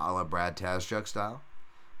la Brad Tazchuk style.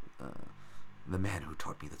 The man who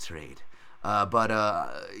taught me the trade.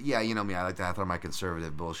 Yeah, you know me, I like to throw my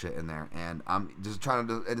conservative bullshit in there. And I'm just trying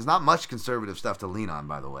to do, and it's not much conservative stuff to lean on,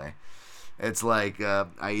 by the way. It's like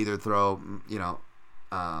I either throw,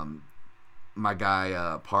 my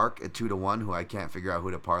guy Park at 2-1, who I can't figure out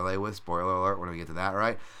who to parlay with. Spoiler alert when we get to that,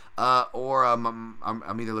 right? Or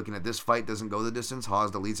I'm either looking at this fight doesn't go the distance,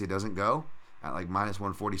 Hawes Dolidze doesn't go at like minus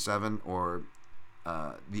 147, or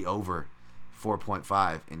the over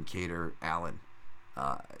 4.5 in Cater Allen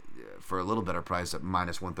for a little better price at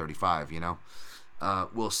minus 135.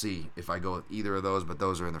 We'll see if I go with either of those, but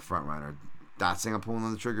those are in the front runner. Not saying I'm pulling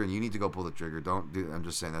on the trigger, and you need to go pull the trigger. Don't do. I'm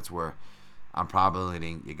just saying that's where I'm probably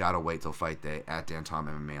leaning. You gotta wait till fight day at Dan Tom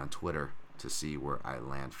MMA on Twitter to see where I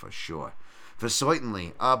land for sure. For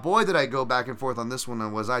certainly, boy, did I go back and forth on this one.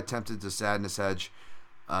 And was I tempted to sadness hedge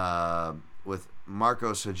with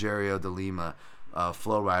Marcos Rogerio de Lima,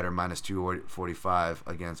 Flow Rider minus 245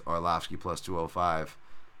 against Arlovsky plus 205.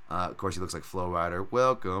 Of course, he looks like Flow Rider.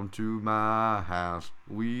 Welcome to my house.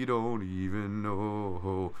 We don't even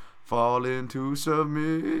know. Fall into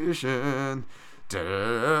submission.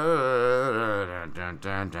 Dun, dun,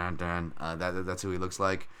 dun, dun, dun. That's who he looks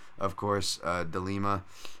like. Of course, De Lima,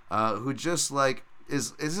 who just like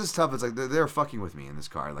is this tough. It's like they're fucking with me in this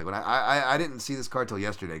card. Like when I didn't see this card till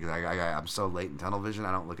yesterday because I'm so late in tunnel vision.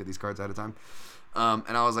 I don't look at these cards ahead of time.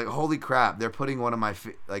 And I was like, holy crap! They're putting one of my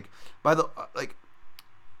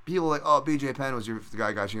people like, oh, BJ Penn was the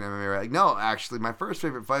guy got you in MMA, right? Like, no, actually, my first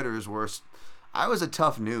favorite fighters were. I was a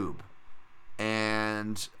tough noob.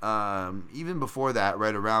 And even before that,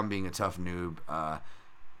 right around being a tough noob,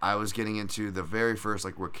 I was getting into the very first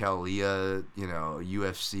like Raquel Leah,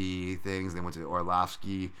 UFC things. They went to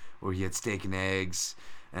Arlovsky where he had steak and eggs,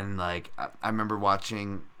 and like I remember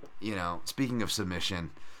watching, speaking of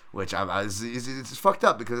submission, which it's fucked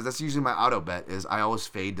up because that's usually my auto bet is I always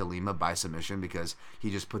fade De Lima by submission because he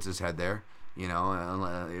just puts his head there. We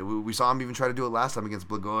saw him even try to do it last time against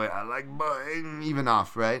Blagoy. I like even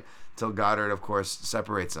off, right? Till Goddard, of course,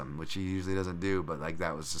 separates him, which he usually doesn't do. But like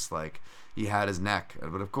that was just like he had his neck.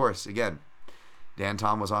 But of course, again, Dan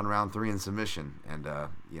Tom was on round 3 in submission, and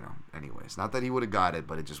anyways, not that he would have got it,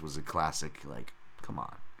 but it just was a classic. Like, come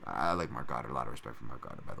on, I like Mark Goddard. A lot of respect for Mark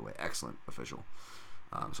Goddard, by the way. Excellent official.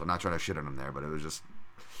 So I'm not trying to shit on him there, but it was just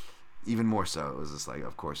even more so. It was just like,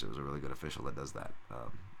 of course, it was a really good official that does that.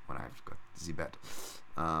 When I got Z-Bet.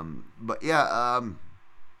 But yeah,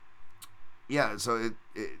 so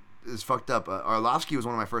it is fucked up. Arlovsky was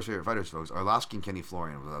one of my first favorite fighters, folks. Arlovsky and Kenny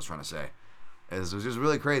Florian was what I was trying to say. It was just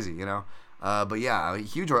really crazy, But yeah, a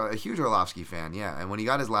huge Arlovsky fan, yeah. And when he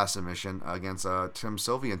got his last submission against Tim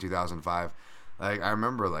Sylvia in 2005, like I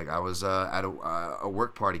remember, like I was at a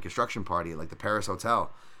work party, construction party, at, like the Paris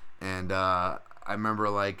Hotel, and I remember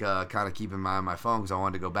like kind of keeping my eye on my phone because I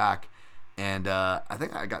wanted to go back. And I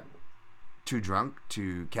think I got too drunk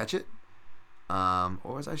to catch it. Or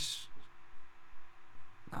was I...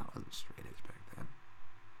 No, I wasn't straight edge back then.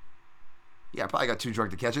 Yeah, I probably got too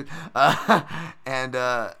drunk to catch it. And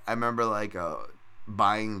I remember like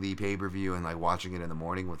buying the pay-per-view and like watching it in the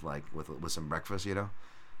morning with some breakfast, I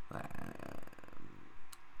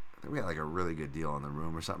think we had like a really good deal on the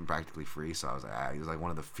room or something, practically free. So I was like, it was like one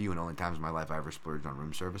of the few and only times in my life I ever splurged on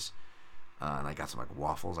room service. And I got some like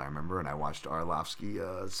waffles, I remember, and I watched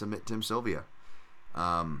Arlovsky submit Tim Sylvia.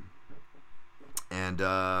 Was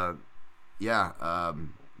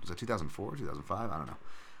it 2004, 2005? I don't know.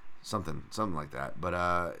 Something like that. But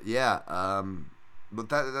But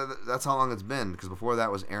that's how long it's been, because before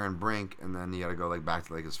that was Aaron Brink, and then you got to go like back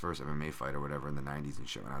to like his first MMA fight or whatever in the 90s and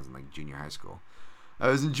shit when I was in like junior high school. I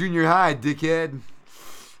was in junior high, dickhead.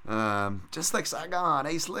 Just like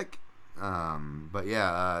Saigon, slick. But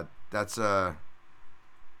yeah, that's I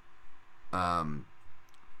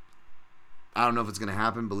don't know if it's gonna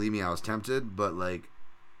happen. Believe me, I was tempted, but like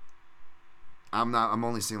I'm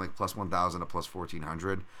only seeing like plus 1,000 to plus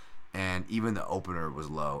 1,400. And even the opener was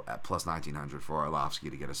low at plus 1,900 for Arlovsky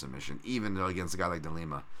to get a submission, even though against a guy like De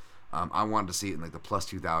Lima. I wanted to see it in like the plus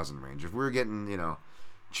 2,000 range. If we were getting,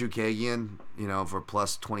 Chukagian, for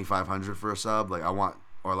plus 2,500 for a sub, like I want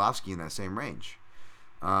Arlovsky in that same range,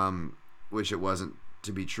 which it wasn't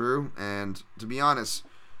to be true. And to be honest,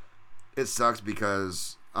 it sucks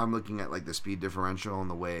because I'm looking at like the speed differential and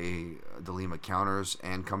the way De Lima counters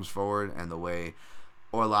and comes forward, and the way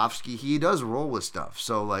Arlovsky, he does roll with stuff.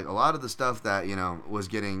 So like a lot of the stuff that was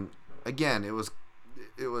getting, again, it was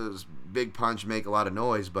big punch, make a lot of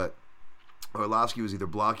noise, but Arlovsky was either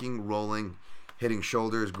blocking, rolling, hitting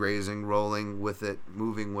shoulders, grazing, rolling with it,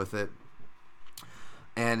 moving with it,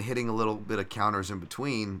 and hitting a little bit of counters in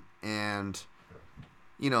between. And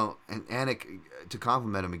and Anik, to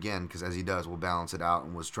compliment him again, because as he does, will balance it out,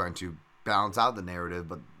 and was trying to balance out the narrative,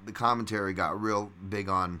 but the commentary got real big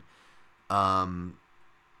on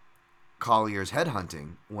Collier's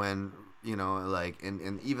headhunting when,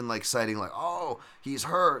 and even like citing like, oh, he's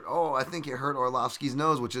hurt. Oh, I think it hurt Arlovsky's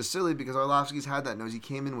nose, which is silly because Arlovsky's had that nose. He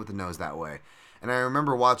came in with the nose that way. And I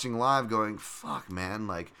remember watching live going, fuck, man,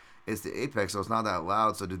 like it's the Apex, so it's not that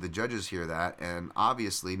loud. So did the judges hear that? And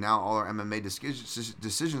obviously now all our MMA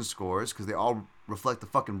decision scores, because they all reflect the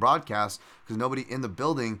fucking broadcast, because nobody in the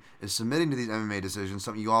building is submitting to these MMA decisions,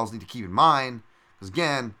 something you all need to keep in mind. Because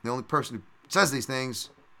again, the only person who says these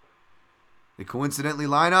things, they coincidentally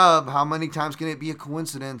line up. How many times can it be a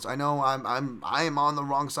coincidence? I know I am on the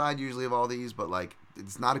wrong side usually of all these, but like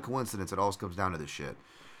it's not a coincidence. It always comes down to this shit.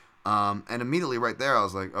 And immediately right there, I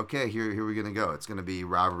was like, okay, here we're gonna go. It's gonna be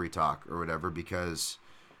rivalry talk or whatever, because,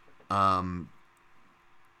 I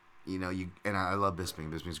love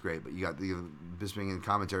Bisping. Bisping's great, but you got the Bisping in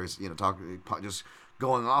commentaries, just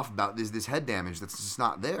going off about this head damage that's just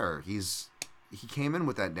not there. He came in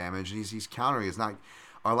with that damage, and he's countering. It's not.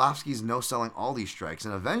 Arlovsky's no-selling all these strikes,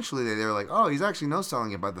 and eventually they were like, oh, he's actually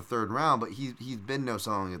no-selling it by the third round, but he's been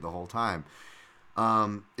no-selling it the whole time.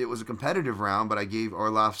 It was a competitive round, but I gave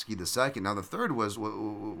Arlovsky the second. Now the third was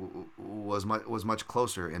much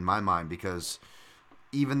closer in my mind, because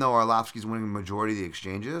even though Arlovsky's winning the majority of the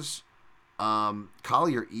exchanges,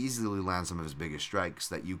 Collier easily lands some of his biggest strikes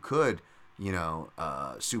that you could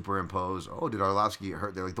superimpose. Oh, did Arlovsky get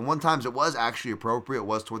hurt there? Like the one times it was actually appropriate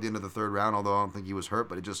was toward the end of the third round, although I don't think he was hurt,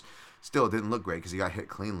 but it just still didn't look great because he got hit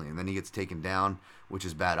cleanly. And then he gets taken down, which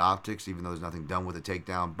is bad optics, even though there's nothing done with a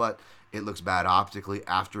takedown. But it looks bad optically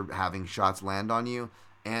after having shots land on you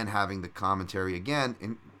and having the commentary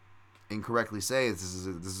again incorrectly say this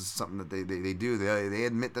is something that they do. They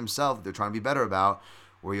admit themselves that they're trying to be better about,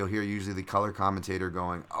 where you'll hear usually the color commentator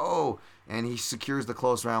going, oh, and he secures the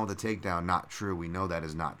close round with a takedown. Not true. We know that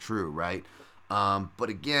is not true, right? But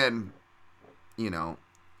again, I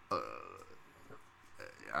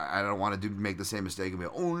don't want to make the same mistake and be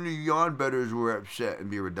only yawn bettors were upset and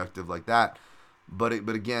be reductive like that. But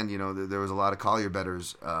again, there was a lot of Collier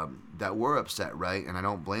bettors that were upset, right? And I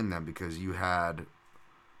don't blame them, because you had,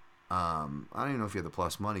 I don't even know if you had the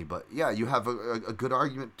plus money, but yeah, you have a good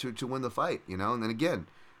argument to win the fight, And then again,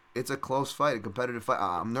 it's a close fight, a competitive fight.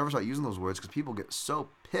 I'm nervous about using those words because people get so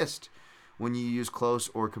pissed when you use close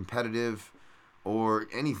or competitive or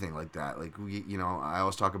anything like that. Like, I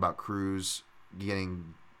always talk about Cruz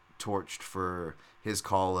getting torched for his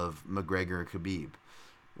call of McGregor and Khabib,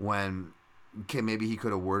 when, okay, maybe he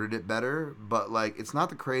could have worded it better, but like, it's not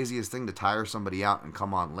the craziest thing to tire somebody out and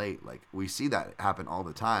come on late. Like, we see that happen all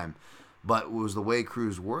the time. But it was the way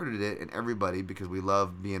Cruz worded it, and everybody, because we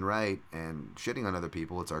love being right and shitting on other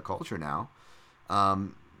people, it's our culture now,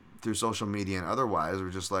 through social media and otherwise,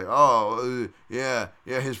 we're just like, oh, yeah,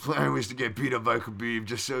 his plan was to get beat up by Khabib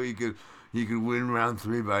just so he could win round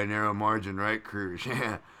 3 by a narrow margin, right, Cruz?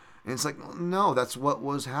 Yeah. And it's like, no, that's what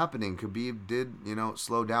was happening. Khabib did,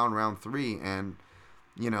 slow down round 3, and,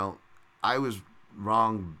 I was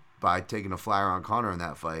wrong by taking a flyer on Conor in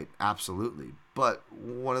that fight, absolutely. But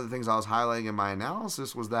one of the things I was highlighting in my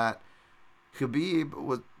analysis was that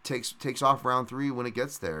Khabib takes off round 3 when it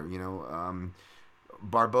gets there.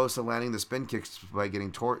 Barbosa landing the spin kicks by getting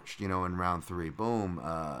torched, in round 3. Boom.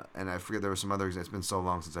 And I forget there were some others. It's been so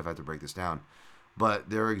long since I've had to break this down. But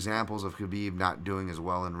there are examples of Khabib not doing as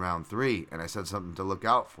well in round 3. And I said something to look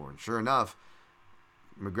out for. And sure enough,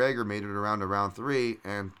 McGregor made it around to round 3,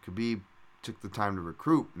 and Khabib took the time to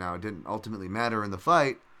recruit. Now, it didn't ultimately matter in the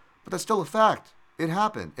fight, but that's still a fact. It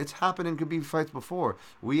happened. It's happened in Khabib fights before.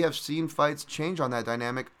 We have seen fights change on that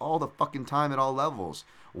dynamic all the fucking time at all levels.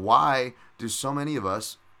 Why do so many of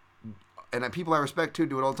us, and people I respect too,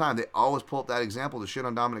 do it all the time? They always pull up that example to shit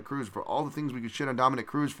on Dominic Cruz for all the things we could shit on Dominic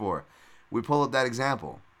Cruz for. We pull up that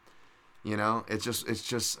example. You know, it's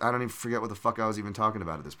just. I don't even forget what the fuck I was even talking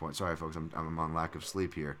about at this point. Sorry, folks, I'm on lack of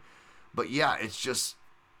sleep here. But yeah, it's just.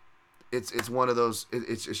 It's one of those.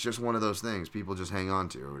 It's just one of those things people just hang on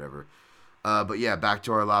to or whatever. But yeah, back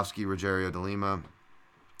to Arlovsky, Rogerio de Lima.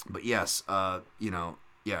 But yes, yeah.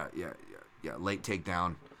 Late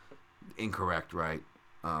takedown, incorrect, right?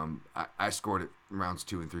 I scored it rounds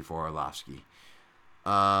 2 and 3 for Arlovsky.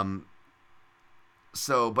 But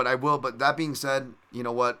that being said, you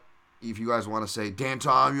know what? If you guys want to say, Dan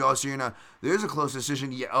Tom, you all see there's a close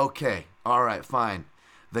decision. Yeah, okay, all right, fine.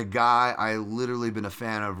 The guy I literally been a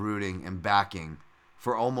fan of rooting and backing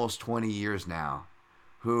for almost 20 years now,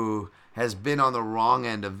 who has been on the wrong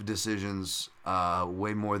end of decisions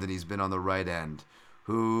way more than he's been on the right end,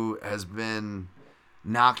 who has been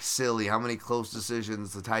knocked silly. How many close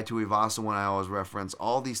decisions? The Tai Tuivasa one I always reference.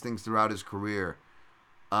 All these things throughout his career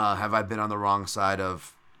have I been on the wrong side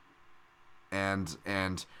of. And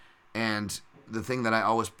the thing that I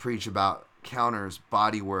always preach about: counters,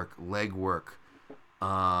 body work, leg work.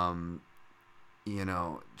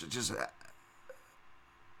 Just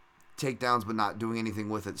takedowns, but not doing anything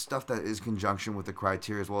with it. Stuff that is conjunction with the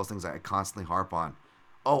criteria, as well as things that I constantly harp on.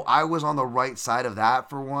 Oh, I was on the right side of that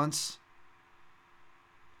for once.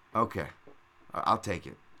 Okay, I'll take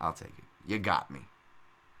it. You got me.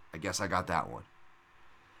 I guess I got that one.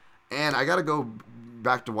 And I gotta go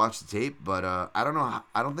back to watch the tape, but I don't know.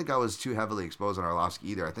 I don't think I was too heavily exposed on Arlovsky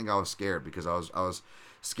either. I think I was scared because I was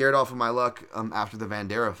scared off of my luck after the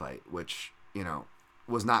Vandera fight, which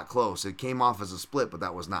was not close. It came off as a split, but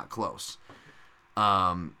that was not close.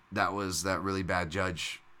 That was that really bad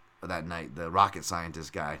judge that night, the rocket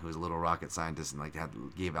scientist guy, who was a little rocket scientist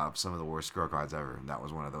and gave out some of the worst scorecards ever. That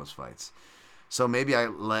was one of those fights. So maybe I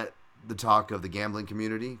let the talk of the gambling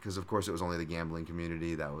community, because of course it was only the gambling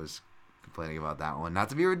community that was complaining about that one. Not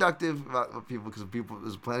to be reductive about people, because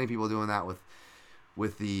there's plenty of people doing that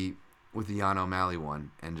with the Jan O'Malley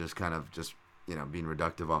one, and just kind of being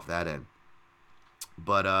reductive off that end.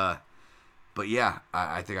 But yeah,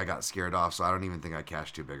 I think I got scared off, so I don't even think I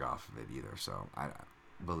cashed too big off of it either. So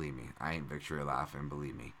believe me, I ain't victory laughing.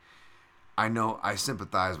 Believe me, I know I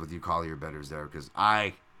sympathize with you, Collier bettors there, because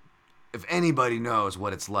if anybody knows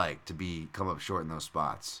what it's like to come up short in those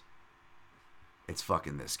spots, it's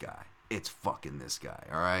fucking this guy. It's fucking this guy.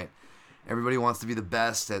 All right. Everybody wants to be the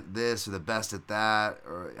best at this or the best at that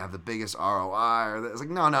or have the biggest ROI. It's like,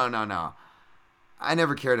 no. I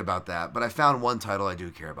never cared about that, but I found one title I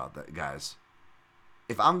do care about, that, guys.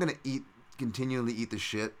 If I'm going to continually eat the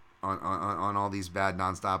shit on all these bad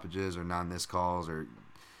non-stoppages or non-missed calls or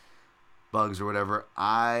bugs or whatever,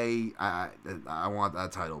 I want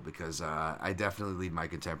that title, because I definitely lead my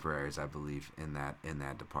contemporaries, I believe, in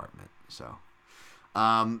that department. So,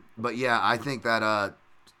 but yeah, I think that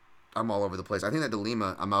I'm all over the place. I think that De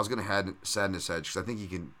Lima, I was going to Sadness Edge, because I think he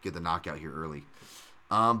can get the knockout here early.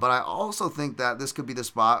 But I also think that this could be the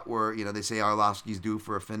spot where, they say Arlovsky's due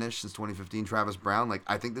for a finish since 2015, Travis Brown. Like,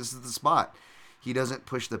 I think this is the spot. He doesn't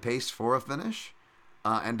push the pace for a finish.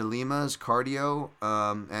 And De Lima's cardio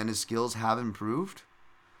and his skills have improved.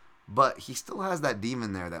 But he still has that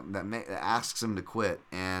demon there that asks him to quit.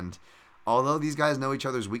 And although these guys know each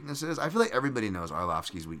other's weaknesses, I feel like everybody knows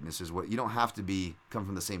Arlovsky's weaknesses. You don't have to come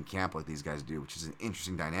from the same camp like these guys do, which is an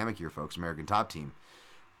interesting dynamic here, folks. American Top Team.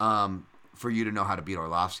 For you to know how to beat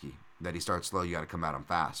Arlovsky, that he starts slow, you got to come at him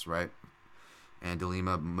fast, right? And De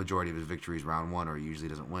Lima, majority of his victories round 1, or he usually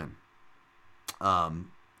doesn't win. But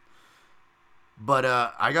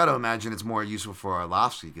I got to imagine it's more useful for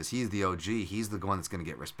Arlovsky, because he's the OG. He's the one that's going to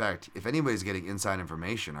get respect. If anybody's getting inside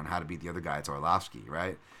information on how to beat the other guy, it's Arlovsky,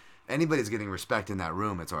 right? Anybody's getting respect in that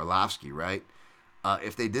room, it's Arlovsky, right?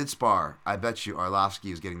 If they did spar, I bet you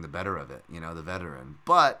Arlovsky is getting the better of it, the veteran.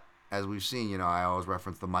 But as we've seen, I always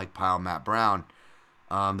reference the Mike Pyle, Matt Brown,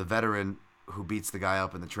 the veteran who beats the guy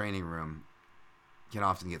up in the training room can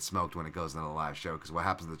often get smoked when it goes into the live show, because what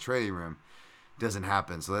happens in the training room doesn't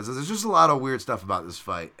happen. So there's just a lot of weird stuff about this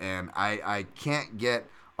fight, and I can't get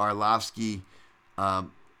Arlovsky.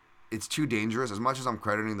 It's too dangerous. As much as I'm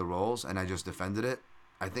crediting the rolls, and I just defended it,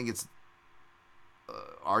 I think it's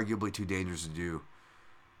arguably too dangerous to do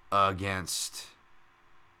against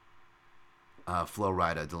Flo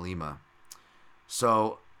Rida, De Lima.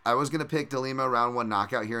 So I was going to pick DeLima round 1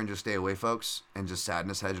 knockout here and just stay away, folks, and just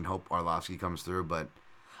sadness hedge and hope Arlovsky comes through, but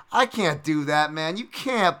I can't do that, man. You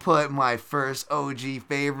can't put my first OG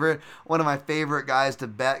favorite, one of my favorite guys to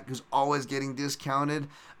bet, who's always getting discounted,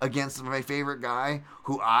 against my favorite guy,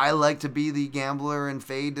 who I like to be the gambler and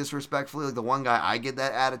fade disrespectfully, like the one guy I get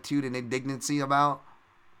that attitude and indignancy about.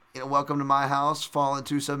 Welcome to my house, fall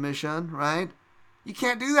into submission, right? You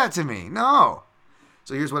can't do that to me. No.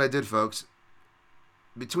 So here's what I did, folks.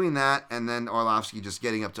 Between that and then Arlovsky just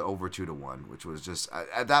getting up to over 2-1, which was just,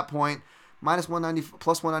 at that point, minus 190,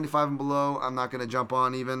 plus 195 and below, I'm not going to jump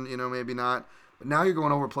on even, maybe not. But now you're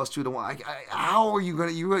going over plus 2-1. How are you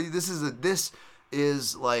going to, this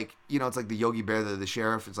is like, it's like the Yogi Bear, the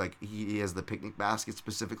sheriff. It's like he has the picnic basket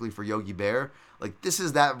specifically for Yogi Bear. Like, this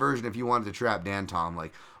is that version if you wanted to trap Dan Tom.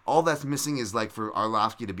 Like, all that's missing is, like, for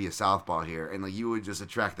Arlovsky to be a southpaw here. And, like, you would just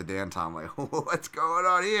attract the Dan Tom. Like, what's going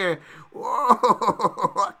on here?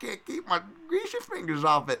 Whoa, I can't keep my greasy fingers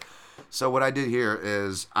off it. So what I did here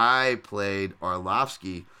is I played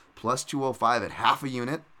Arlovsky plus 205 at half a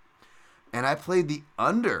unit. And I played the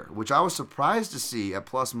under, which I was surprised to see at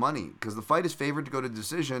plus money. Because the fight is favored to go to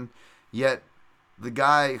decision. Yet the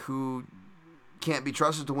guy who can't be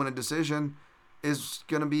trusted to win a decision is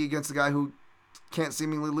going to be against the guy who can't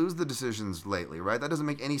seemingly lose the decisions lately, right? That doesn't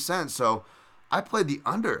make any sense. So I played the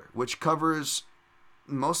under, which covers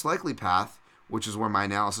most likely path, which is where my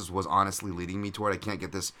analysis was honestly leading me toward. I can't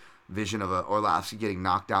get this vision of Arlovsky getting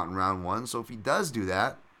knocked out in round 1. So if he does do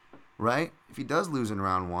that, right? If he does lose in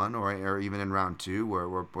round 1 or even in round 2, where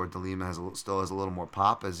DeLima still has a little more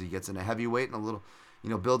pop as he gets into heavyweight and a little,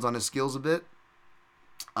 builds on his skills a bit,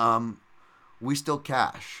 we still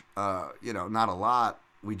cash. Not a lot.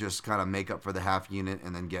 We just kind of make up for the half unit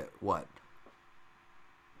and then get what?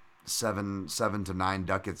 7 to 9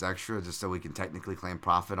 ducats extra just so we can technically claim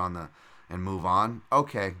profit and move on.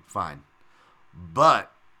 Okay, fine.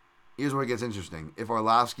 But here's where it gets interesting. If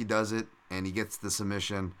Arlovsky does it and he gets the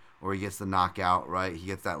submission or he gets the knockout, right? He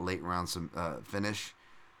gets that late round finish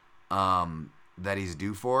that he's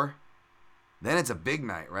due for. Then it's a big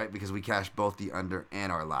night, right? Because we cash both the under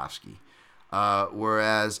and Arlovsky.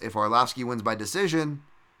 Whereas if Arlovsky wins by decision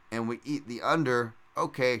and we eat the under,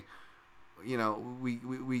 okay,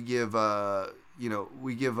 we give a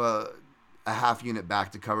half unit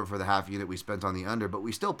back to cover for the half unit we spent on the under, but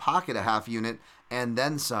we still pocket a half unit and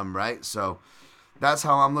then some, right? So that's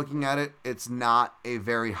how I'm looking at it. It's not a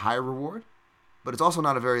very high reward, but it's also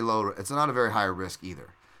not a very low. It's not a very high risk either.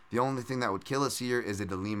 The only thing that would kill us here is a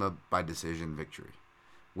DeLima by decision victory,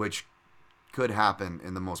 which could happen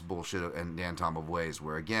in the most bullshit and Dan Tom of ways,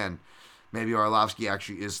 where again, maybe Arlovsky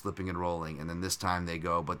actually is slipping and rolling, and then this time they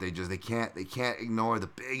go, but they can't ignore the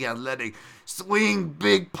big athletic swing,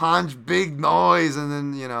 big punch, big noise, and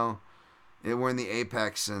then we're in the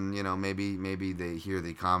apex, and maybe they hear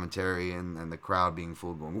the commentary and the crowd being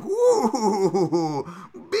full, going, "Woo,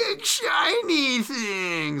 big shiny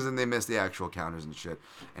things," and they miss the actual counters and shit,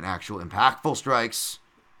 and actual impactful strikes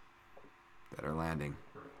that are landing.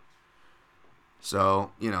 So,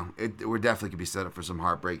 we're definitely could be set up for some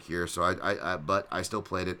heartbreak here. So but I still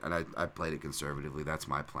played it, and I played it conservatively. That's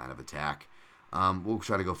my plan of attack. We'll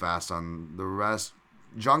try to go fast on the rest.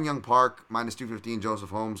 Jung Young Park, minus 215. Joseph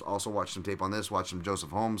Holmes. Also watch some tape on this. Watch some Joseph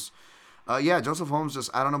Holmes. Joseph Holmes, just,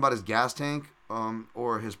 I don't know about his gas tank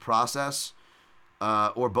or his process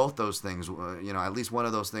or both those things. At least one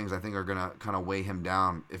of those things I think are going to kind of weigh him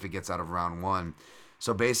down if it gets out of round 1.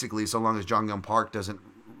 So basically, so long as Jung Young Park doesn't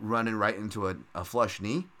running right into a flush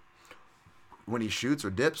knee when he shoots or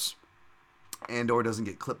dips and or doesn't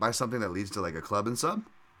get clipped by something that leads to like a club and sub,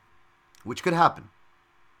 which could happen.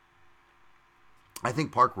 I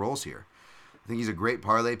think Park rolls here. I think he's a great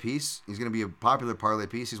parlay piece. He's going to be a popular parlay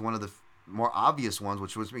piece. He's one of the more obvious ones,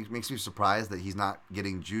 which makes me surprised that he's not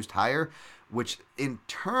getting juiced higher, which in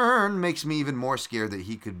turn makes me even more scared that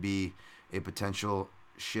he could be a potential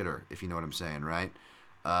shitter, if you know what I'm saying, right?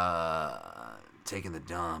 Taking the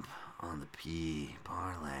dump on the P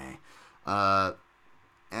parlay.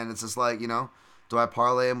 And it's just like, do I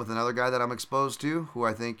parlay him with another guy that I'm exposed to who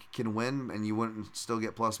I think can win and you wouldn't still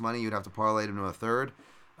get plus money? You'd have to parlay him to a third,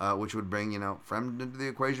 which would bring, Fremd into the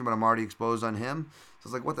equation, but I'm already exposed on him. So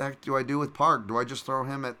it's like, what the heck do I do with Park? Do I just throw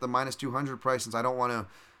him at the minus 200 price since I don't want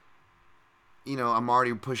to, I'm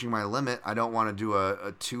already pushing my limit. I don't want to do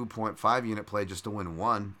a 2.5 unit play just to win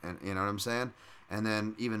one. And you know what I'm saying? And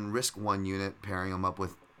then even risk 1 unit, pairing them up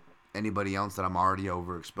with anybody else that I'm already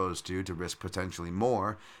overexposed to risk potentially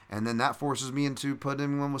more. And then that forces me into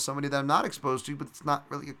putting one with somebody that I'm not exposed to, but it's not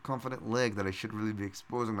really a confident leg that I should really be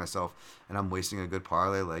exposing myself. And I'm wasting a good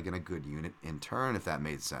parlay leg and a good unit in turn, if that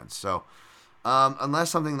made sense. So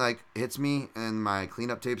Unless something like hits me in my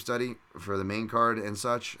cleanup tape study for the main card and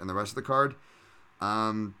such, and the rest of the card,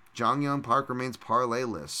 Jong Young Park remains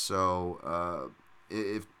parlay-less. So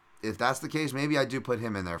if that's the case, maybe I do put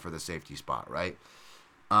him in there for the safety spot, right?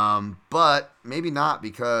 But maybe not,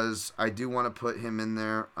 because I do want to put him in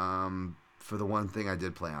there for the one thing I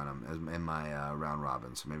did play on him in my round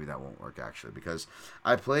robin. So maybe that won't work, actually, because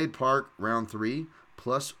I played Park round 3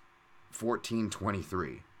 plus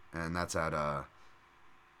 14.23, and that's at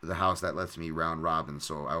the house that lets me round robin.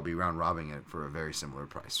 So I'll be round robbing it for a very similar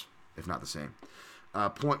price, if not the same.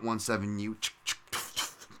 0.17U,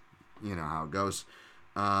 you know how it goes.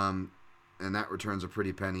 And that returns a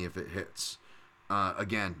pretty penny if it hits.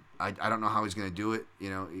 Again, I don't know how he's going to do it. You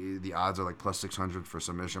know, the odds are like plus 600 for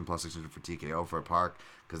submission, plus 600 for TKO for Park,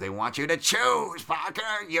 because they want you to choose, Parker.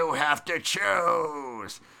 You have to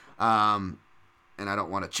choose. And I don't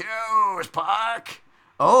want to choose, Park.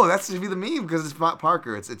 Oh, that's going to be the meme, because it's not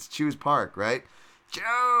Parker. It's choose Park, right?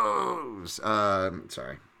 Choose.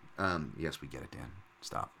 Sorry. Yes, we get it, Dan.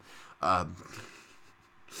 Stop.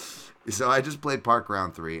 So I just played Park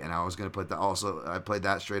round 3, and I was going to put that also. I played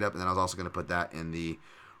that straight up, and then I was also going to put that in the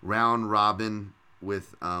round robin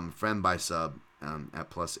with friend by sub at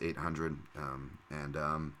plus 800,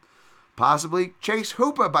 and possibly Chase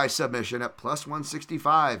Hooper by submission at plus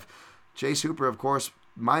 165. Chase Hooper, of course,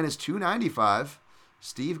 minus 295.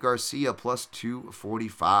 Steve Garcia plus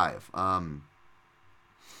 245.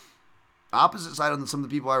 Opposite side on some of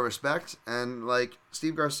the people I respect, and like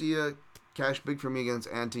Steve Garcia cashed big for me against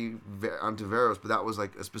Antiveros, but that was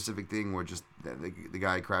like a specific thing where just the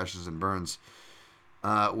guy crashes and burns.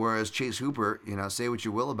 Whereas Chase Hooper, you know, say what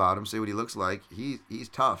you will about him, say what he looks like, he's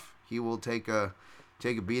tough. He will take a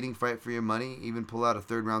beating, fight for your money, even pull out a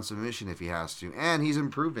third round submission if he has to. And he's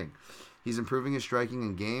improving. He's improving his striking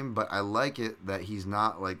and game, but I like it that he's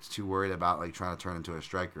not like too worried about like trying to turn into a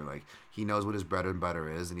striker. Like, he knows what his bread and butter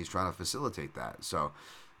is, and he's trying to facilitate that. So,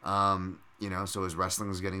 you know, so his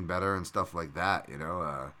wrestling is getting better and stuff like that. You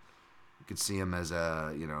know, you could see him as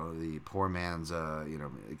the poor man's,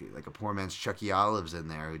 like a poor man's Chucky Olives in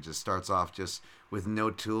there, who just starts off just with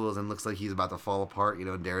no tools and looks like he's about to fall apart. You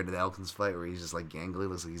know, Darren to the Elkins fight where he's just like gangly,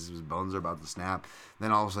 looks like his bones are about to snap.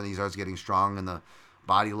 Then all of a sudden he starts getting strong in the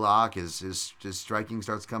body lock. His striking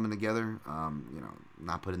starts coming together. You know,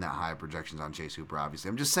 not putting that high projections on Chase Hooper, obviously.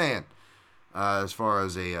 I'm just saying, as far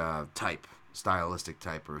as a stylistic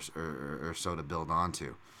type or so to build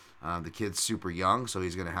onto. The kid's super young, so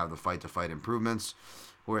he's going to have the fight-to-fight improvements,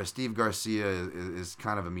 whereas Steve Garcia is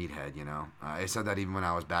kind of a meathead, you know. I said that even when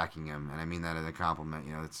I was backing him, and I mean that as a compliment.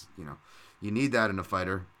 You know, it's, you know, you need that in a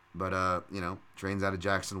fighter, but, you know, trains out of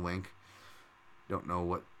Jackson Wink. Don't know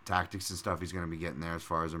what tactics and stuff he's going to be getting there as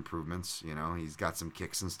far as improvements. You know, he's got some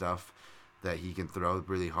kicks and stuff that he can throw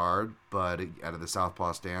really hard, but out of the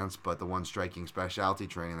southpaw stance. But the one striking specialty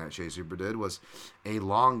training that Chase Hooper did was a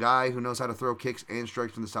long guy who knows how to throw kicks and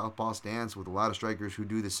strikes from the southpaw stance, with a lot of strikers who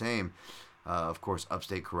do the same. Of course,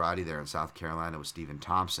 upstate karate there in South Carolina with Stephen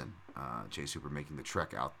Thompson. Chase Hooper making the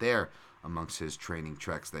trek out there amongst his training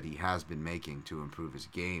treks that he has been making to improve his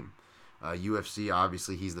game. UFC,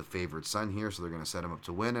 obviously, he's the favored son here, so they're going to set him up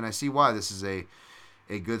to win. And I see why. This is a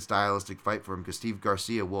good stylistic fight for him, because Steve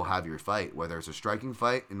Garcia will have your fight, whether it's a striking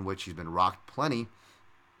fight in which he's been rocked plenty,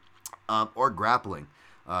 or grappling.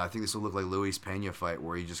 I think this will look like Luis Pena fight,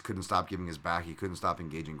 where he just couldn't stop giving his back. He couldn't stop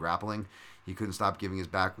engaging grappling. He couldn't stop giving his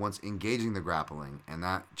back once engaging the grappling. And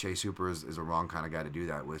that Chase Hooper is a wrong kind of guy to do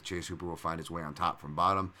that with. Chase Hooper will find his way on top from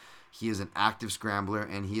bottom. He is an active scrambler,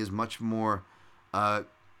 and he is much more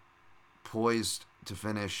poised to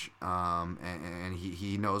finish, and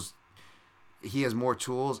he knows he has more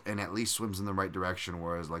tools and at least swims in the right direction,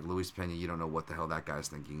 whereas like Luis Pena, you don't know what the hell that guy's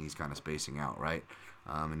thinking. He's kind of spacing out, right?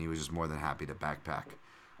 And he was just more than happy to backpack,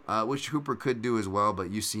 which Hooper could do as well,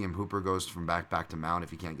 but you see him, Hooper goes from backpack to mount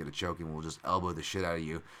if he can't get a choke, and will just elbow the shit out of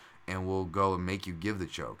you, and will go and make you give the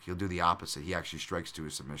choke. He'll do the opposite. He actually strikes to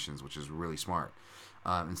his submissions, which is really smart,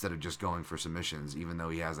 instead of just going for submissions, even though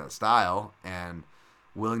he has that style and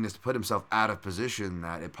willingness to put himself out of position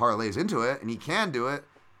that it parlays into it, and he can do it.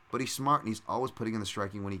 But he's smart, and he's always putting in the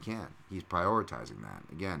striking when he can. He's prioritizing that.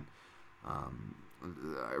 Again,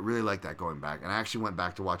 I really like that going back. And I actually went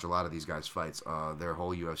back to watch a lot of these guys' fights, their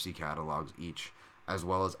whole UFC catalogs each, as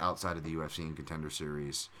well as outside of the UFC and Contender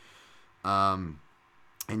Series. And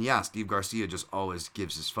yeah, Steve Garcia just always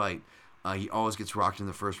gives his fight. He always gets rocked in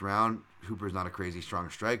the first round. Hooper's not a crazy strong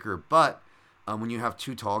striker, but when you have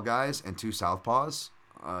two tall guys and two southpaws,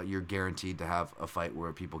 you're guaranteed to have a fight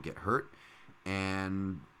where people get hurt.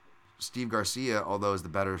 And Steve Garcia, although is the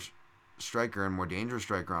better striker and more dangerous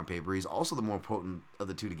striker on paper, he's also the more potent of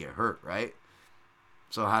the two to get hurt, right?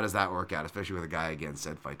 So how does that work out, especially with a guy, again,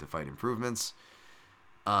 said fight-to-fight improvements?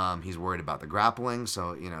 He's worried about the grappling,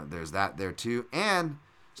 so, there's that there too. And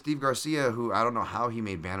Steve Garcia, who I don't know how he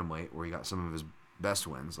made bantamweight, where he got some of his best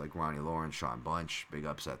wins, like Ronnie Lawrence, Sean Bunch, big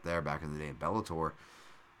upset there back in the day in Bellator.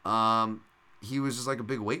 He was just like a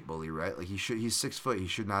big weight bully, right? Like he's 6 foot, he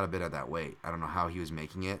should not have been at that weight. I don't know how he was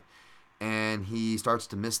making it. And he starts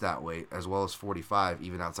to miss that weight, as well as 45,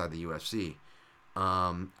 even outside the UFC.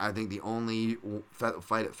 I think the only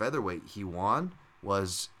fight at featherweight he won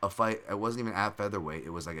was a fight. It wasn't even at featherweight.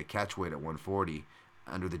 It was like a catchweight at 140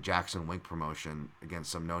 under the Jackson Wink promotion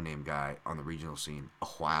against some no-name guy on the regional scene a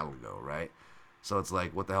while ago, right? So it's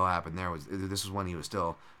like, what the hell happened there? This was when he was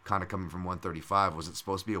still kind of coming from 135. Was it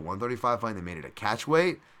supposed to be a 135 fight? They made it a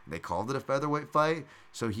catchweight. They called it a featherweight fight,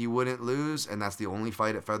 so he wouldn't lose, and that's the only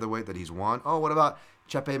fight at featherweight that he's won. Oh, what about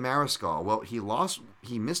Chepe Mariscal? Well,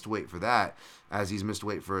 he missed weight for that, as he's missed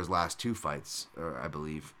weight for his last 2 fights, I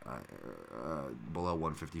believe, below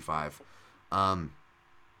 155. And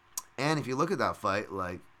if you look at that fight,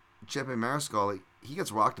 like, Chepe Mariscal, he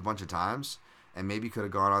gets rocked a bunch of times, and maybe could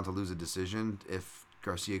have gone on to lose a decision if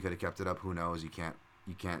Garcia could have kept it up. Who knows? You can't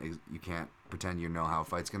pretend you know how a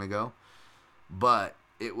fight's gonna go. But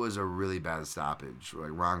it was a really bad stoppage.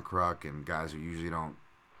 Like Ron Kruk and guys who usually don't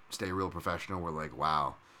stay real professional were like,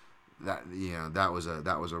 wow, that was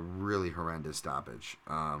a really horrendous stoppage.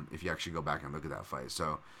 If you actually go back and look at that fight,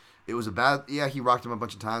 so it was a bad. Yeah, he rocked him a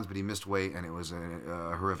bunch of times, but he missed weight, and it was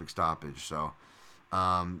a horrific stoppage. So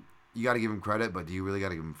you got to give him credit, but do you really got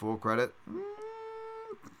to give him full credit?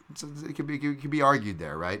 It could be argued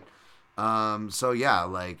there, right? So yeah,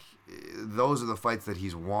 like those are the fights that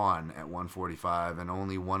he's won at 145, and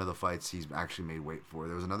only one of the fights he's actually made weight for.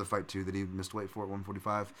 There was another fight too that he missed weight for at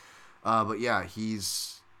 145. But yeah,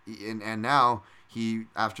 and now he,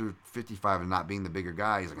 after 55 and not being the bigger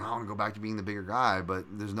guy, he's like, I want to go back to being the bigger guy, but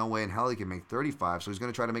there's no way in hell he can make 35, so he's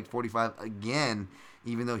going to try to make 45 again,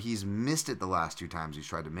 even though he's missed it the last 2 times he's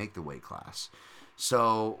tried to make the weight class.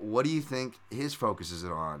 So what do you think his focus is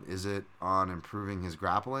on? Is it on improving his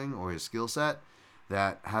grappling or his skill set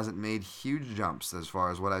that hasn't made huge jumps as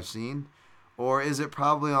far as what I've seen? Or is it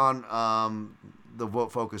probably on the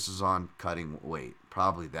focus is on cutting weight?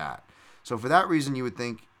 Probably that. So for that reason, you would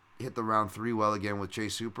think hit the round 3 well again with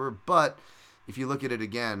Chase Hooper. But if you look at it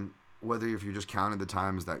again, whether if you're just counting the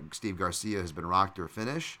times that Steve Garcia has been rocked or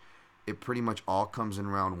finished, it pretty much all comes in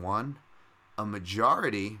round 1. A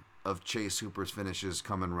majority of Chase Hooper's finishes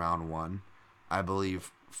come in round 1. I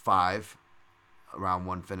believe 5 round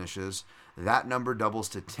 1 finishes. That number doubles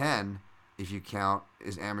to 10 if you count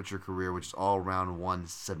his amateur career, which is all round 1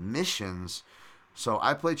 submissions. So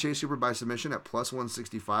I play Chase Hooper by submission at plus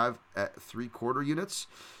 165 at 3/4 units.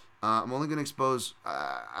 I'm only going to expose.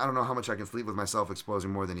 I don't know how much I can sleep with myself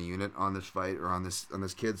exposing more than a unit on this fight or on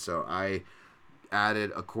this kid. So I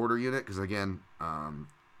added a 1/4 unit because again, one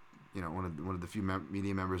of the few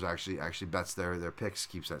media members actually bets their picks,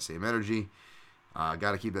 keeps that same energy.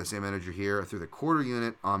 Got to keep that same energy here through the 1/4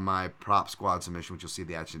 unit on my prop squad submission, which you'll see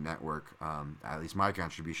the Action Network. At least my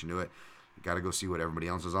contribution to it. Got to go see what everybody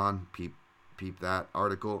else is on. Peep that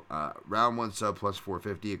article. Round 1 sub plus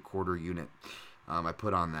 450, a 1/4 unit. I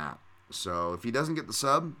put on that. So if he doesn't get the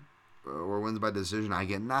sub or wins by decision, I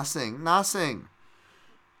get nothing.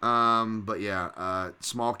 But yeah,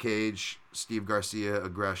 small cage, Steve Garcia,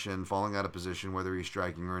 aggression, falling out of position, whether he's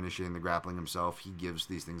striking or initiating the grappling himself, he gives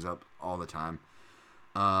these things up all the time.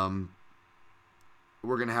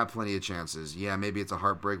 We're going to have plenty of chances. Yeah, maybe it's a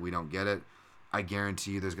heartbreak. We don't get it. I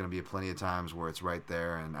guarantee you there's going to be plenty of times where it's right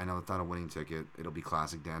there, and I know it's not a winning ticket. It'll be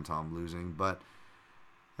classic Dan Tom losing, but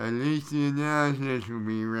at least the analysis will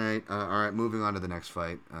be right. All right, moving on to the next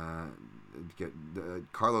fight.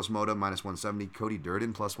 Carlos Mota minus 170, Cody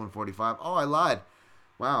Durden plus 145. Oh, I lied.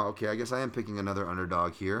 Wow, okay, I guess I am picking another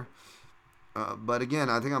underdog here. But again,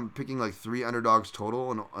 I think I'm picking like 3 underdogs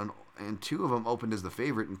total, and 2 of them opened as the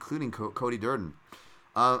favorite, including Cody Durden.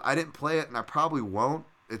 I didn't play it, and I probably won't.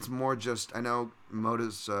 It's more just, I know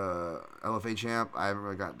Mota's LFA champ. I haven't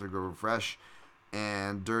really got to go refresh.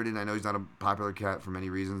 And Durden, I know he's not a popular cat for many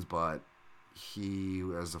reasons, but he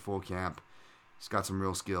has a full camp. He's got some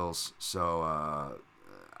real skills. So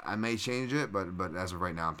I may change it, but as of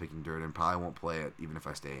right now, I'm picking Durden. Probably won't play it, even if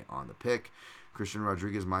I stay on the pick. Christian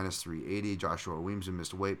Rodriguez minus 380. Joshua Williamson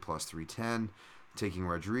missed weight plus 310. Taking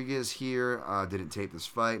Rodriguez here. Didn't tape this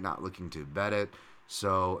fight. Not looking to bet it.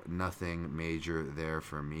 So nothing major there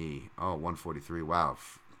for me. Oh, 143. Wow.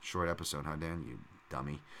 Short episode, huh, Dan? You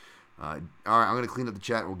dummy. All right, I'm going to clean up the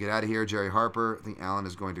chat. We'll get out of here. Jerry Harper. I think Allen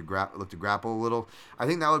is going to look to grapple a little. I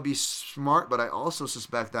think that would be smart, but I also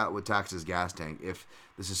suspect that would tax his gas tank. If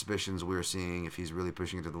the suspicions we're seeing, if he's really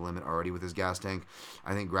pushing it to the limit already with his gas tank,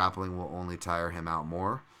 I think grappling will only tire him out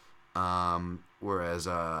more. Whereas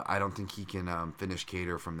I don't think he can finish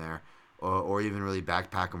Cater from there or even really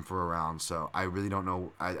backpack him for a round. So I really don't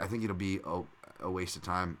know. I think it'll be a waste of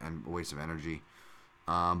time and a waste of energy.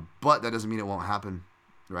 But that doesn't mean it won't happen,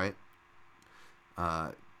 right?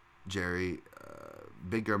 Jerry,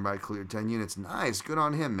 big gun by cleared 10 units. Nice, good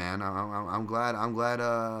on him, man. I'm glad.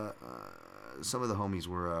 Some of the homies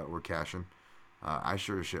were cashing. I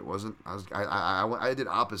sure as shit wasn't. I did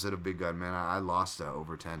opposite of big gun, man. I lost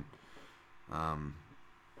over 10.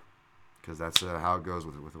 Because that's how it goes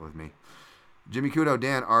with me. Jimmy Kudo,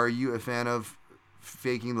 Dan, are you a fan of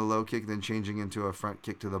faking the low kick then changing into a front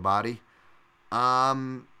kick to the body?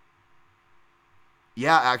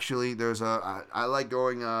 Yeah, actually, I like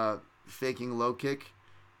going faking low kick,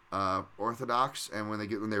 orthodox, and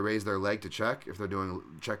when they raise their leg to check, if they're doing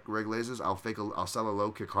check regulations, I'll sell a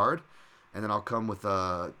low kick hard, and then I'll come with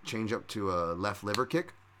a change up to a left liver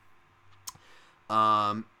kick.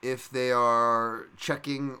 If they are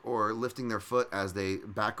checking or lifting their foot as they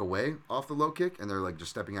back away off the low kick and they're like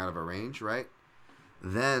just stepping out of a range, right?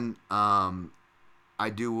 Then I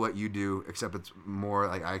do what you do, except it's more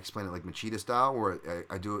like I explain it like Machida style, where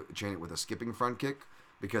I chain it with a skipping front kick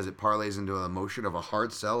because it parlays into a motion of a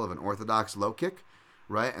hard sell of an orthodox low kick,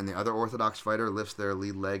 right? And the other orthodox fighter lifts their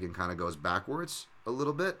lead leg and kind of goes backwards a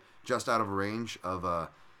little bit, just out of range of a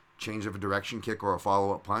change of a direction kick or a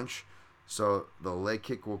follow-up punch. So the leg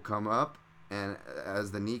kick will come up, and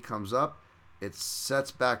as the knee comes up, it sets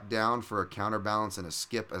back down for a counterbalance and a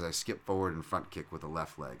skip as I skip forward and front kick with the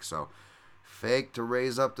left leg. So fake to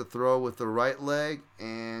raise up to throw with the right leg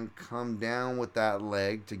and come down with that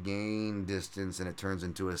leg to gain distance, and it turns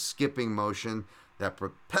into a skipping motion that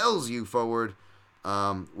propels you forward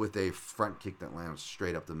with a front kick that lands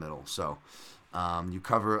straight up the middle. So you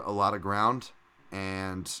cover a lot of ground,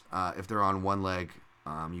 and if they're on one leg,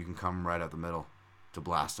 you can come right up the middle to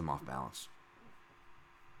blast them off balance.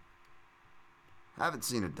 Haven't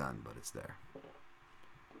seen it done, but it's there.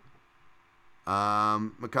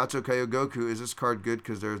 Makato Kyogoku, is this card good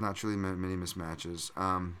because there's not truly many mismatches?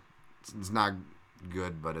 It's not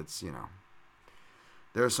good, but it's,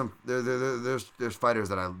 there's some there's fighters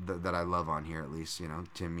that I love on here, at least,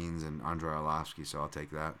 Tim Means and Andrei Arlovsky, so I'll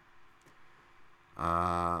take that.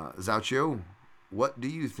 Zauchio, what do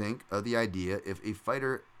you think of the idea if a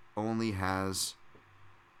fighter only has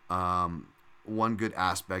one good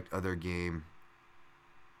aspect of their game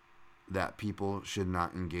that people should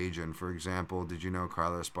not engage in? For example, did you know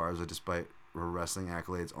Carla Esparza, despite her wrestling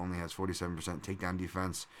accolades, only has 47% takedown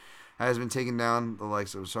defense, has been taken down the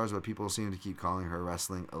likes of Esparza, but people seem to keep calling her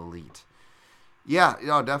wrestling elite? Yeah,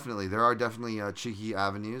 definitely. There are definitely cheeky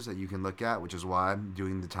avenues that you can look at, which is why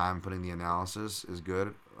doing the time, putting the analysis is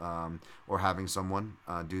good, or having someone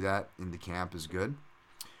do that in the camp is good.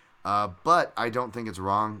 But I don't think it's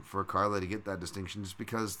wrong for Carla to get that distinction just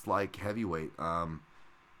because, like, heavyweight, I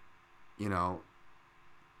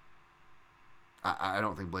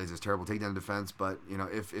don't think Blaze is terrible takedown defense, but,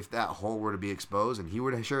 if that hole were to be exposed and he were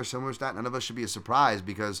to share a similar stat, none of us should be surprised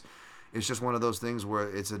because it's just one of those things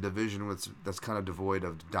where it's a division that's kind of devoid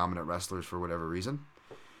of dominant wrestlers for whatever reason.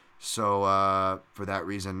 So for that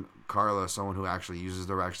reason, Carla, someone who actually uses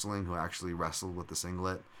the wrestling, who actually wrestled with the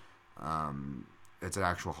singlet, it's an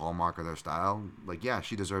actual hallmark of their style. Like, yeah,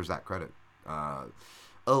 she deserves that credit.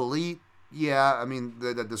 Elite, yeah, I mean,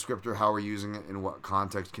 the descriptor, how we're using it, in what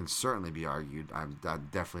context, can certainly be argued. I'm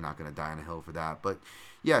definitely not going to die on a hill for that. But,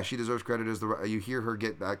 yeah, she deserves credit as you hear her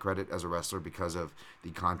get that credit as a wrestler because of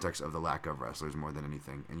the context of the lack of wrestlers more than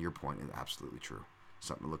anything. And your point is absolutely true.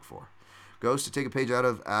 Something to look for. Ghost, to take a page out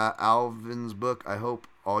of Alvin's book, I hope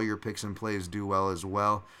all your picks and plays do well as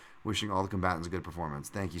well. Wishing all the combatants a good performance.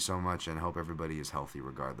 Thank you so much, and hope everybody is healthy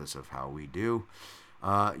regardless of how we do.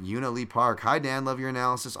 Una Lee Park. Hi, Dan. Love your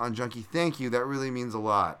analysis on Junkie. Thank you. That really means a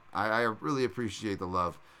lot. I really appreciate the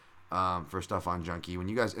love for stuff on Junkie. When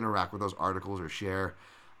you guys interact with those articles or share,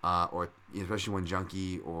 or especially when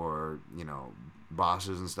Junkie or,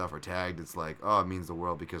 bosses and stuff are tagged, it's like, oh, it means the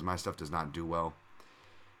world because my stuff does not do well.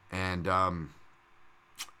 And my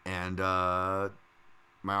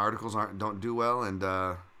articles don't do well, and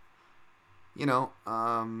you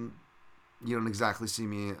don't exactly see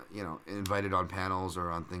me, invited on panels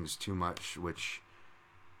or on things too much, which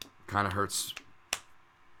kind of hurts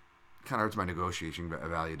my negotiation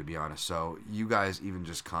value, to be honest. So you guys even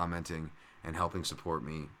just commenting and helping support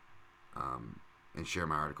me and share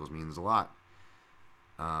my articles means a lot.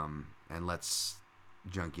 and lets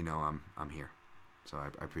Junkie know I'm here. So I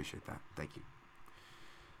appreciate that. Thank you.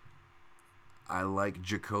 I like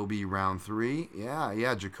Jacoby round 3.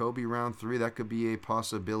 Yeah, Jacoby round 3. That could be a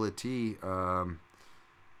possibility.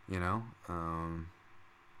 Yeah,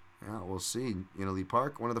 we'll see. Lee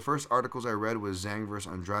Park. One of the first articles I read was Zhang versus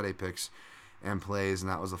Andrade picks and plays, and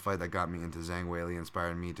that was the fight that got me into Zhang Weili,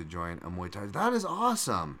 inspired me to join a Muay Thai. That is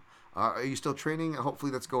awesome. Are you still training?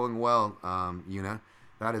 Hopefully that's going well, Yuna.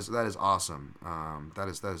 That is awesome. That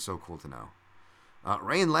is so cool to know.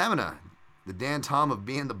 Rain Lamina, the Dan Tom of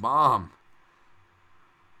being the bomb.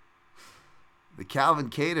 The Calvin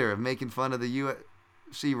Cater of making fun of the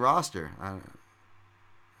UFC roster. I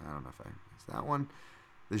don't know if it's that one.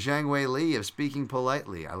 The Zhang Wei Li of speaking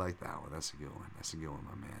politely. I like that one. That's a good one,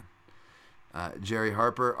 my man. Jerry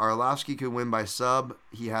Harper. Arlovsky could win by sub.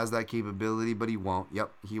 He has that capability, but he won't.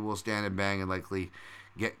 Yep, he will stand and bang and likely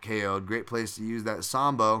get KO'd. Great place to use that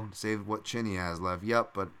Sambo. Save what chin he has left.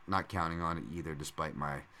 Yep, but not counting on it either, despite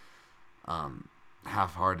my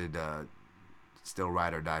half-hearted still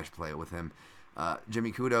ride or die play with him.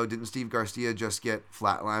 Jimmy Kudo, didn't Steve Garcia just get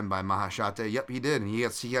flatlined by Mahashate? Yep, he did, and he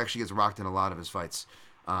actually gets rocked in a lot of his fights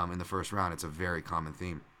in the first round. It's a very common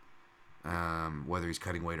theme, whether he's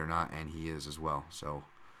cutting weight or not, and he is as well. So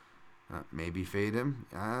maybe fade him.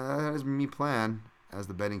 That is me plan, as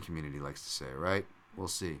the betting community likes to say, right? We'll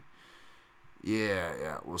see.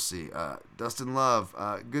 Yeah, we'll see. Dustin Love,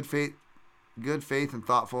 good faith and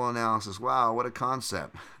thoughtful analysis. Wow, what a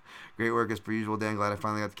concept. Great work as per usual, Dan. Glad I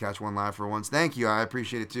finally got to catch one live for once. Thank you. I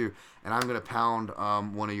appreciate it too. And I'm going to pound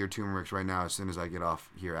one of your turmerics right now as soon as I get off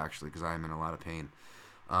here, actually, because I am in a lot of pain.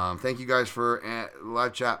 Thank you guys for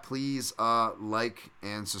live chat. Please like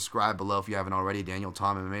and subscribe below if you haven't already. Daniel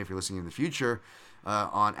Tom MMA if you're listening in the future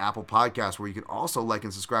on Apple Podcasts, where you can also like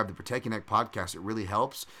and subscribe to Protect Your Neck Podcast. It really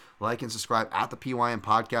helps. Like and subscribe at the PYN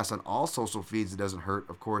Podcast on all social feeds. It doesn't hurt.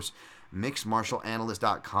 Of course,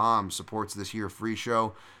 MixedMartialAnalyst.com supports this here free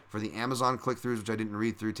show. For the Amazon click-throughs, which I didn't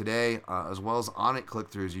read through today, as well as Onnit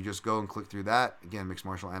click-throughs, you just go and click through that. Again,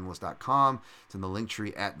 MixedMartialAnalyst.com. It's in the link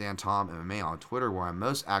tree at Dan Tom MMA on Twitter, where I'm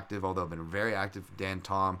most active, although I've been very active, Dan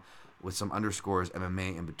Tom, with some underscores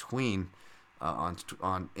MMA in between on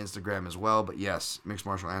Instagram as well. But yes, Mixed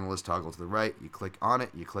Martial Analyst, toggle to the right. You click on it.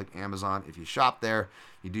 You click Amazon. If you shop there,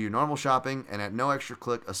 you do your normal shopping, and at no extra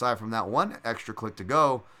click, aside from that one extra click to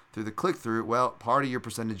go, through the click-through, well, part of your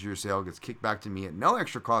percentage of your sale gets kicked back to me at no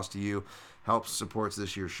extra cost to you, helps supports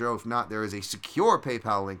this year's show. If not, there is a secure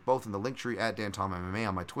PayPal link, both in the link tree at Dan Tom MMA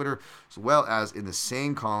on my Twitter, as well as in the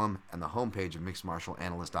same column and the homepage of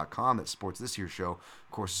MixedMartialAnalyst.com that supports this year's show.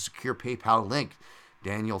 Of course, a secure PayPal link,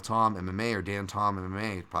 Daniel Tom MMA or Dan Tom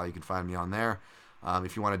MMA. Probably you can find me on there.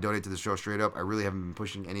 If you want to donate to the show straight up, I really haven't been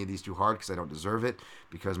pushing any of these too hard because I don't deserve it,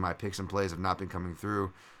 because my picks and plays have not been coming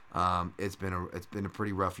through. It's been a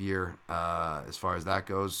pretty rough year as far as that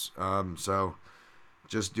goes. So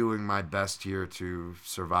just doing my best here to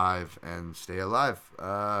survive and stay alive.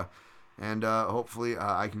 And hopefully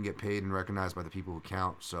I can get paid and recognized by the people who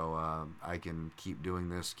count, so I can keep doing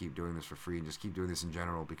this for free, and just keep doing this in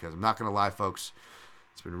general, because I'm not going to lie, folks,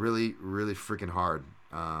 it's been really, really freaking hard,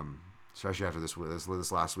 especially after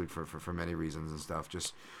this last week for many reasons and stuff,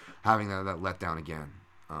 just having that letdown again.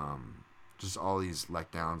 Just all these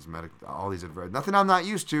letdowns, all these nothing I'm not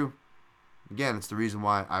used to. Again, it's the reason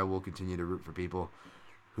why I will continue to root for people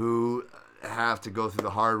who have to go through the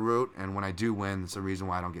hard route, and when I do win, it's the reason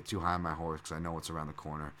why I don't get too high on my horse, because I know what's around the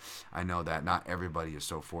corner. I know that not everybody is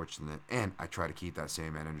so fortunate, and I try to keep that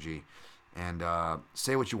same energy. And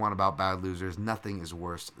say what you want about bad losers. Nothing is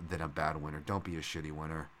worse than a bad winner. Don't be a shitty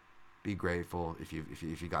winner. Be grateful if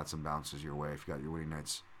you got some bounces your way. If you got your winning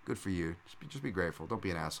nights, good for you. Just be grateful. Don't be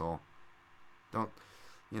an asshole. Don't,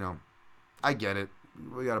 I get it.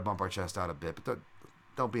 We got to bump our chest out a bit, but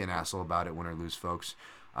don't be an asshole about it, win or lose, folks.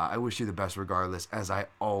 I wish you the best regardless, as I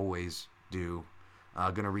always do.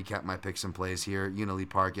 Going to recap my picks and plays here. Lee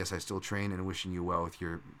Park, yes, I still train, and wishing you well with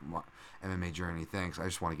your MMA journey. Thanks. I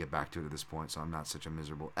just want to get back to it at this point, so I'm not such a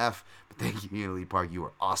miserable F. But thank you, Lee Park. You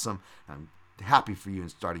are awesome. I'm happy for you in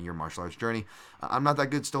starting your martial arts journey. I'm not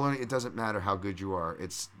that good, still learning. It doesn't matter how good you are.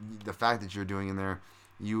 It's the fact that you're doing in there.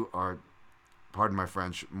 You are, pardon my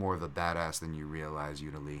French, more of a badass than you realize,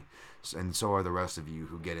 Lee. And so are the rest of you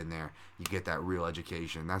who get in there. You get that real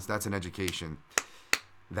education. That's an education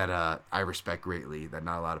that I respect greatly, that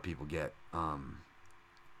not a lot of people get.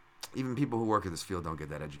 Even people who work in this field don't get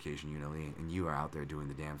that education, Lee, and you are out there doing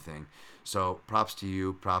the damn thing. So props to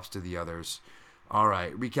you, props to the others. All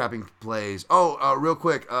right, recapping plays. Real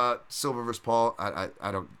quick, Silva versus Paul.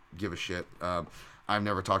 I don't give a shit. I've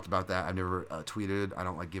never talked about that. I've never tweeted. I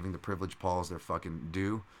don't like giving the privilege Pauls their fucking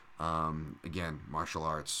due. Again, martial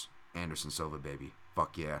arts, Anderson Silva, baby.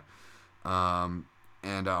 Fuck yeah. And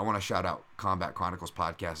I want to shout out Combat Chronicles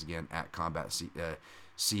podcast again at Combat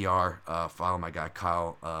CR. Follow my guy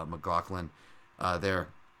Kyle McLaughlin there.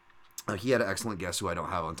 He had an excellent guest who I don't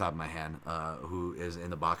have on top of my hand, who is in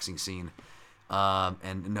the boxing scene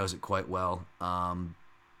and knows it quite well.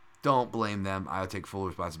 Don't blame them. I'll take full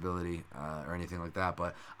responsibility or anything like that.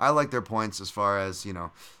 But I like their points as far as,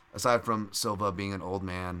 aside from Silva being an old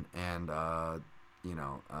man and,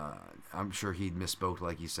 I'm sure he misspoke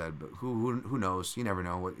like he said, but who knows? You never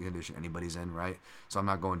know what condition anybody's in, right? So I'm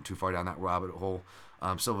not going too far down that rabbit hole.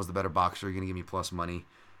 Silva's the better boxer. You're going to give me plus money.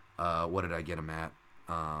 What did I get him at?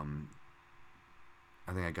 I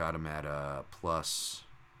think I got him at plus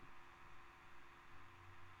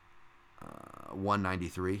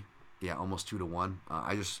 193. Yeah, almost 2-1.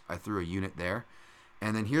 I threw a unit there.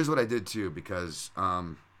 And then here's what I did too, because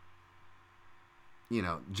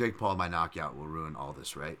Jake Paul by knockout will ruin all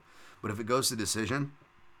this, right? But if it goes to decision,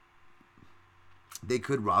 they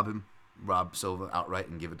could rob Silva outright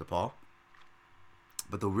and give it to Paul.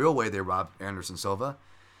 But the real way they rob Anderson Silva,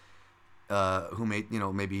 who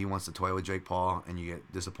maybe he wants to toy with Jake Paul and you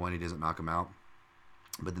get disappointed he doesn't knock him out,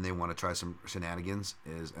 but then they want to try some shenanigans,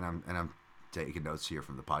 and I'm taking notes here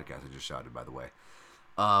from the podcast I just shouted, by the way.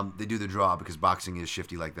 They do the draw because boxing is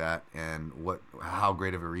shifty like that, and how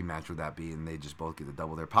great of a rematch would that be? And they just both get to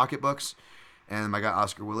double their pocketbooks. And my guy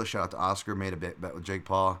Oscar Willis, shout out to Oscar, made a bet with Jake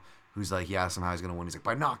Paul, who's like, yeah, somehow he's gonna win. He's like,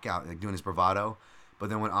 by knockout, like doing his bravado. But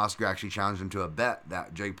then when Oscar actually challenged him to a bet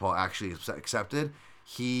that Jake Paul actually accepted,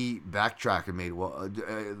 he backtracked and made,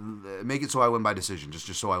 make it so I win by decision, just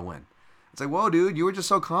so I win. It's like, whoa, dude, you were just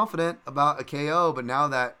so confident about a KO, but now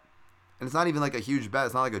that, and it's not even like a huge bet.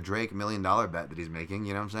 It's not like a Drake $1 million bet that he's making.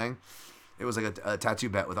 You know what I'm saying? It was like a tattoo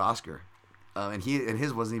bet with Oscar, and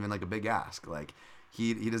his wasn't even like a big ask. Like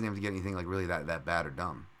he doesn't have to get anything like really that bad or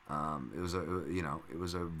dumb. It was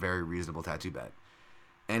a very reasonable tattoo bet,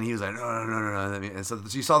 and he was like, no. And so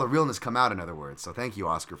you saw the realness come out. In other words, so thank you,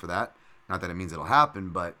 Oscar, for that. Not that it means it'll happen,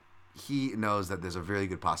 but he knows that there's a very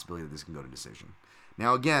good possibility that this can go to decision.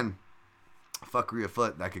 Now again, fuckery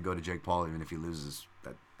afoot, that could go to Jake Paul even if he loses.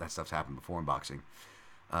 That stuff's happened before in boxing,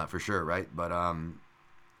 for sure, right? But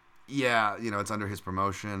yeah, it's under his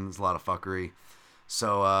promotion. It's a lot of fuckery.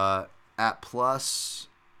 So at plus,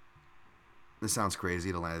 this sounds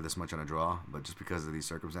crazy to land this much on a draw, but just because of these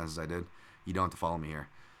circumstances I did, you don't have to follow me here.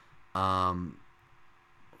 Where's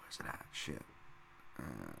it at? Shit.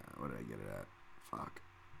 What did I get it at? Fuck.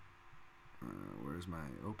 Where's my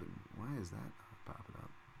open? Why is that popping up?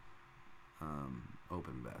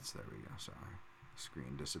 Open bets. There we go. Sorry.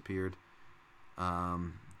 Screen disappeared. What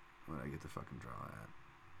did I get the fucking draw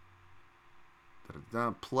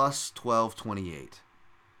at? Plus 1228.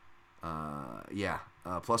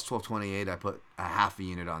 Plus 1228. I put a half a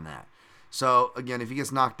unit on that. So again, if he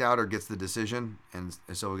gets knocked out or gets the decision, and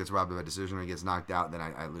Silva gets robbed of a decision or he gets knocked out, then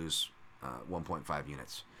I lose 1.5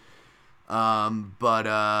 units.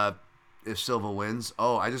 But if Silva wins,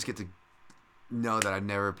 I just get to know that I've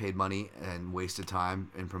never paid money and wasted time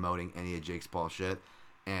in promoting any of Jake's Paul shit,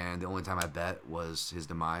 and the only time I bet was his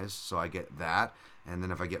demise, so I get that. And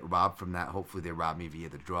then if I get robbed from that, hopefully they rob me via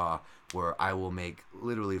the draw, where I will make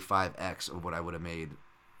literally 5x of what I would have made,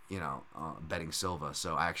 betting Silva.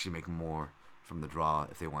 So I actually make more from the draw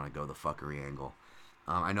if they want to go the fuckery angle.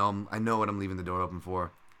 I know what I'm leaving the door open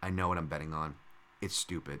for. I know what I'm betting on. It's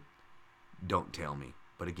stupid. Don't tail me.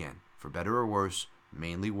 But again, for better or worse,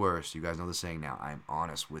 mainly worse. You guys know the saying now. I'm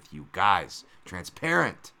honest with you guys.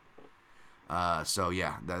 Transparent. So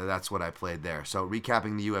yeah, that's what I played there. So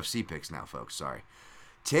recapping the UFC picks now, folks. Sorry.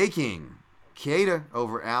 Taking Keita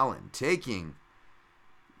over Allen.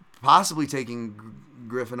 Possibly taking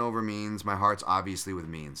Griffin over Means. My heart's obviously with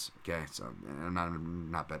Means. Okay, so I'm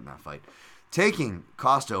not betting that fight. Taking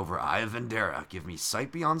Costa over Ivan Vandera. Give me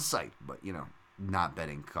sight beyond sight. But, not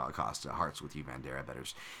betting Costa. Hearts with you, Vandera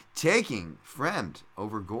betters. Taking Fremd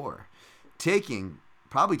over Gore.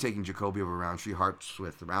 Probably taking Jacoby over Roundtree. Hearts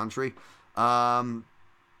with Roundtree.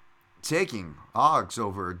 Taking Oggs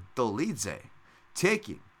over Dolidze.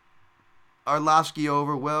 Taking Arlovsky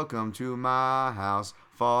over Welcome to My House.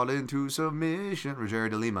 Fall into submission. Rogerio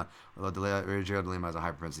de Lima. Although Rogerio de Lima has a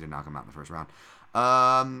high propensity to knock him out in the first round.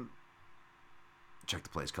 Check the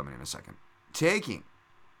plays coming in a second. Taking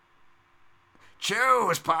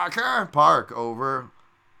Choose Parker. Park over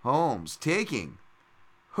Holmes. Taking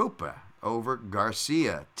Hooper over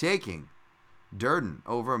Garcia. Taking Durden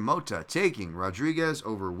over Mota. Taking Rodriguez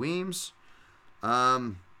over Weems.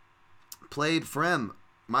 Played Frem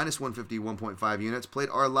minus 150, 1.5 units. Played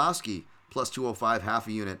Arlovsky, plus 205, half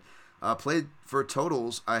a unit. Played for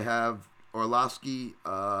totals, I have Arlovsky,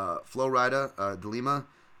 Flowrider, Delima,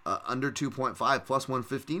 under 2.5, plus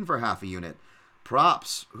 115 for half a unit.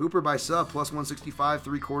 Props, Hooper by sub, plus 165,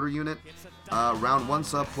 3/4 unit. Round 1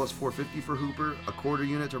 sub, plus 450 for Hooper, a quarter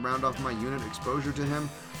unit to round off my unit exposure to him.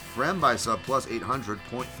 Frem by sub, plus 800,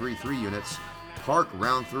 0.33 units. Park,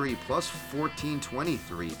 round 3, plus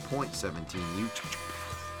 1423, 0.17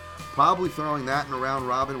 Probably throwing that in a round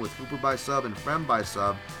robin with Hooper by sub and Frem by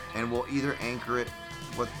sub, and we'll either anchor it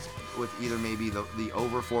with either maybe the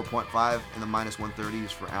over 4.5 and the minus 130s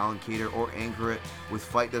for Alan Cater, or anchor it with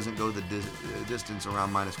fight doesn't go the distance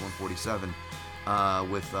around minus 147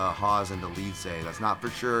 with Hawes and the lead say. That's not for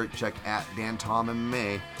sure. Check at Dan Tom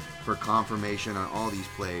MMA for confirmation on all these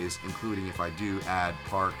plays, including if I do add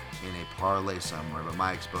Park in a parlay somewhere, but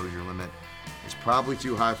my exposure limit is probably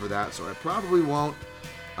too high for that, so I probably won't.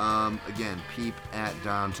 Again, peep at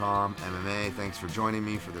Dan Tom MMA. Thanks for joining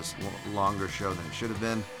me for this longer show than it should have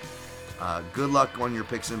been. Good luck on your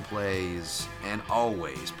picks and plays, and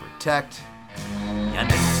always protect your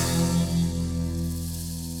necks.